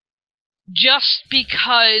just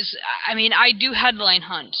because, I mean, I do headline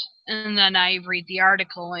hunt, and then I read the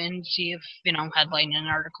article and see if, you know, headline and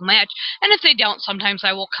article match. And if they don't, sometimes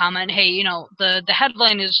I will comment, hey, you know, the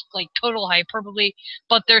headline is like total hyperbole,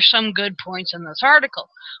 but there's some good points in this article.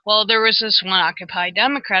 Well, there was this one Occupy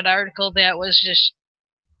Democrat article that was just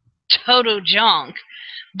total junk,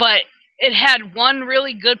 but it had one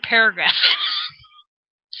really good paragraph.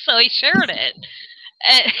 So I shared it.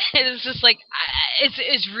 And it's just like,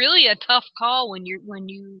 it's really a tough call when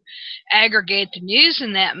you aggregate the news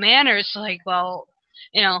in that manner. It's like, well,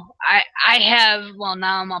 you know, I have, well,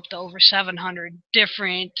 now I'm up to over 700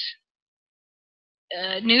 different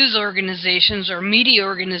news organizations or media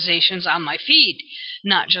organizations on my feed,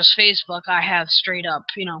 not just Facebook. I have straight up,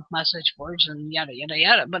 you know, message boards and yada yada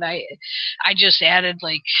yada. But I just added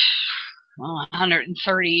like, well,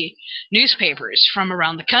 130 newspapers from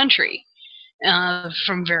around the country.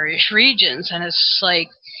 From various regions, and it's like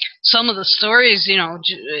some of the stories, you know,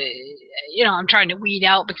 I'm trying to weed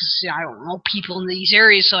out because, you know, I don't know people in these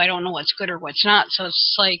areas, so I don't know what's good or what's not. So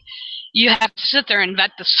it's like you have to sit there and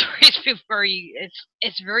vet the stories before you.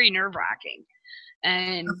 It's very nerve-wracking,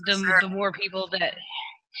 and the more people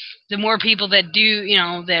that do, you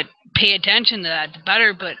know, that pay attention to that, the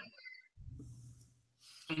better. But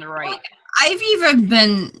on the right. I've even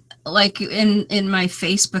been like in my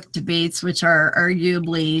Facebook debates, which are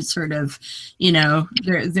arguably sort of, you know,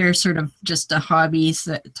 they're sort of just a hobby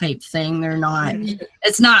type thing. They're not,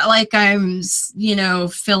 it's not like I'm, you know,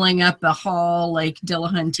 filling up a hall like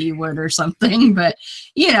Dillahunty would or something, but,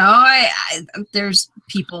 you know, I there's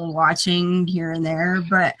people watching here and there.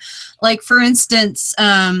 But like, for instance,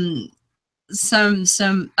 oh,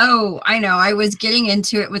 I know, I was getting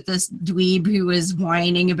into it with this dweeb who was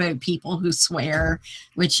whining about people who swear,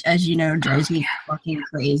 which, as you know, drives me fucking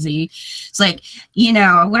crazy. It's like, you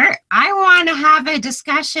know, I want to have a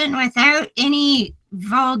discussion without any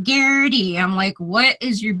vulgarity. I'm like, what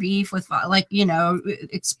is your beef with, like, you know,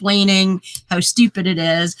 explaining how stupid it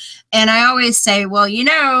is. And I always say, well, you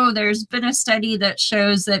know, there's been a study that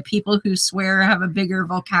shows that people who swear have a bigger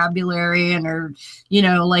vocabulary and are, you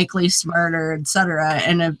know, likely smarter, etc.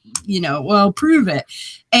 And you know, well, prove it.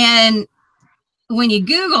 And when you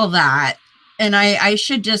Google that, and I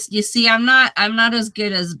should just, you see, I'm not as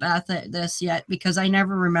good as Beth at this yet because I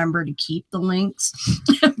never remember to keep the links.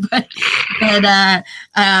 but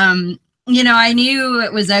you know, I knew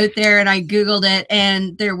it was out there, and I Googled it,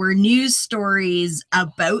 and there were news stories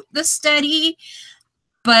about the study.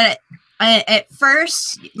 But at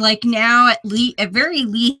first, like now, at very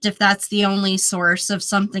least, if that's the only source of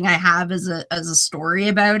something I have as a story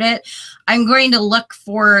about it, I'm going to look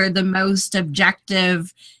for the most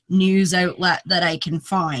objective news outlet that I can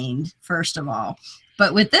find, first of all.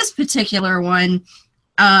 But with this particular one,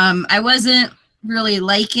 I wasn't really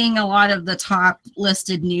liking a lot of the top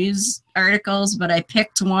listed news articles, but I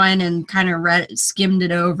picked one and kind of skimmed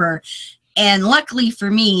it over. And luckily for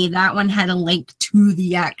me, that one had a link to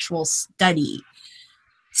the actual study.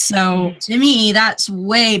 So to me, that's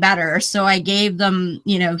way better. So I gave them,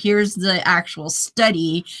 you know, here's the actual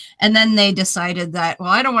study. And then they decided that, well,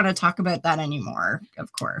 I don't want to talk about that anymore,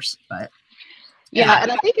 of course. But yeah,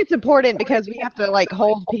 and I think it's important because we have to like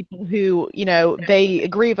hold people who, you know, they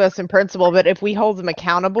agree with us in principle, but if we hold them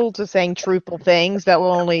accountable to saying truthful things, that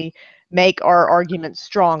will only make our arguments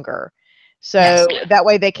stronger. So that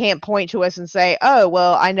way they can't point to us and say, oh,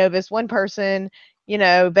 well, I know this one person, you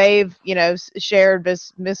know, they've, you know, shared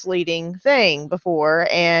this misleading thing before,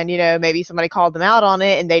 and, you know, maybe somebody called them out on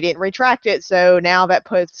it and they didn't retract it. So now that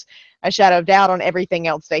puts a shadow of doubt on everything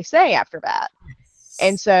else they say after that.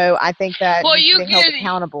 And so I think that being held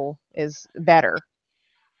accountable is better.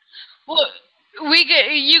 Well,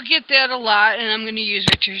 you get that a lot, and I'm going to use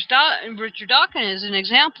Richard Dawkins as an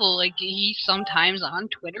example. Like, he sometimes on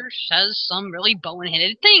Twitter says some really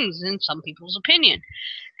boneheaded things in some people's opinion.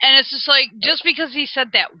 And it's just like, just because he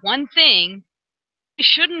said that one thing he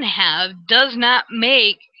shouldn't have does not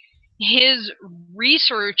make his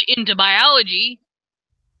research into biology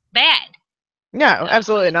bad. No,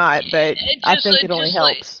 absolutely not. But I think it only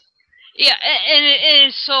helps. Yeah, and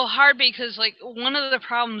it's so hard because, like, one of the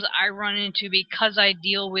problems I run into because I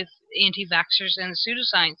deal with anti-vaxxers and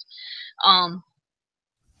pseudoscience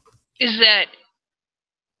is that,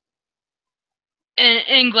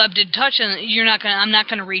 and Gleb did touch on it, I'm not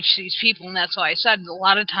gonna reach these people, and that's why I said a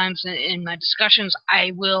lot of times in my discussions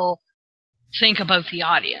I will think about the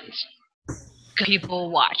audience, people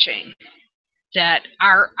watching that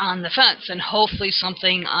are on the fence, and hopefully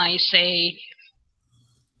something I say,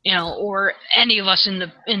 you know, or any of us in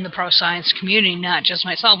the pro science community, not just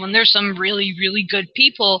myself, when there's some really, really good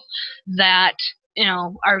people that, you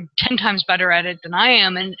know, are 10 times better at it than I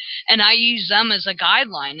am, and I use them as a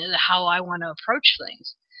guideline as how I want to approach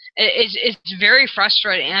things. It's very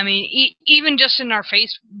frustrating. I mean, even just in our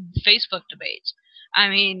Facebook debates, I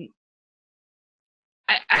mean,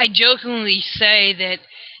 I jokingly say that,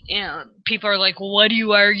 you know, people are like, well, what do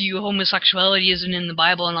you argue homosexuality isn't in the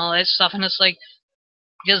Bible and all that stuff? And it's like,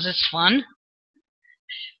 because it's fun.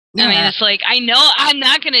 Yeah. I mean, it's like, I know I'm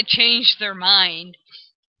not going to change their mind.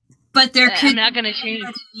 But there could not going to change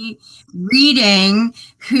reading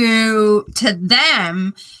who, to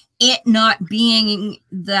them, it not being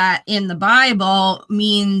that in the Bible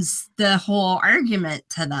means the whole argument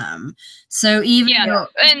to them. So even though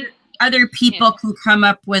other people can come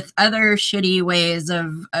up with other shitty ways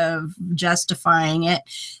of justifying it,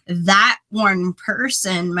 that one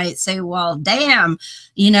person might say, well, damn,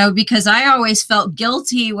 you know, because I always felt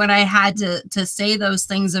guilty when I had to say those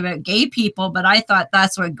things about gay people, but I thought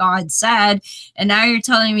that's what God said, and now you're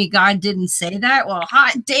telling me God didn't say that? Well,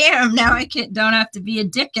 hot damn, now I don't have to be a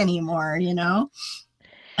dick anymore, you know?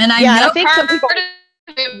 And I know I think some people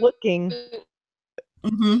are looking.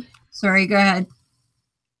 Sorry, go ahead.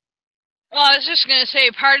 Well, I was just going to say,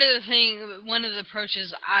 part of the thing, one of the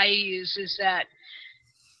approaches I use is that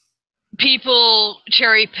people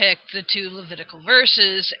cherry pick the 2 Levitical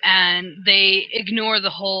verses and they ignore the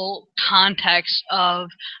whole context of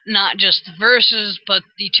not just the verses, but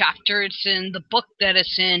the chapter it's in, the book that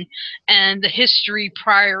it's in, and the history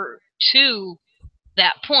prior to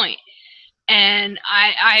that point. And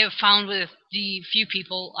I have found with the few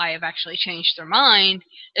people I have actually changed their mind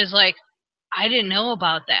is like, I didn't know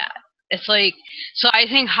about that. It's like, so I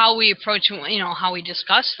think how we approach, you know, how we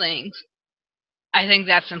discuss things, I think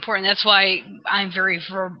that's important. That's why I'm very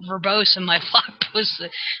verbose in my blog posts,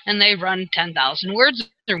 and they run 10,000 words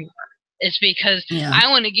or more. It's because I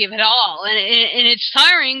want to give it all, and it's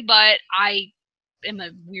tiring, but I am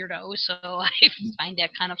a weirdo, so I find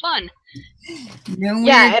that kind of fun.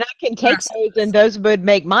 Yeah, and I can take those, and those would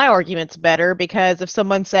make my arguments better, because if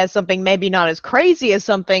someone says something maybe not as crazy as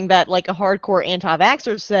something that like a hardcore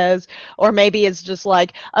anti-vaxxer says, or maybe it's just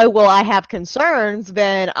like, oh, well, I have concerns,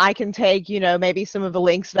 then I can take, you know, maybe some of the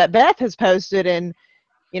links that Beth has posted and,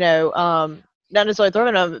 you know, not necessarily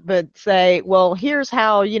throw them, but say, well, here's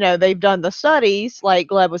how, you know, they've done the studies, like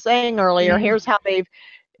Gleb was saying earlier, here's how they've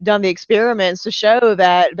done the experiments to show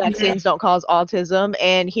that vaccines don't cause autism,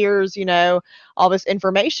 and here's, you know, all this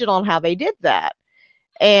information on how they did that.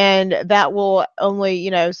 And that will only, you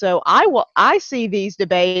know, so I see these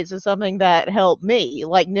debates as something that help me.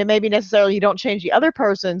 Like, maybe necessarily you don't change the other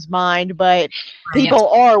person's mind, but people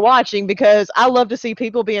are watching, because I love to see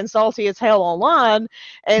people being salty as hell online.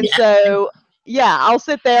 And so, yeah, I'll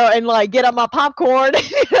sit there and like get up my popcorn,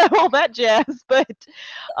 all that jazz. But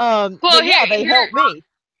yeah, they help me.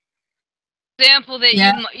 Example that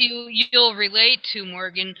Yeah. you'll relate to,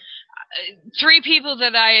 Morgan. 3 people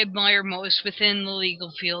that I admire most within the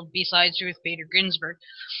legal field, besides Ruth Bader Ginsburg,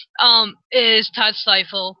 is Todd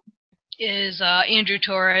Seifel, is Andrew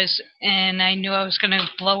Torres, and I knew I was going to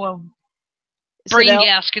blow a brain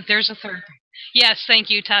gasket. There's a third. Yes, thank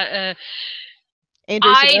you, Todd.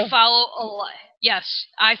 I follow a lot. Yes,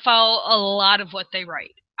 I follow a lot of what they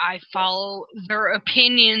write. I follow their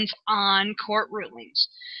opinions on court rulings,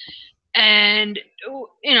 and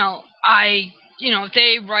if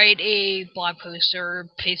they write a blog post or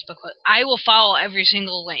Facebook post, I will follow every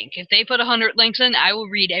single link. If they put 100 links in, I will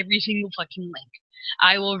read every single fucking link.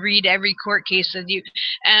 I will read every court case that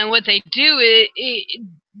and what they do is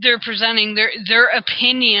they're presenting their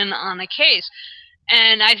opinion on a case,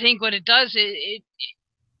 and I think what it does is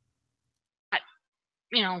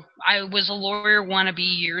I was a lawyer wannabe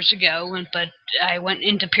years ago, but I went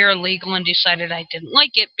into paralegal and decided I didn't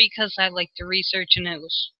like it because I liked the research and it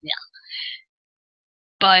was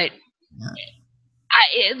But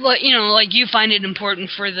like you find it important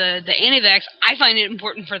for the anti-vax, I find it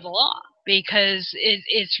important for the law because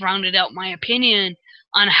it's rounded out my opinion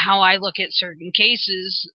on how I look at certain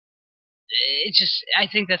cases. I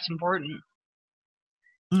think that's important,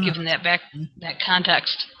 given that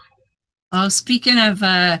context. Oh, speaking of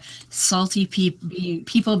salty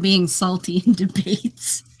people being salty in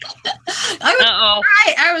debates,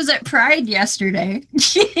 I was at Pride yesterday,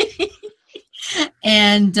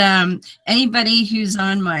 and anybody who's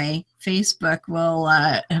on my Facebook will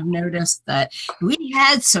have noticed that we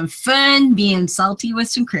had some fun being salty with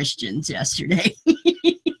some Christians yesterday.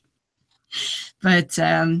 But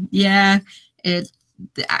yeah,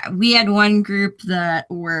 we had one group that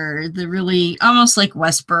were the really almost like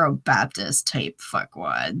Westboro Baptist type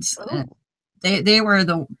fuckwads. They were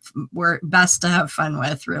best to have fun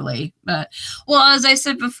with, really. But well, as I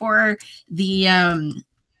said before, the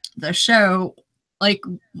show, like,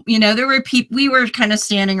 there were people, we were kind of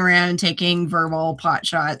standing around taking verbal pot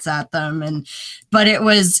shots at them, but it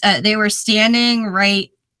was they were standing right.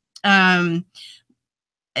 The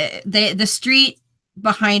street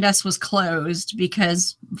behind us was closed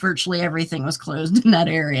because virtually everything was closed in that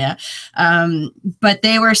area. But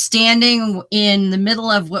they were standing in the middle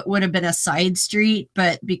of what would have been a side street,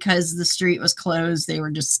 but because the street was closed, they were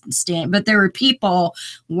just standing. But there were people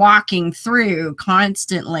walking through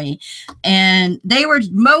constantly, and they were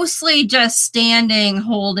mostly just standing,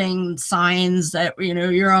 holding signs that,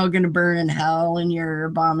 you're all going to burn in hell and you're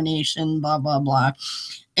abomination, blah, blah, blah.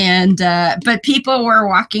 And but people were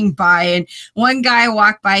walking by, and one guy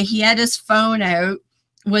walked by, he had his phone out,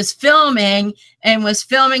 was filming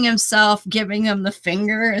himself giving him the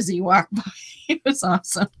finger as he walked by. It was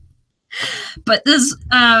awesome. But this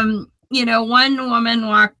one woman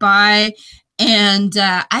walked by, and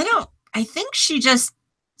I think she just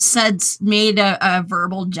made a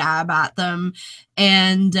verbal jab at them,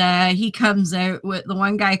 and the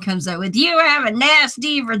one guy comes out with, "You have a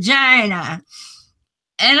nasty vagina."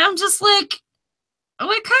 And I'm just like,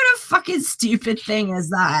 what kind of fucking stupid thing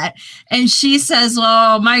is that? And she says,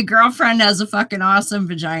 "Well, my girlfriend has a fucking awesome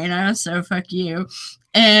vagina, so fuck you."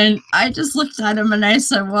 And I just looked at him and I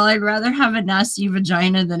said, "Well, I'd rather have a nasty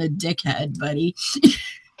vagina than a dickhead, buddy."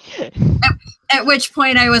 At which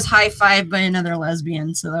point I was high-fived by another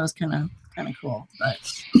lesbian, so that was kind of cool. But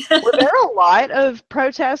were there a lot of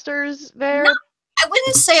protesters there? No. I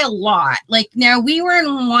wouldn't say a lot. Like, now we were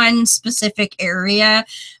in one specific area,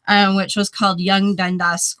 which was called Young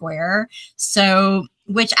Dundas Square. So,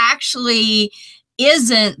 which actually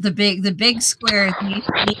isn't the big square.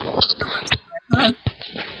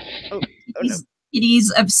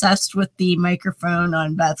 He's obsessed with the microphone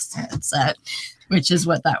on Beth's headset, which is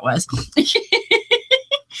what that was.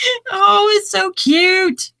 Oh, it's so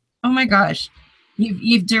cute. Oh my gosh.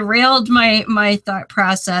 You've derailed my thought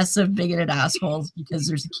process of bigoted assholes because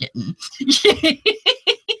there's a kitten.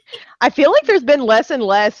 I feel like there's been less and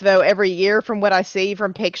less, though, every year from what I see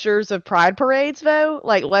from pictures of pride parades, though.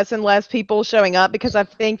 Like, less and less people showing up because I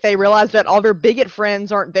think they realize that all their bigot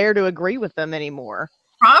friends aren't there to agree with them anymore.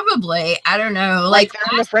 Probably. I don't know. Like they're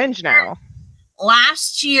on the fringe now.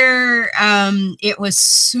 Last year, it was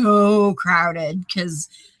so crowded because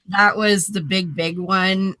that was the big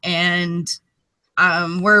one. And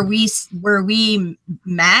where we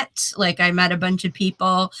met, like, I met a bunch of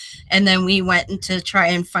people, and then we went to try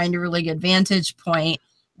and find a really good vantage point,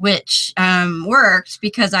 which worked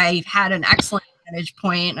because I had an excellent vantage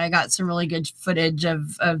point. I got some really good footage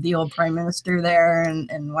of the old prime minister there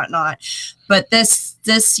and whatnot. But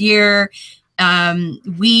this year,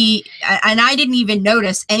 I didn't even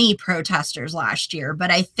notice any protesters last year,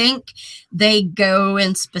 but I think they go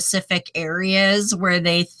in specific areas where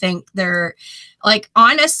they think they're like,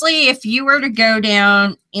 honestly, if you were to go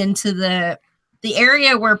down into the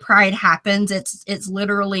area where Pride happens, it's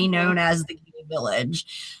literally known as the Gay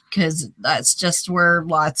Village, because that's just where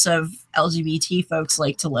lots of LGBT folks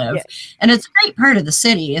like to live. Yeah. And it's a great part of the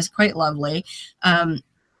city. It's quite lovely.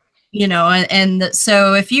 You know, and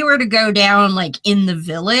so if you were to go down like in the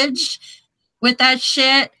village with that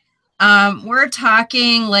shit, we're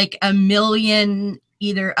talking like 1 million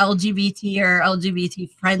either LGBT or LGBT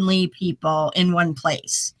friendly people in one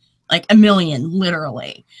place, like 1 million,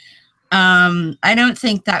 literally. I don't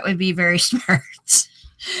think that would be very smart.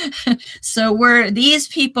 So these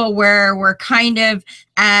people we're kind of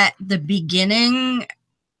at the beginning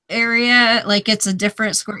area, like it's a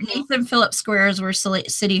different square. Nathan Phillips Square is where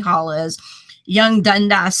City Hall is. Young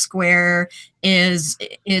Dundas Square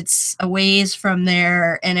it's a ways from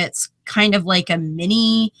there, and it's kind of like a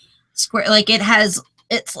mini square. Like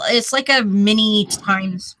it's like a mini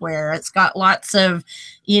Times Square. It's got lots of,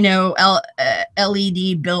 you know,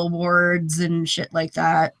 LED billboards and shit like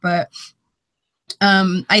that. But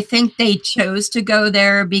I think they chose to go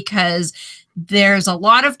there because there's a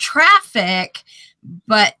lot of traffic,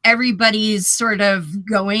 but everybody's sort of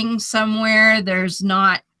going somewhere. There's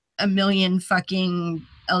not 1 million fucking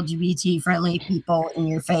LGBT friendly people in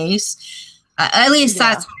your face. At least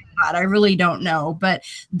that's what I thought. I really don't know. But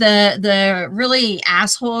the really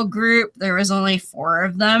asshole group, there was only 4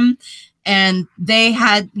 of them. And they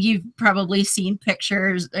had, you've probably seen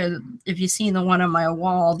pictures. If you've seen the one on my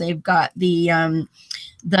wall, they've got the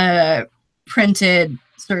printed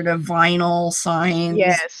sort of vinyl signs,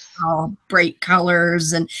 Yes, all bright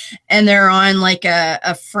colors, and they're on like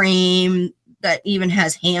a frame that even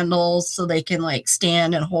has handles so they can like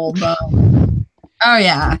stand and hold them. Oh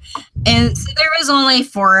yeah. And so there was only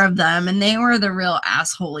 4 of them, and they were the real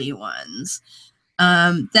assholey ones.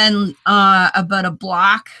 Then about a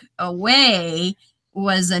block away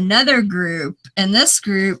was another group, and this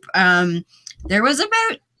group, there was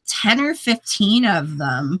about 10 or 15 of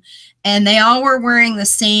them, and they all were wearing the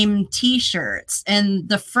same t-shirts. And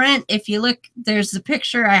the front, if you look, there's the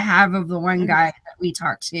picture I have of the one guy that we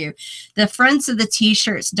talked to. The fronts of the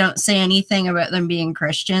t-shirts don't say anything about them being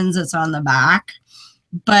Christians. It's on the back.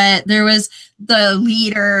 But there was the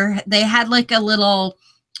leader. They had like a little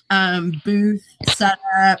booth set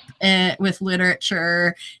up with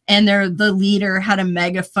literature, and the leader had a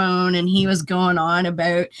megaphone, and he was going on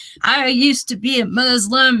about, I used to be a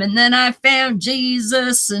Muslim and then I found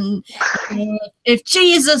Jesus, and if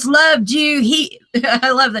Jesus loved you,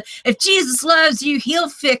 I love that, if Jesus loves you, he'll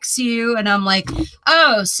fix you. And I'm like,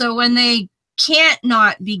 oh, so when they can't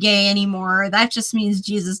not be gay anymore, that just means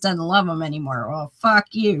Jesus doesn't love them anymore. Well, fuck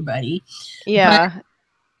you, buddy. yeah. But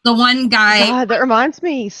the one guy, God, that reminds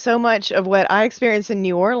me so much of what I experienced in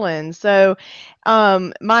New Orleans. So,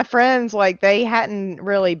 my friends, like, they hadn't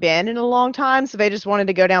really been in a long time, so they just wanted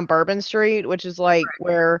to go down Bourbon Street, which is like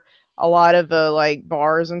where a lot of the like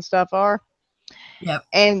bars and stuff are. yep.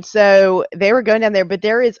 And so they were going down there, but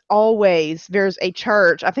there's a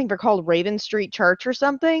church, I think they're called Raven Street Church or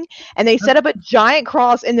something, and they set up a giant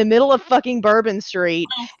cross in the middle of fucking Bourbon Street,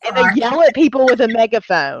 and they yell at people with a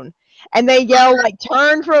megaphone. And they yell like,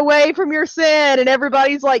 turn away from your sin, and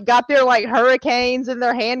everybody's like got their like hurricanes and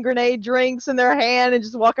their hand grenade drinks in their hand and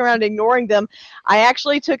just walk around ignoring them. I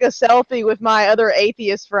actually took a selfie with my other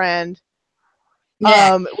atheist friend,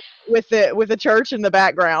 with the church in the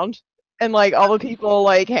background and like all the people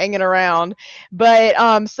like hanging around. But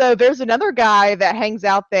so there's another guy that hangs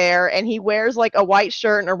out there, and he wears like a white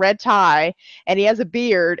shirt and a red tie, and he has a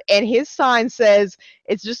beard, and his sign says,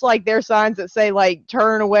 it's just like their signs that say like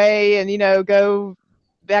turn away and, you know, go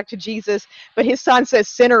back to Jesus, but his sign says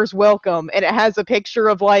sinners welcome, and it has a picture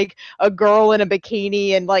of like a girl in a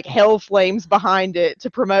bikini and like hell flames behind it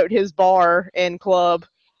to promote his bar and club.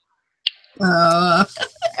 I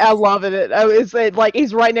love it. It's like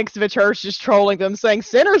he's right next to the church just trolling them, saying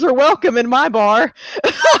sinners are welcome in my bar.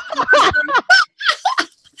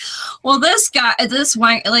 Well, this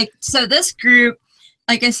one, like, so this group,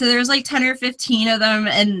 like I said, there was like 10 or 15 of them,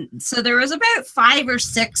 and so there was about 5 or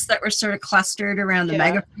 6 that were sort of clustered around the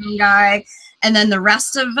megaphone guy, and then the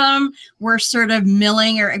rest of them were sort of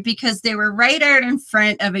milling, because they were right out in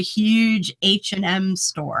front of a huge H&M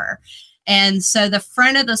store. And so the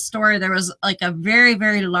front of the store, there was like a very,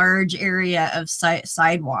 very large area of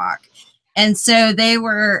sidewalk. And so they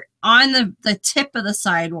were on the tip of the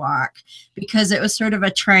sidewalk because it was sort of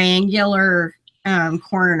a triangular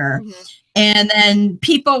corner. Mm-hmm. And then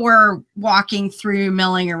people were walking through,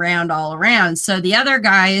 milling around all around. So the other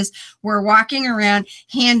guys were walking around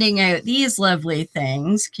handing out these lovely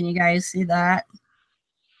things. Can you guys see that?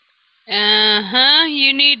 Uh-huh.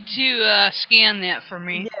 You need to scan that for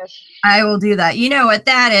me. Yes. I will do that. You know what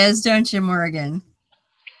that is, don't you, Morgan?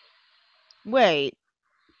 Wait.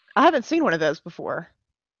 I haven't seen one of those before.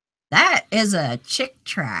 That is a chick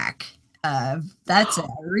track. That's a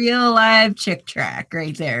real live chick track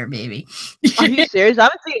right there, baby. Are you serious? I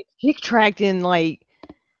haven't seen a chick track in like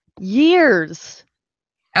years.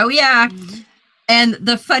 Oh yeah. And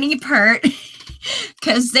the funny part,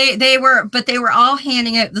 because they were all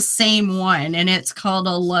handing out the same one, and it's called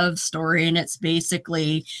a love story, and it's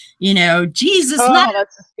basically, you know, Jesus. Oh,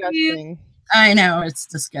 that's disgusting. I know, it's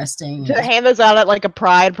disgusting. To hand those out at like a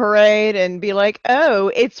pride parade and be like,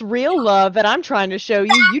 oh, it's real love that I'm trying to show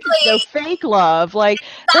you. You just know fake love. Like,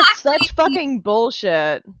 that's such fucking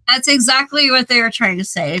bullshit. That's exactly what they were trying to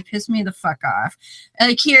say. It pissed me the fuck off.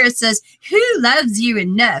 Like here it says, who loves you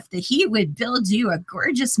enough that he would build you a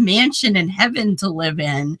gorgeous mansion in heaven to live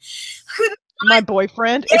in? My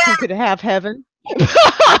boyfriend, if he could have heaven.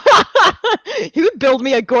 He would build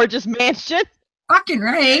me a gorgeous mansion. Fucking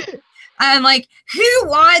right. I'm like, who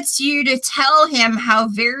wants you to tell him how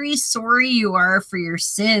very sorry you are for your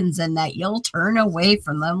sins and that you'll turn away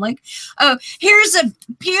from them? Like, oh, here's a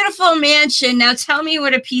beautiful mansion. Now tell me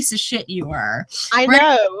what a piece of shit you are. I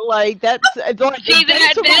know, like that's like See,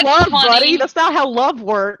 that's love, funny. buddy. That's not how love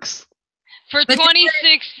works. For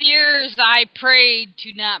 26 years, I prayed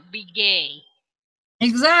to not be gay.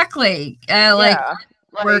 Exactly.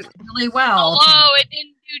 Worked really well. Although it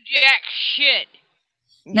didn't do jack shit.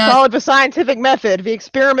 You followed the scientific method. The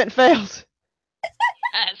experiment failed. So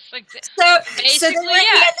they were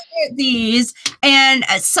handing these, and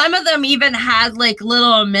some of them even had like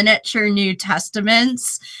little miniature New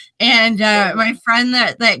Testaments. And my friend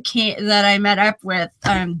that I met up with,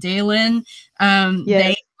 Dalen,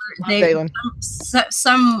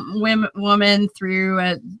 some woman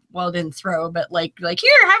threw didn't throw, but like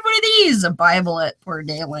here, have one of these, a Bible at poor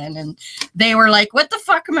Dalen, and they were like, what the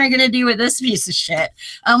fuck am I gonna do with this piece of shit?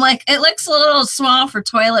 I'm like, it looks a little small for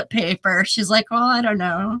toilet paper. She's like, well, I don't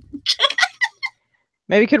know.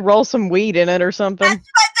 Maybe you could roll some weed in it or something. That's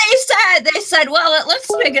what they said, well, it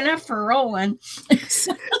looks big enough for rolling.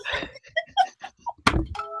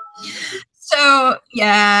 So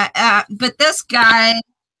yeah, but this guy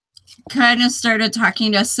kind of started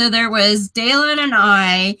talking to us. So there was Dalen and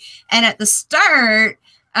I, and at the start,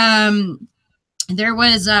 there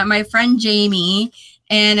was my friend Jamie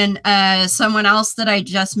and someone else that I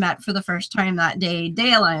just met for the first time that day,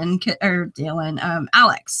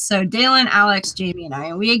 Alex. So Dalen, Alex, Jamie, and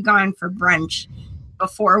I, we had gone for brunch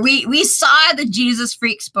before. We saw the Jesus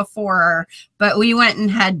Freaks before, but we went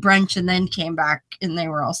and had brunch and then came back and they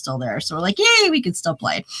were all still there. So we're like, yay, we could still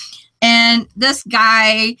play. And this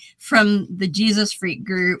guy from the Jesus Freak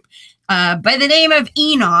group, by the name of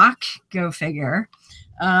Enoch, go figure.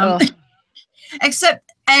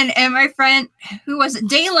 Except, and my friend, who was it?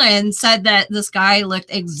 Dalen, said that this guy looked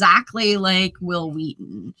exactly like Will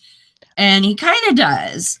Wheaton. And he kind of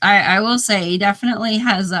does. I will say he definitely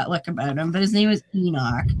has that look about him, but his name is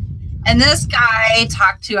Enoch. And this guy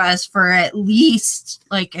talked to us for at least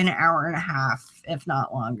like an hour and a half, if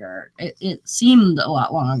not longer. It seemed a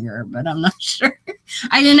lot longer, but I'm not sure.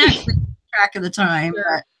 I didn't actually keep track of the time.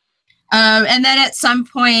 But, and then at some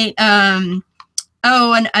point, and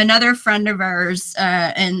another friend of ours,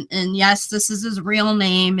 and yes, this is his real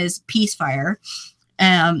name, is Peacefire.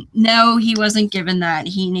 No, he wasn't given that.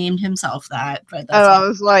 He named himself that. But that's I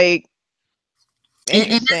was like,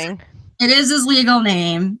 interesting. It is his legal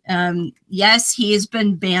name. Yes, he's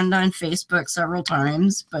been banned on Facebook several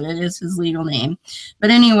times, but it is his legal name.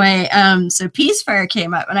 But anyway, so Peacefire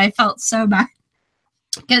came up, and I felt so bad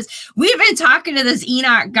because we've been talking to this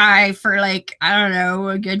Enoch guy for like, I don't know,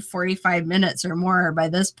 a good 45 minutes or more by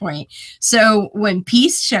this point. So when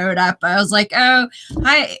Peace showed up, I was like, oh,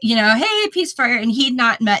 hi, hey, Peacefire. And he'd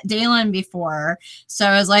not met Dalen before. So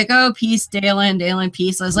I was like, oh, Peace, Dalen,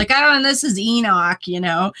 Peace. I was like, oh, and this is Enoch,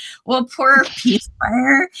 Well, poor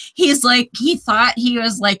Peacefire. He's like, he thought he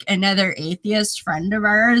was like another atheist friend of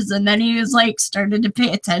ours. And then he was like, started to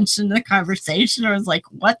pay attention to the conversation. I was like,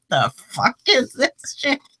 what the fuck is this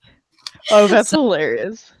shit? Oh, that's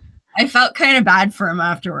hilarious. I felt kind of bad for him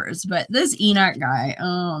afterwards, but this Enoch guy,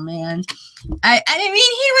 oh man. I mean,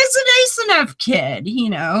 he was a nice enough kid,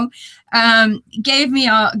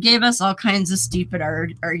 gave us all kinds of stupid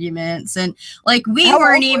arguments, and like we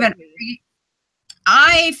weren't even,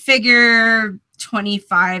 I figure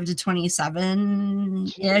 25 to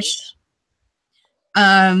 27 ish.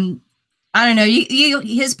 I don't know.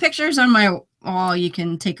 His picture's on my wall. You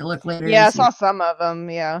can take a look later. Yeah, I saw some of them.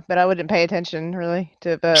 Yeah, but I wouldn't pay attention really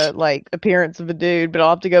to the like appearance of the dude. But I'll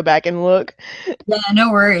have to go back and look. Yeah,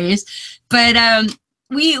 no worries. But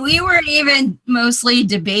we weren't even mostly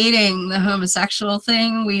debating the homosexual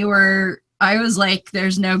thing. I was like,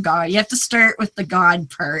 there's no God. You have to start with the God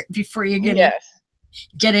part before you get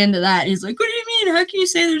into that. He's like, what do you mean? How can you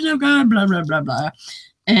say there's no God? Blah, blah, blah, blah.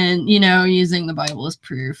 And, using the Bible as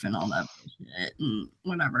proof and all that bullshit and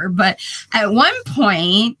whatever. But at one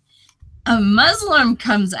point, a Muslim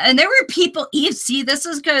comes, and there were people,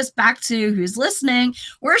 goes back to who's listening.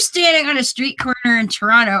 We're standing on a street corner in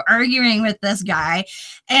Toronto arguing with this guy.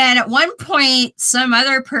 And at one point, some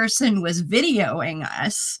other person was videoing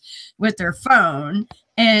us with their phone.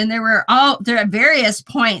 And there at various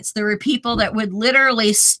points, there were people that would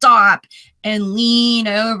literally stop and lean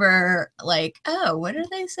over like, oh, what are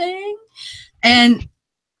they saying? And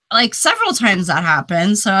like several times that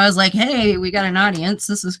happened. So I was like, hey, we got an audience.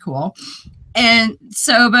 This is cool. And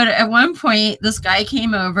so, but at one point, this guy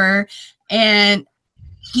came over and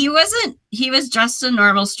he was dressed in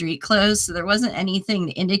normal street clothes. So there wasn't anything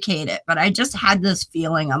to indicate it. But I just had this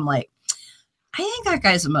feeling. I'm like, I think that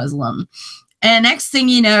guy's a Muslim. And next thing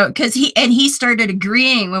you know, because he started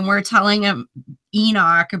agreeing when we're telling him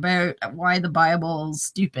Enoch about why the Bible's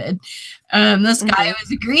stupid. This guy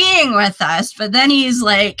was agreeing with us, but then he's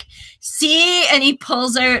like, see, and he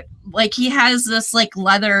pulls out, like he has this like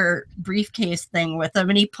leather briefcase thing with him,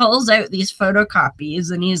 and he pulls out these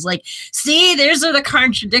photocopies and he's like, see, those are the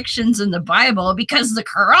contradictions in the Bible because the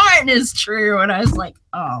Quran is true. And I was like,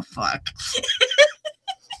 oh, fuck.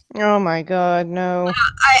 Oh my God, no.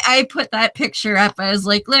 I put that picture up. I was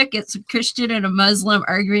like, look, it's a Christian and a Muslim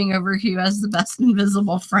arguing over who has the best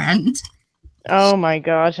invisible friend. Oh my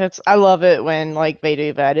gosh, I love it when like they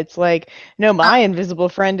do that. It's like, no, my invisible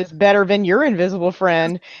friend is better than your invisible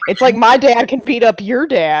friend. It's like my dad can beat up your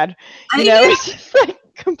dad. It's just like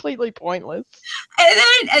completely pointless.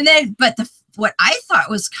 And then what I thought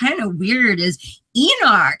was kind of weird is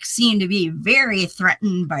Enoch seemed to be very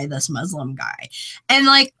threatened by this Muslim guy. And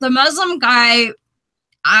like the Muslim guy,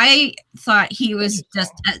 I thought he was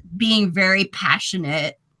just being very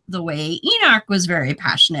passionate the way Enoch was very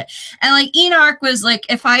passionate. And like Enoch was like,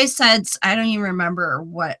 if I said, I don't even remember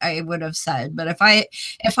what I would have said, but if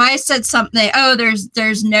I said something, oh,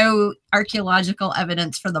 there's no archaeological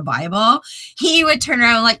evidence for the Bible, he would turn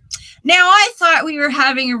around like, now I thought we were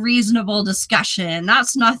having a reasonable discussion.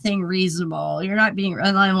 That's nothing reasonable. You're not being,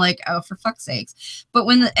 and I'm like, oh, for fuck's sakes. But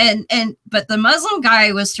but the Muslim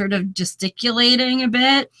guy was sort of gesticulating a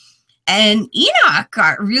bit, and Enoch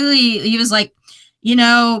he was like,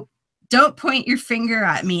 don't point your finger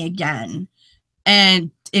at me again. And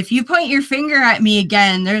if you point your finger at me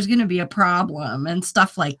again, there's going to be a problem and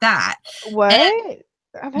stuff like that. What?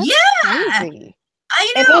 That's crazy.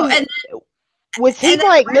 I know. And was he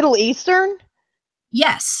like Middle Eastern?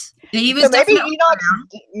 Yes. He was. So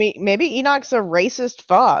maybe Enoch's a racist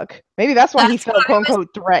fuck. Maybe that's why he felt quote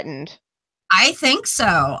unquote threatened. I think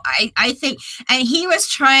so. I think, and he was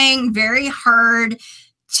trying very hard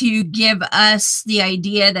to give us the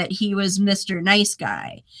idea that he was Mr. Nice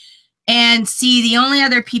Guy. And see, the only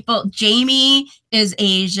other people, Jamie is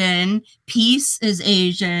Asian, Peace is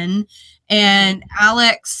Asian, and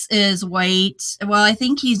Alex is white. Well, I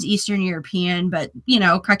think he's Eastern European, but,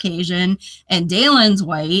 Caucasian. And Dalen's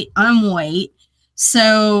white. I'm white.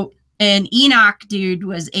 So, and Enoch dude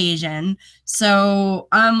was Asian. So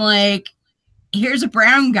I'm like, here's a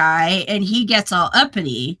brown guy, and he gets all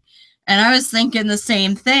uppity. And I was thinking the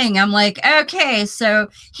same thing. I'm like, okay, so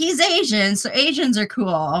he's Asian, so Asians are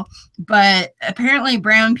cool, but apparently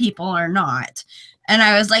brown people are not. And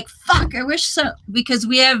I was like, fuck, I wish so, because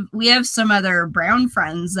we have some other brown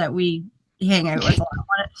friends that we hang out with a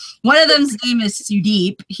lot. One of them's name is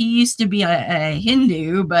Sudeep. He used to be a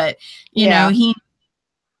Hindu, but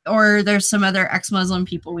or there's some other ex-Muslim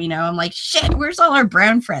people we know. I'm like, shit, where's all our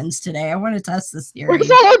brown friends today? I want to test this theory. Where's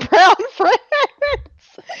all our brown friends?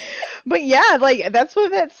 But yeah, like that's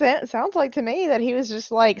what that sounds like to me, that he was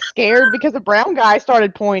just like scared because the brown guy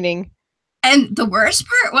started pointing. And the worst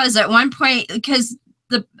part was at one point, because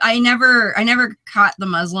I never caught the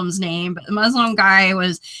Muslim's name, but the Muslim guy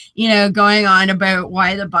was, going on about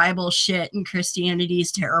why the Bible shit and Christianity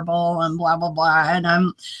is terrible and blah, blah, blah. And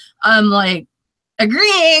I'm like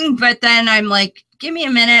agreeing, but then I'm like, give me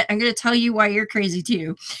a minute. I'm going to tell you why you're crazy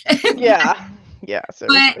too. Yeah. Yeah. So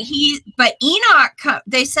but Enoch,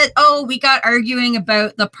 they said, oh, we got arguing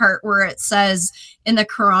about the part where it says in the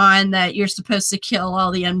Quran that you're supposed to kill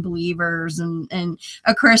all the unbelievers. And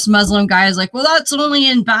of course, Muslim guys like, well, that's only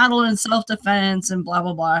in battle and self-defense and blah,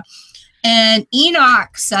 blah, blah. And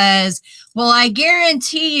Enoch says, well, I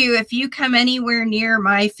guarantee you, if you come anywhere near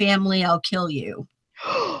my family, I'll kill you.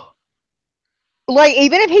 Like,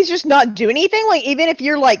 even if he's just not doing anything, like, even if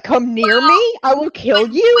you're like, come near me, I will kill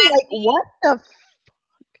you. Like, what the?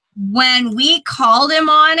 When we called him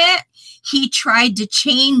on it, he tried to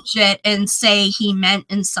change it and say he meant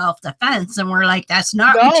in self-defense. And we're like, that's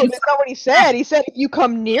not No, what you that's not what he said. He said, if you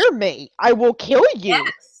come near me, I will kill you.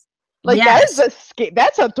 Yes. Like, Yes.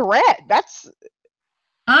 that's a threat. That's...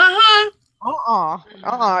 Uh-huh.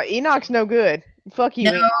 Enoch's no good. Fuck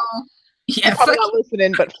you, No. Enoch. Yeah, I'm probably not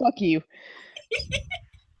listening, but fuck you.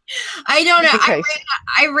 I don't know. Okay.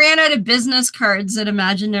 I ran out of business cards that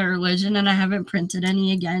imagined a religion, and I haven't printed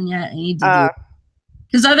any again yet. I need to do,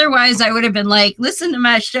 because otherwise I would have been like, listen to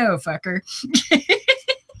my show, fucker.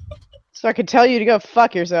 So I could tell you to go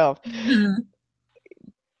fuck yourself.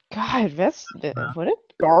 God, what a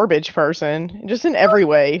garbage person. Just in every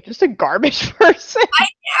way. Just a garbage person. I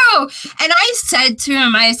know. And I said to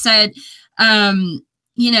him, I said,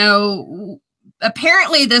 you know,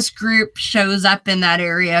 apparently this group shows up in that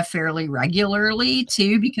area fairly regularly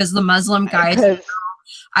too, because the Muslim guys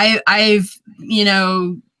I've you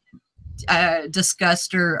know,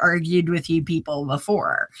 discussed or argued with you people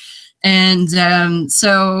before. And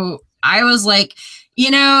so I was like,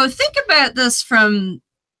 you know, think about this from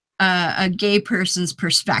a gay person's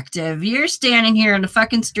perspective. You're standing here in the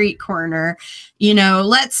fucking street corner, you know,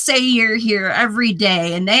 let's say you're here every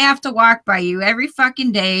day and they have to walk by you every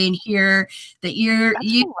fucking day and hear that you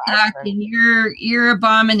suck and you're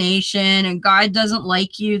abomination and God doesn't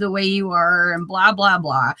like you the way you are and blah blah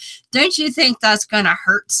blah. Don't you think that's gonna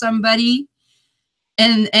hurt somebody?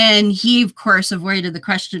 And he, of course, avoided the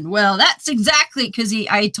question. Well, that's exactly because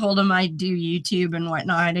I told him I do YouTube and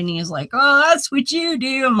whatnot. And he's like, oh, that's what you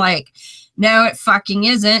do. I'm like, no, it fucking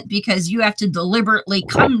isn't, because you have to deliberately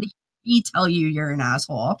come to me tell you you're an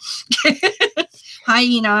asshole. Hi,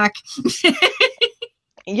 Enoch.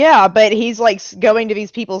 Yeah, but he's like going to these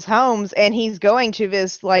people's homes and he's going to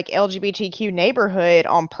this like LGBTQ neighborhood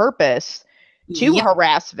on purpose to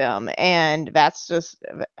harass them. And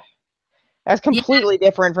that's completely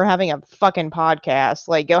different from having a fucking podcast.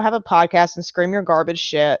 Like, go have a podcast and scream your garbage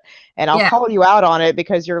shit, and I'll call you out on it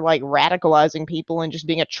because you're like radicalizing people and just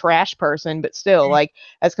being a trash person. But still, like,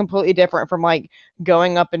 that's completely different from like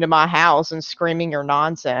going up into my house and screaming your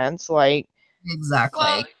nonsense. Like, exactly.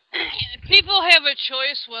 Well, people have a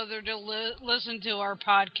choice whether to listen to our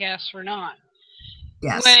podcast or not.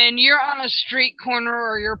 Yes. When you're on a street corner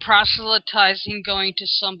or you're proselytizing going to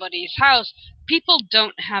somebody's house, people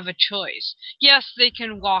don't have a choice. Yes, they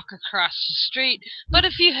can walk across the street, but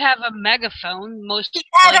if you have a megaphone, most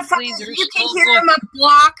likely you can hear them a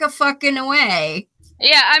block a fucking away.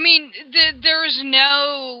 Yeah, I mean, there's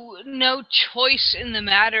no choice in the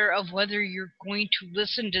matter of whether you're going to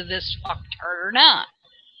listen to this fucktard or not.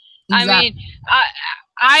 Exactly. I mean,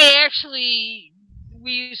 I actually...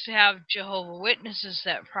 We used to have Jehovah's Witnesses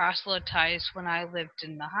that proselytized when I lived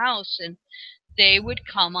in the house, and they would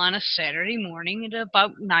come on a Saturday morning at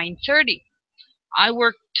about 9:30. I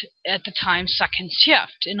worked at the time second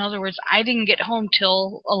shift. In other words, I didn't get home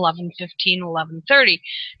till 11:15, 11:30.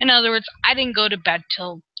 In other words, I didn't go to bed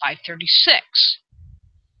till 5:36.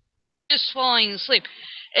 Just falling asleep.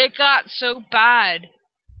 It got so bad.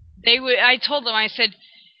 I told them, I said,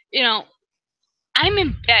 you know, I'm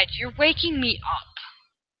in bed. You're waking me up.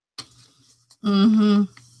 Mm-hmm.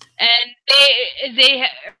 And they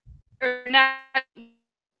are not,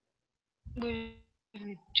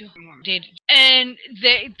 and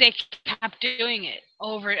they kept doing it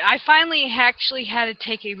over. I finally actually had to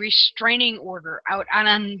take a restraining order out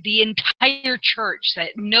on the entire church,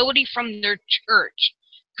 that nobody from their church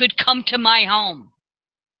could come to my home.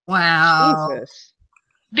 Wow. Jesus.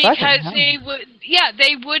 Because they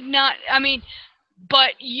would not. I mean,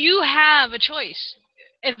 but you have a choice.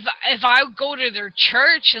 If I go to their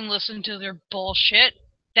church and listen to their bullshit,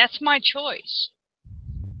 that's my choice.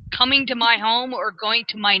 Coming to my home or going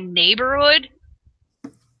to my neighborhood,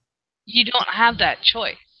 you don't have that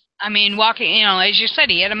choice. I mean, walking, you know, as you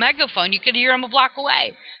said, he had a megaphone. You could hear him a block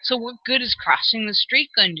away. So what good is crossing the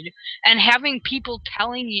street going to do? And having people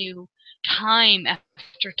telling you time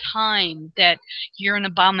after time that you're an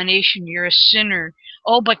abomination, you're a sinner,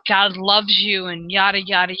 oh, but God loves you, and yada,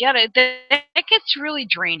 yada, yada, that gets really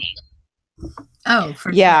draining. Oh,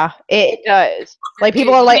 for sure. It does. Like,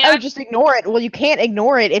 people are like, just ignore it. Well, you can't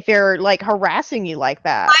ignore it if they're like harassing you like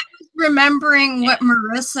that. I was remembering what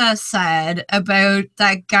Marissa said about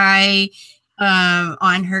that guy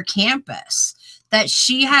on her campus, that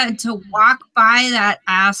she had to walk by that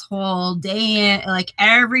asshole day in, like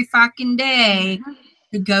every fucking day,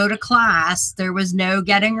 to go to class. There was no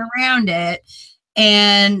getting around it.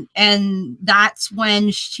 And that's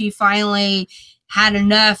when she finally had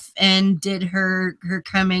enough and did her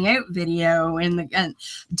coming out video. And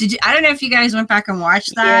did you, I don't know if you guys went back and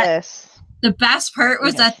watched that. Yes. The best part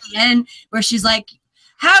was at the end where she's like,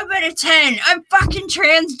 how about a 10? I'm fucking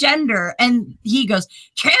transgender. And he goes,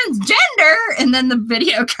 transgender? And then the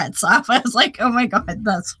video cuts off. I was like, oh my God,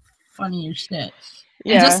 that's funny as shit.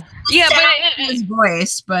 Yeah. But his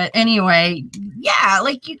voice. But anyway, yeah,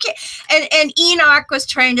 like you can't. And Enoch was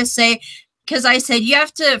trying to say, because I said you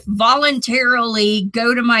have to voluntarily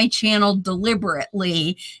go to my channel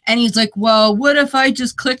deliberately, and he's like, well, what if I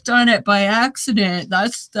just clicked on it by accident?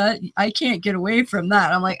 That I can't get away from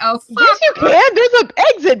that. I'm like, oh fuck. Yes, you can. There's an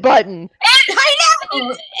exit button. I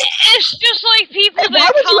know. It's just like people. And why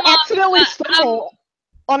would you accidentally stumble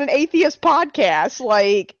on an atheist podcast?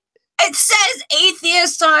 Like, it says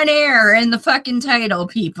atheist on air in the fucking title,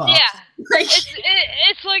 people. Yeah. Like,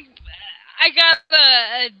 it's like, I got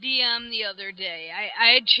a DM the other day. I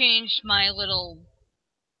had changed my little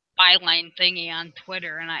byline thingy on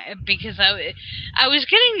Twitter, and because I was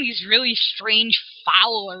getting these really strange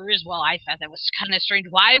followers. Well, I thought that was kind of strange.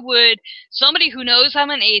 Why would somebody who knows I'm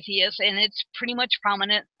an atheist, and it's pretty much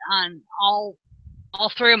prominent on all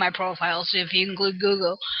three of my profiles, if you include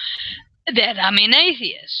Google, that I'm an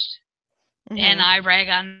atheist. And I rag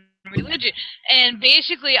on religion. And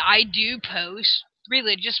basically, I do post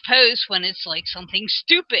religious posts when it's like something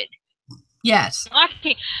stupid. yes.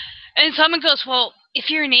 And someone goes, well, if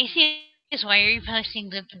you're an atheist, why are you posting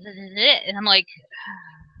the? And I'm like,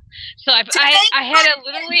 so I had to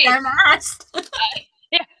literally.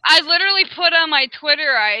 I literally put on my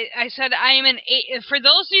Twitter, I said, I am for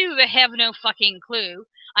those of you that have no fucking clue,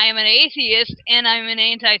 I am an atheist and I'm an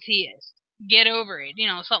anti-theist. Get over it,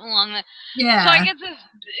 something along that. Yeah. So I get this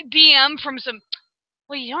DM from some,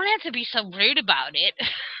 well, you don't have to be so rude about it.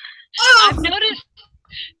 I've noticed,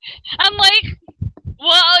 I'm like,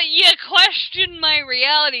 well, you question my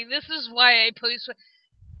reality. This is why I post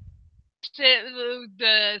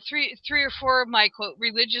the three or four of my, quote,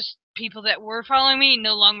 religious people that were following me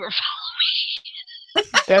no longer follow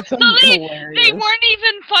me. That's hilarious. They weren't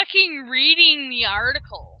even fucking reading the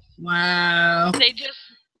article. Wow.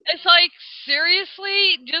 It's like,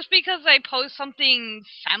 seriously? Just because I post something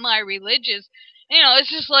semi-religious, it's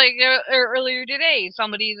just like earlier today,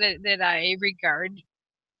 somebody that I regard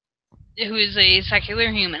who is a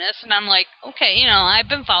secular humanist, and I'm like, okay, I've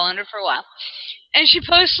been following her for a while. And she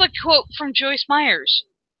posts a quote from Joyce Myers.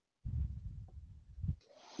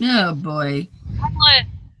 Oh, boy.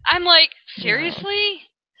 I'm like, seriously?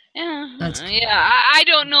 Yeah, I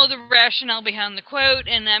don't know the rationale behind the quote,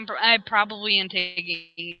 and I probably am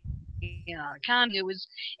taking account. It was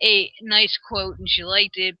a nice quote, and she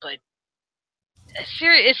liked it, but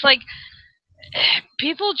it's like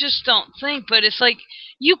people just don't think. But it's like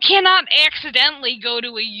you cannot accidentally go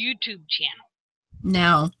to a YouTube channel.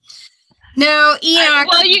 No, Enoch.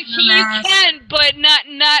 Well, you can, but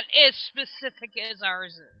not as specific as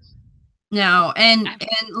ours is. No, and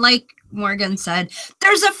like Morgan said,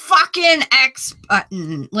 there's a fucking X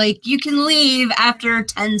button. Like, you can leave after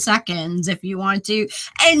 10 seconds if you want to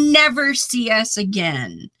and never see us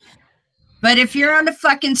again. But if you're on a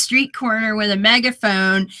fucking street corner with a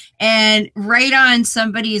megaphone and right on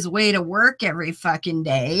somebody's way to work every fucking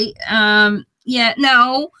day,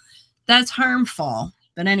 no, that's harmful.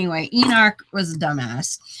 But anyway, Enoch was a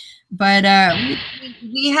dumbass. But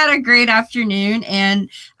we had a great afternoon, and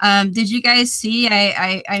did you guys see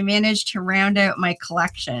I managed to round out my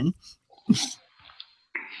collection? Did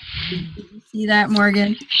you see that,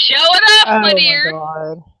 Morgan? Show it off, my dear.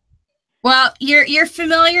 God. Well, you're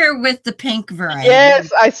familiar with the pink variety. Yes,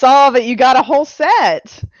 I saw that you got a whole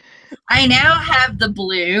set. I now have the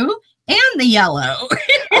blue and the yellow.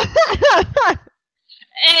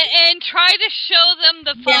 and try to show them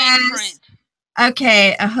the fine print.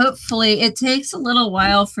 Okay, hopefully it takes a little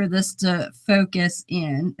while for this to focus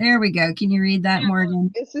in. There we go. Can you read that, Morgan?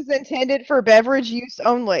 This is intended for beverage use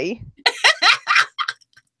only.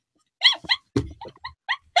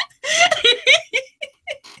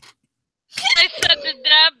 I said to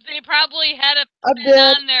Deb, they probably had a bit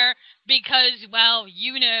on there because, well,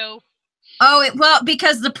 Oh,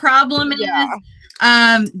 because the problem is,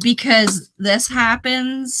 because this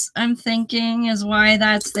happens, I'm thinking, is why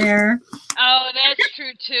that's there. Oh, that's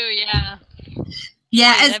true too, yeah.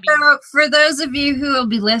 Yeah, and so for those of you who will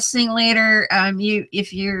be listening later,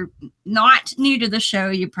 if you're not new to the show,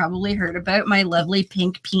 you probably heard about my lovely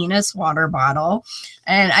pink penis water bottle.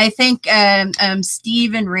 And I think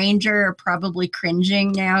Steve and Ranger are probably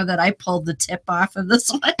cringing now that I pulled the tip off of this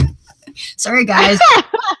one. Sorry, guys.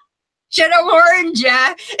 Should have warned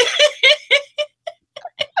ya.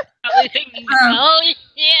 Oh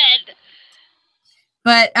shit.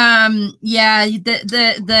 But yeah,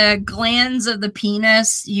 the glands of the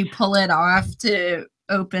penis, you pull it off to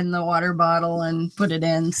open the water bottle and put it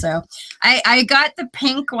in. So I got the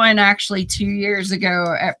pink one actually 2 years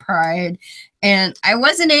ago at Pride, and I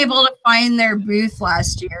wasn't able to find their booth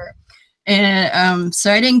last year. And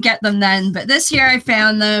so I didn't get them then, but this year I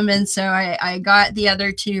found them, and so I got the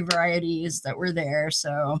other 2 varieties that were there.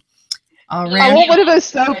 So I want one of those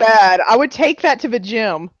so bad. I would take that to the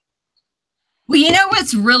gym. Well, you know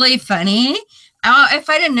what's really funny? If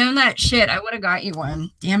I'd have known that shit, I would have got you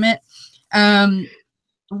one. Damn it. I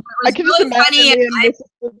can really just imagine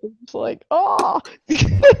it's like, oh.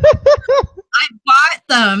 I bought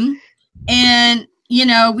them, and you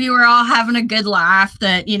know, we were all having a good laugh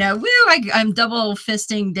that, you know, woo, I'm double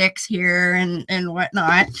fisting dicks here and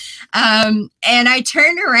whatnot. And I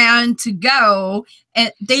turned around to go, and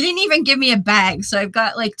they didn't even give me a bag. So I've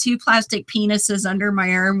got like 2 plastic penises under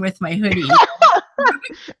my arm with my hoodie.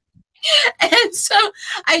 And so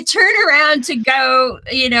I turned around to go,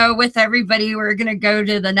 you know, with everybody. We're going to go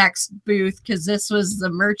to the next booth because this was the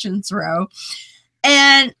merchant's row.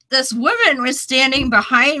 And this woman was standing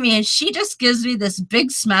behind me, and she just gives me this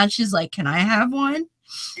big smile. She's like, "Can I have one?"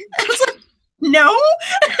 I was like, "No."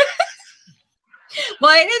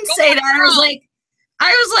 Well, I didn't say that.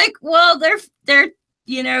 I was like, "Well, they're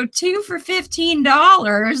you know, 2 for $15.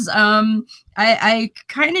 I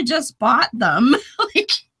kind of just bought them."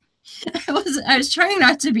 Like, I was trying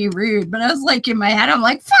not to be rude, but I was like, in my head, I'm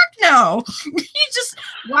like, fuck no. You just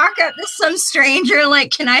walk up to some stranger like,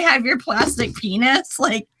 "Can I have your plastic penis?"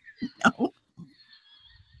 Like, no.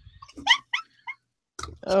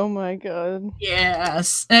 Oh my god.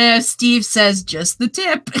 Yes. Steve says just the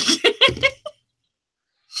tip.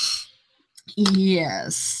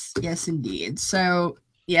 Yes. Yes, indeed. So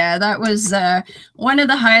yeah, that was one of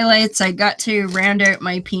the highlights. I got to round out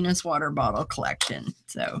my penis water bottle collection.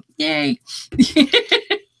 So, yay.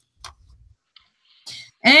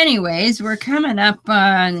 Anyways, we're coming up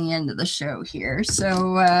on the end of the show here.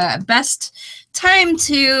 So, best time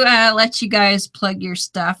to let you guys plug your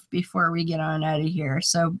stuff before we get on out of here.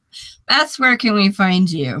 So, Beth, where can we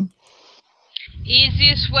find you?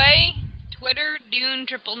 Easiest way, Twitter,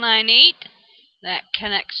 Dune998. That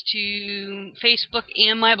connects to Facebook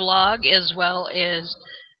and my blog, as well as,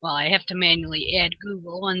 well, I have to manually add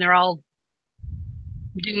Google, and they're all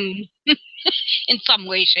Dune in some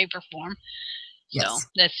way, shape, or form. Yes. So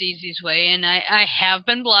that's the easiest way. And I have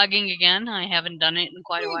been blogging again. I haven't done it in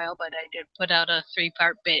quite a while, but I did put out a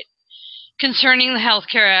 3-part bit concerning the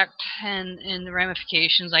Healthcare Act and the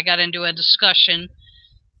ramifications. I got into a discussion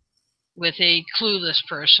with a clueless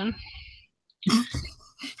person.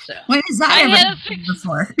 So when is that ever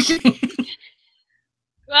before? She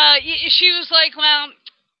was like, "Well,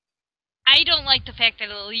 I don't like the fact that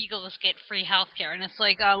illegals get free healthcare," and it's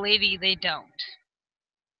like, "Oh, lady, they don't."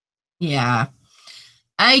 Yeah,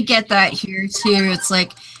 I get that here too. It's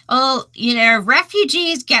like, "Oh, you know,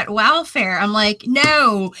 refugees get welfare." I'm like,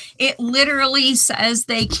 no, it literally says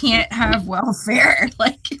they can't have welfare.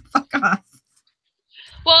 Like, fuck off.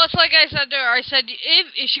 Well, it's like I said to her. I said,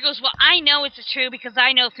 if she goes, "Well, I know it's true because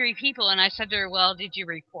I know 3 people," and I said to her, "Well, did you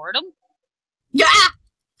report them?" Yeah.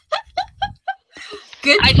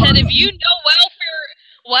 Good. I said, if you know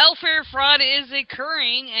welfare fraud is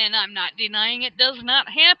occurring, and I'm not denying it does not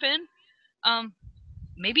happen,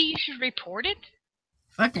 maybe you should report it.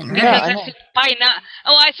 Fucking right. I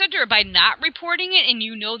said to her, by not reporting it, and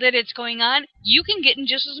you know that it's going on, you can get in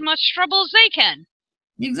just as much trouble as they can.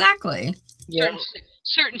 Exactly. Yeah.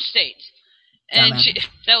 Certain states. And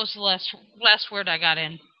that was the last word I got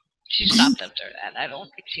in. She stopped after that. I don't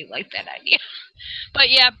think she liked that idea. But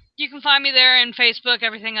yeah, you can find me there and Facebook,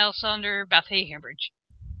 everything else under Beth Hambridge.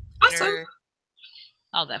 Awesome.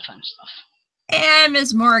 All that fun stuff. And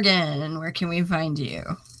Ms. Morgan, where can we find you?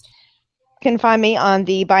 You can find me on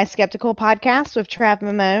the Bi Skeptical podcast with Trav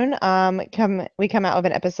Mamone. We come out with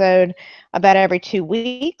an episode about every 2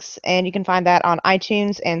 weeks, and you can find that on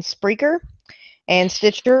iTunes and Spreaker and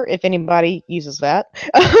Stitcher, if anybody uses that.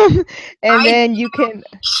 Then you can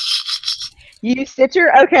use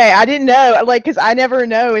Stitcher. Okay, I didn't know, like, because I never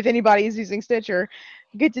know if anybody's using Stitcher.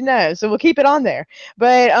 Good to know. So we'll keep it on there.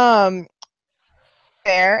 But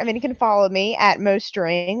there, and then you can follow me at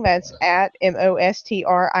Mostring. That's at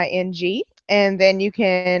MOSTRING. And then you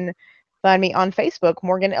can find me on Facebook,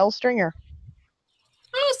 Morgan L. Stringer.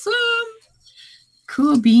 Awesome.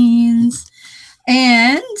 Cool beans.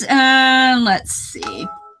 And let's see.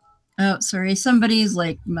 Oh, sorry. Somebody's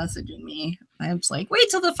like messaging me. I was like, wait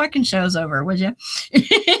till the fucking show's over, would you?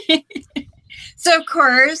 So, of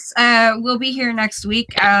course, we'll be here next week.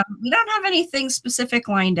 We don't have anything specific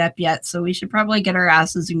lined up yet, so we should probably get our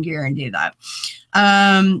asses in gear and do that.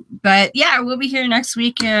 But yeah, we'll be here next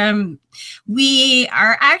week. We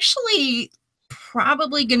are actually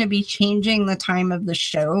probably going to be changing the time of the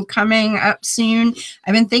show coming up soon.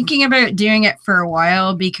 I've been thinking about doing it for a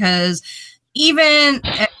while because even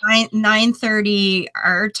at 9:30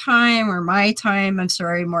 our time or my time, I'm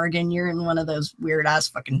sorry, Morgan, you're in one of those weird ass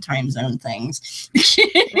fucking time zone things.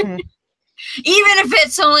 Mm-hmm. Even if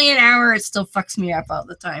it's only an hour, it still fucks me up all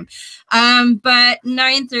the time. But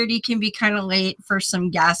 9:30 can be kind of late for some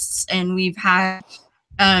guests, and we've had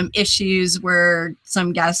issues where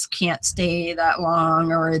some guests can't stay that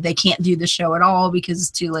long, or they can't do the show at all because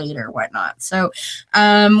it's too late or whatnot. So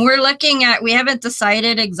we're looking at, we haven't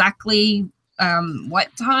decided exactly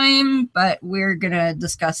what time, but we're gonna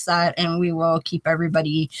discuss that, and we will keep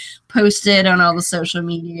everybody posted on all the social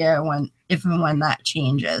media if and when that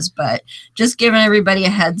changes. But just giving everybody a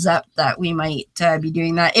heads up that we might be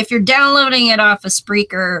doing that. If you're downloading it off of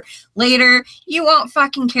Spreaker later, you won't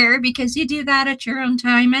fucking care because you do that at your own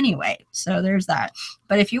time anyway. So there's that.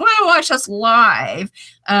 But if you want to watch us live,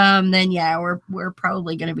 then yeah, we're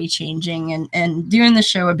probably going to be changing and doing the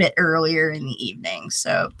show a bit earlier in the evening.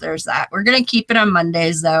 So there's that. We're going to keep it on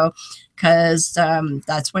Mondays though, because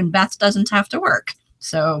that's when Beth doesn't have to work.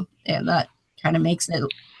 So yeah, that kind of makes it a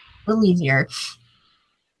little easier.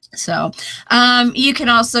 So you can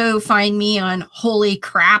also find me on Holy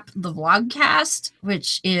Crap, the Vlogcast,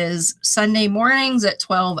 which is Sunday mornings at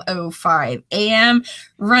 12:05 a.m.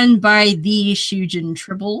 run by the Shujin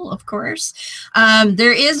Tribble, of course.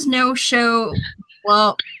 There is no show.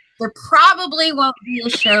 Well, there probably won't be a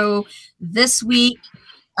show this week.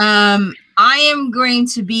 I am going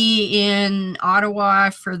to be in Ottawa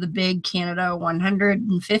for the big Canada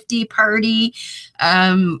 150 party,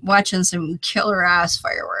 watching some killer ass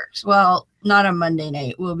fireworks. Well, not on Monday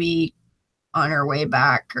night. We'll be on our way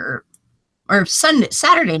back, or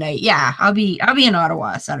Saturday night. Yeah, I'll be in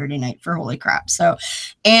Ottawa Saturday night for Holy Crap. So,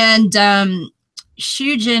 and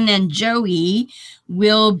Shujin and Joey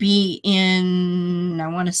will be in, I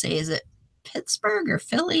want to say, is it Pittsburgh or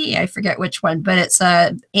Philly? I forget which one, but it's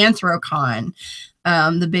Anthrocon,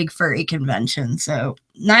 the big furry convention. So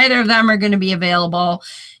neither of them are going to be available.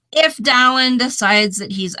 If Dallin decides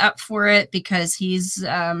that he's up for it because he's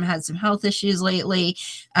had some health issues lately,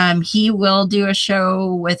 he will do a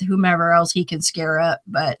show with whomever else he can scare up.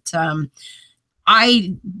 But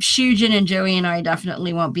Shujin and Joey and I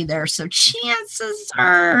definitely won't be there. So chances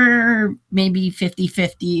are maybe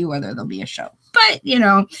 50-50 whether there'll be a show. But, you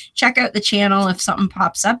know, check out the channel if something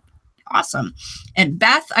pops up. Awesome. And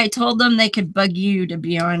Beth, I told them they could bug you to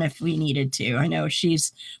be on if we needed to. I know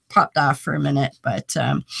she's popped off for a minute, but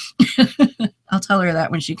I'll tell her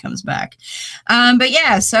that when she comes back. But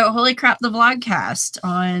yeah, so Holy Crap, the Vlogcast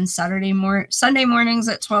on Sunday mornings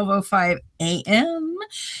at 12:05 a.m.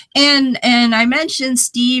 And I mentioned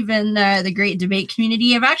Steve and the Great Debate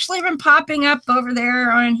Community have actually been popping up over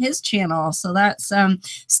there on his channel. So that's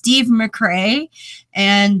Steve McRae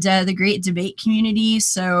and the Great Debate Community.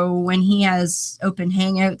 So when he has open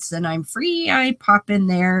hangouts and I'm free, I pop in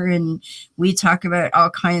there and we talk about all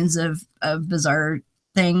kinds of bizarre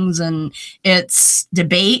things, and it's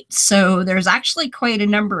debate. So there's actually quite a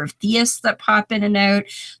number of theists that pop in and out.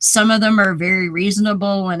 Some of them are very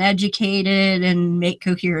reasonable and educated and make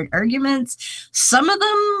coherent arguments. Some of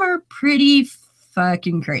them are pretty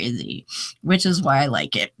fucking crazy, which is why I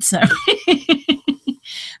like it. So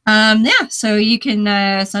yeah, so you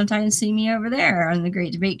can sometimes see me over there on the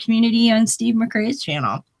Great Debate Community on Steve McRae's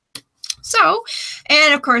channel. So,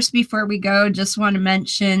 and of course, before we go, just want to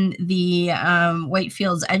mention the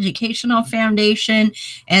Whitefields Educational Foundation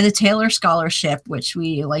and the Taylor Scholarship, which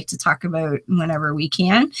we like to talk about whenever we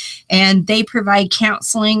can. And they provide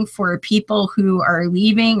counseling for people who are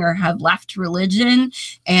leaving or have left religion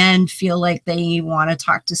and feel like they want to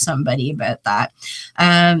talk to somebody about that.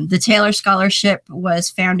 The Taylor Scholarship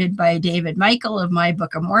was founded by David Michael of My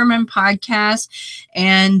Book of Mormon podcast.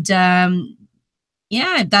 And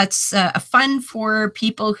yeah, that's a fund for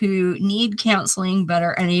people who need counseling but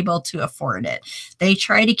are unable to afford it. They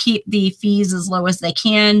try to keep the fees as low as they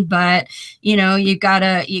can, but you know, you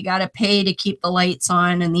gotta pay to keep the lights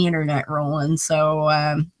on and the internet rolling. So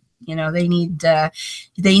you know, they need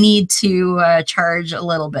to charge a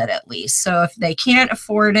little bit at least. So if they can't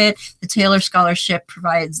afford it, the Taylor Scholarship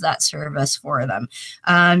provides that service for them.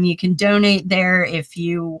 You can donate there if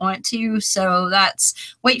you want to. So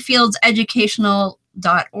that's Whitefields Educational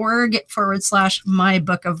My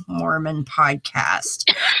Book of Mormon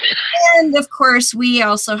podcast. And of course, we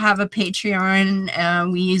also have a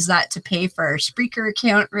Patreon. We use that to pay for our Spreaker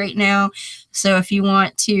account right now. So if you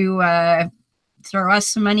want to throw us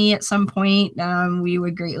some money at some point, we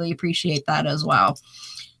would greatly appreciate that as well.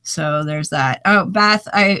 So there's that. Oh, Beth,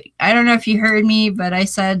 I don't know if you heard me, but I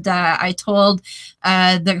said I told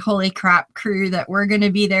the Holy Crap crew that we're going to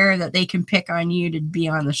be there, that they can pick on you to be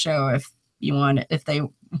on the show if they wanted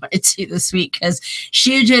to this week, because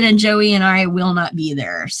Shujin and Joey and I will not be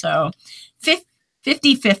there. So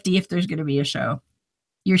 50-50 if there's going to be a show.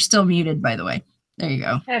 You're still muted, by the way. There you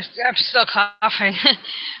go. I'm still coughing.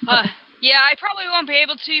 Yeah, I probably won't be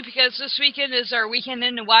able to, because this weekend is our weekend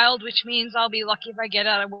in the wild, which means I'll be lucky if I get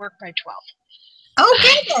out of work by 12.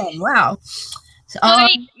 Okay then. Wow. So,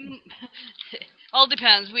 all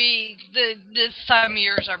depends. This time of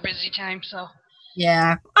year is our busy time, so.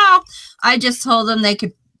 Yeah. Well, I just told them that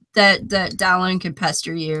Dallin could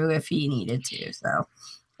pester you if he needed to. So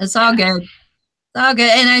it's all good. It's all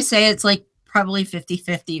good. And I say it's like probably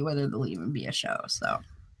 50-50 whether there'll even be a show. So.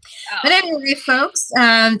 But anyway, folks,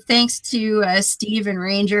 thanks to Steve and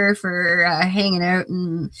Ranger for hanging out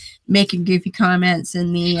and making goofy comments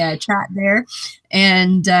in the chat there.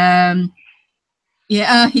 And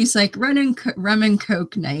yeah, he's like rum and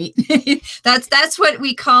coke night. That's what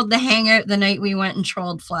we called the hangout the night we went and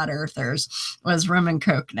trolled flat earthers, was rum and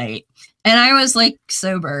coke night. And I was like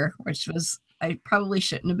sober, which was, I probably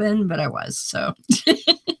shouldn't have been, but I was. So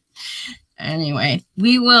anyway,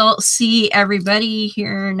 we will see everybody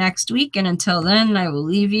here next week. And until then, I will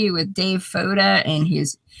leave you with Dave Foda and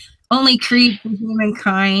his Only Creed for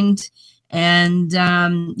Humankind. And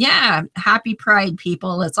yeah, happy Pride,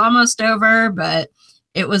 people. It's almost over, but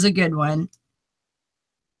it was a good one.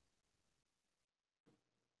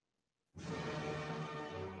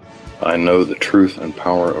 I know the truth and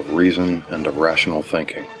power of reason and of rational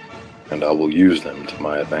thinking, and I will use them to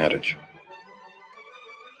my advantage.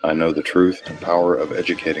 I know the truth and power of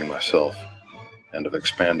educating myself and of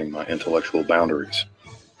expanding my intellectual boundaries,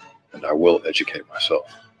 and I will educate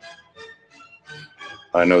myself.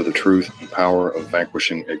 I know the truth and power of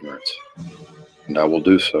vanquishing ignorance, and I will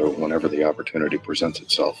do so whenever the opportunity presents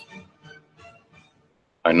itself.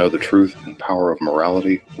 I know the truth and power of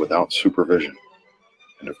morality without supervision,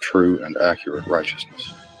 and of true and accurate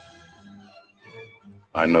righteousness.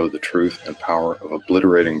 I know the truth and power of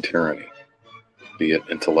obliterating tyranny, be it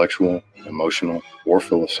intellectual, emotional, or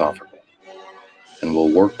philosophical, and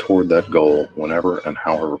will work toward that goal whenever and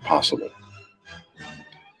however possible.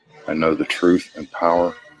 I know the truth and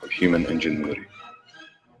power of human ingenuity.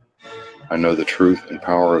 I know the truth and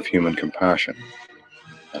power of human compassion,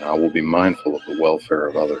 and I will be mindful of the welfare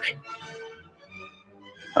of others.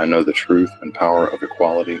 I know the truth and power of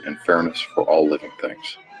equality and fairness for all living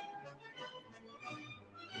things.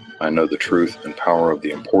 I know the truth and power of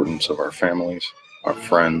the importance of our families, our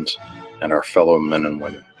friends, and our fellow men and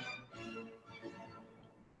women.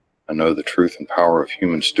 I know the truth and power of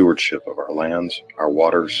human stewardship of our lands, our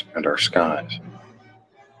waters, and our skies,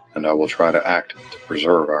 and I will try to act to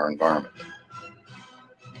preserve our environment.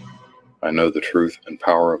 I know the truth and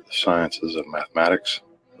power of the sciences of mathematics,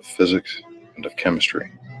 of physics, and of chemistry,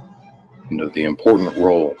 and of the important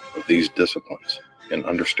role of these disciplines in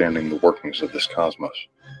understanding the workings of this cosmos.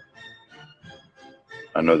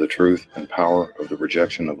 I know the truth and power of the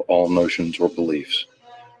rejection of all notions or beliefs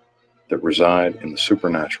that reside in the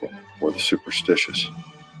supernatural or the superstitious,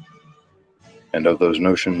 and of those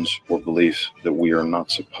notions or beliefs that we are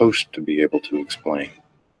not supposed to be able to explain.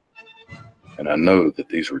 And I know that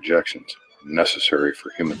these rejections are necessary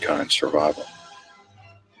for humankind's survival.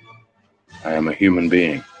 I am a human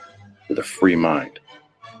being with a free mind,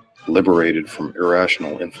 liberated from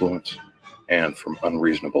irrational influence and from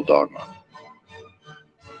unreasonable dogma.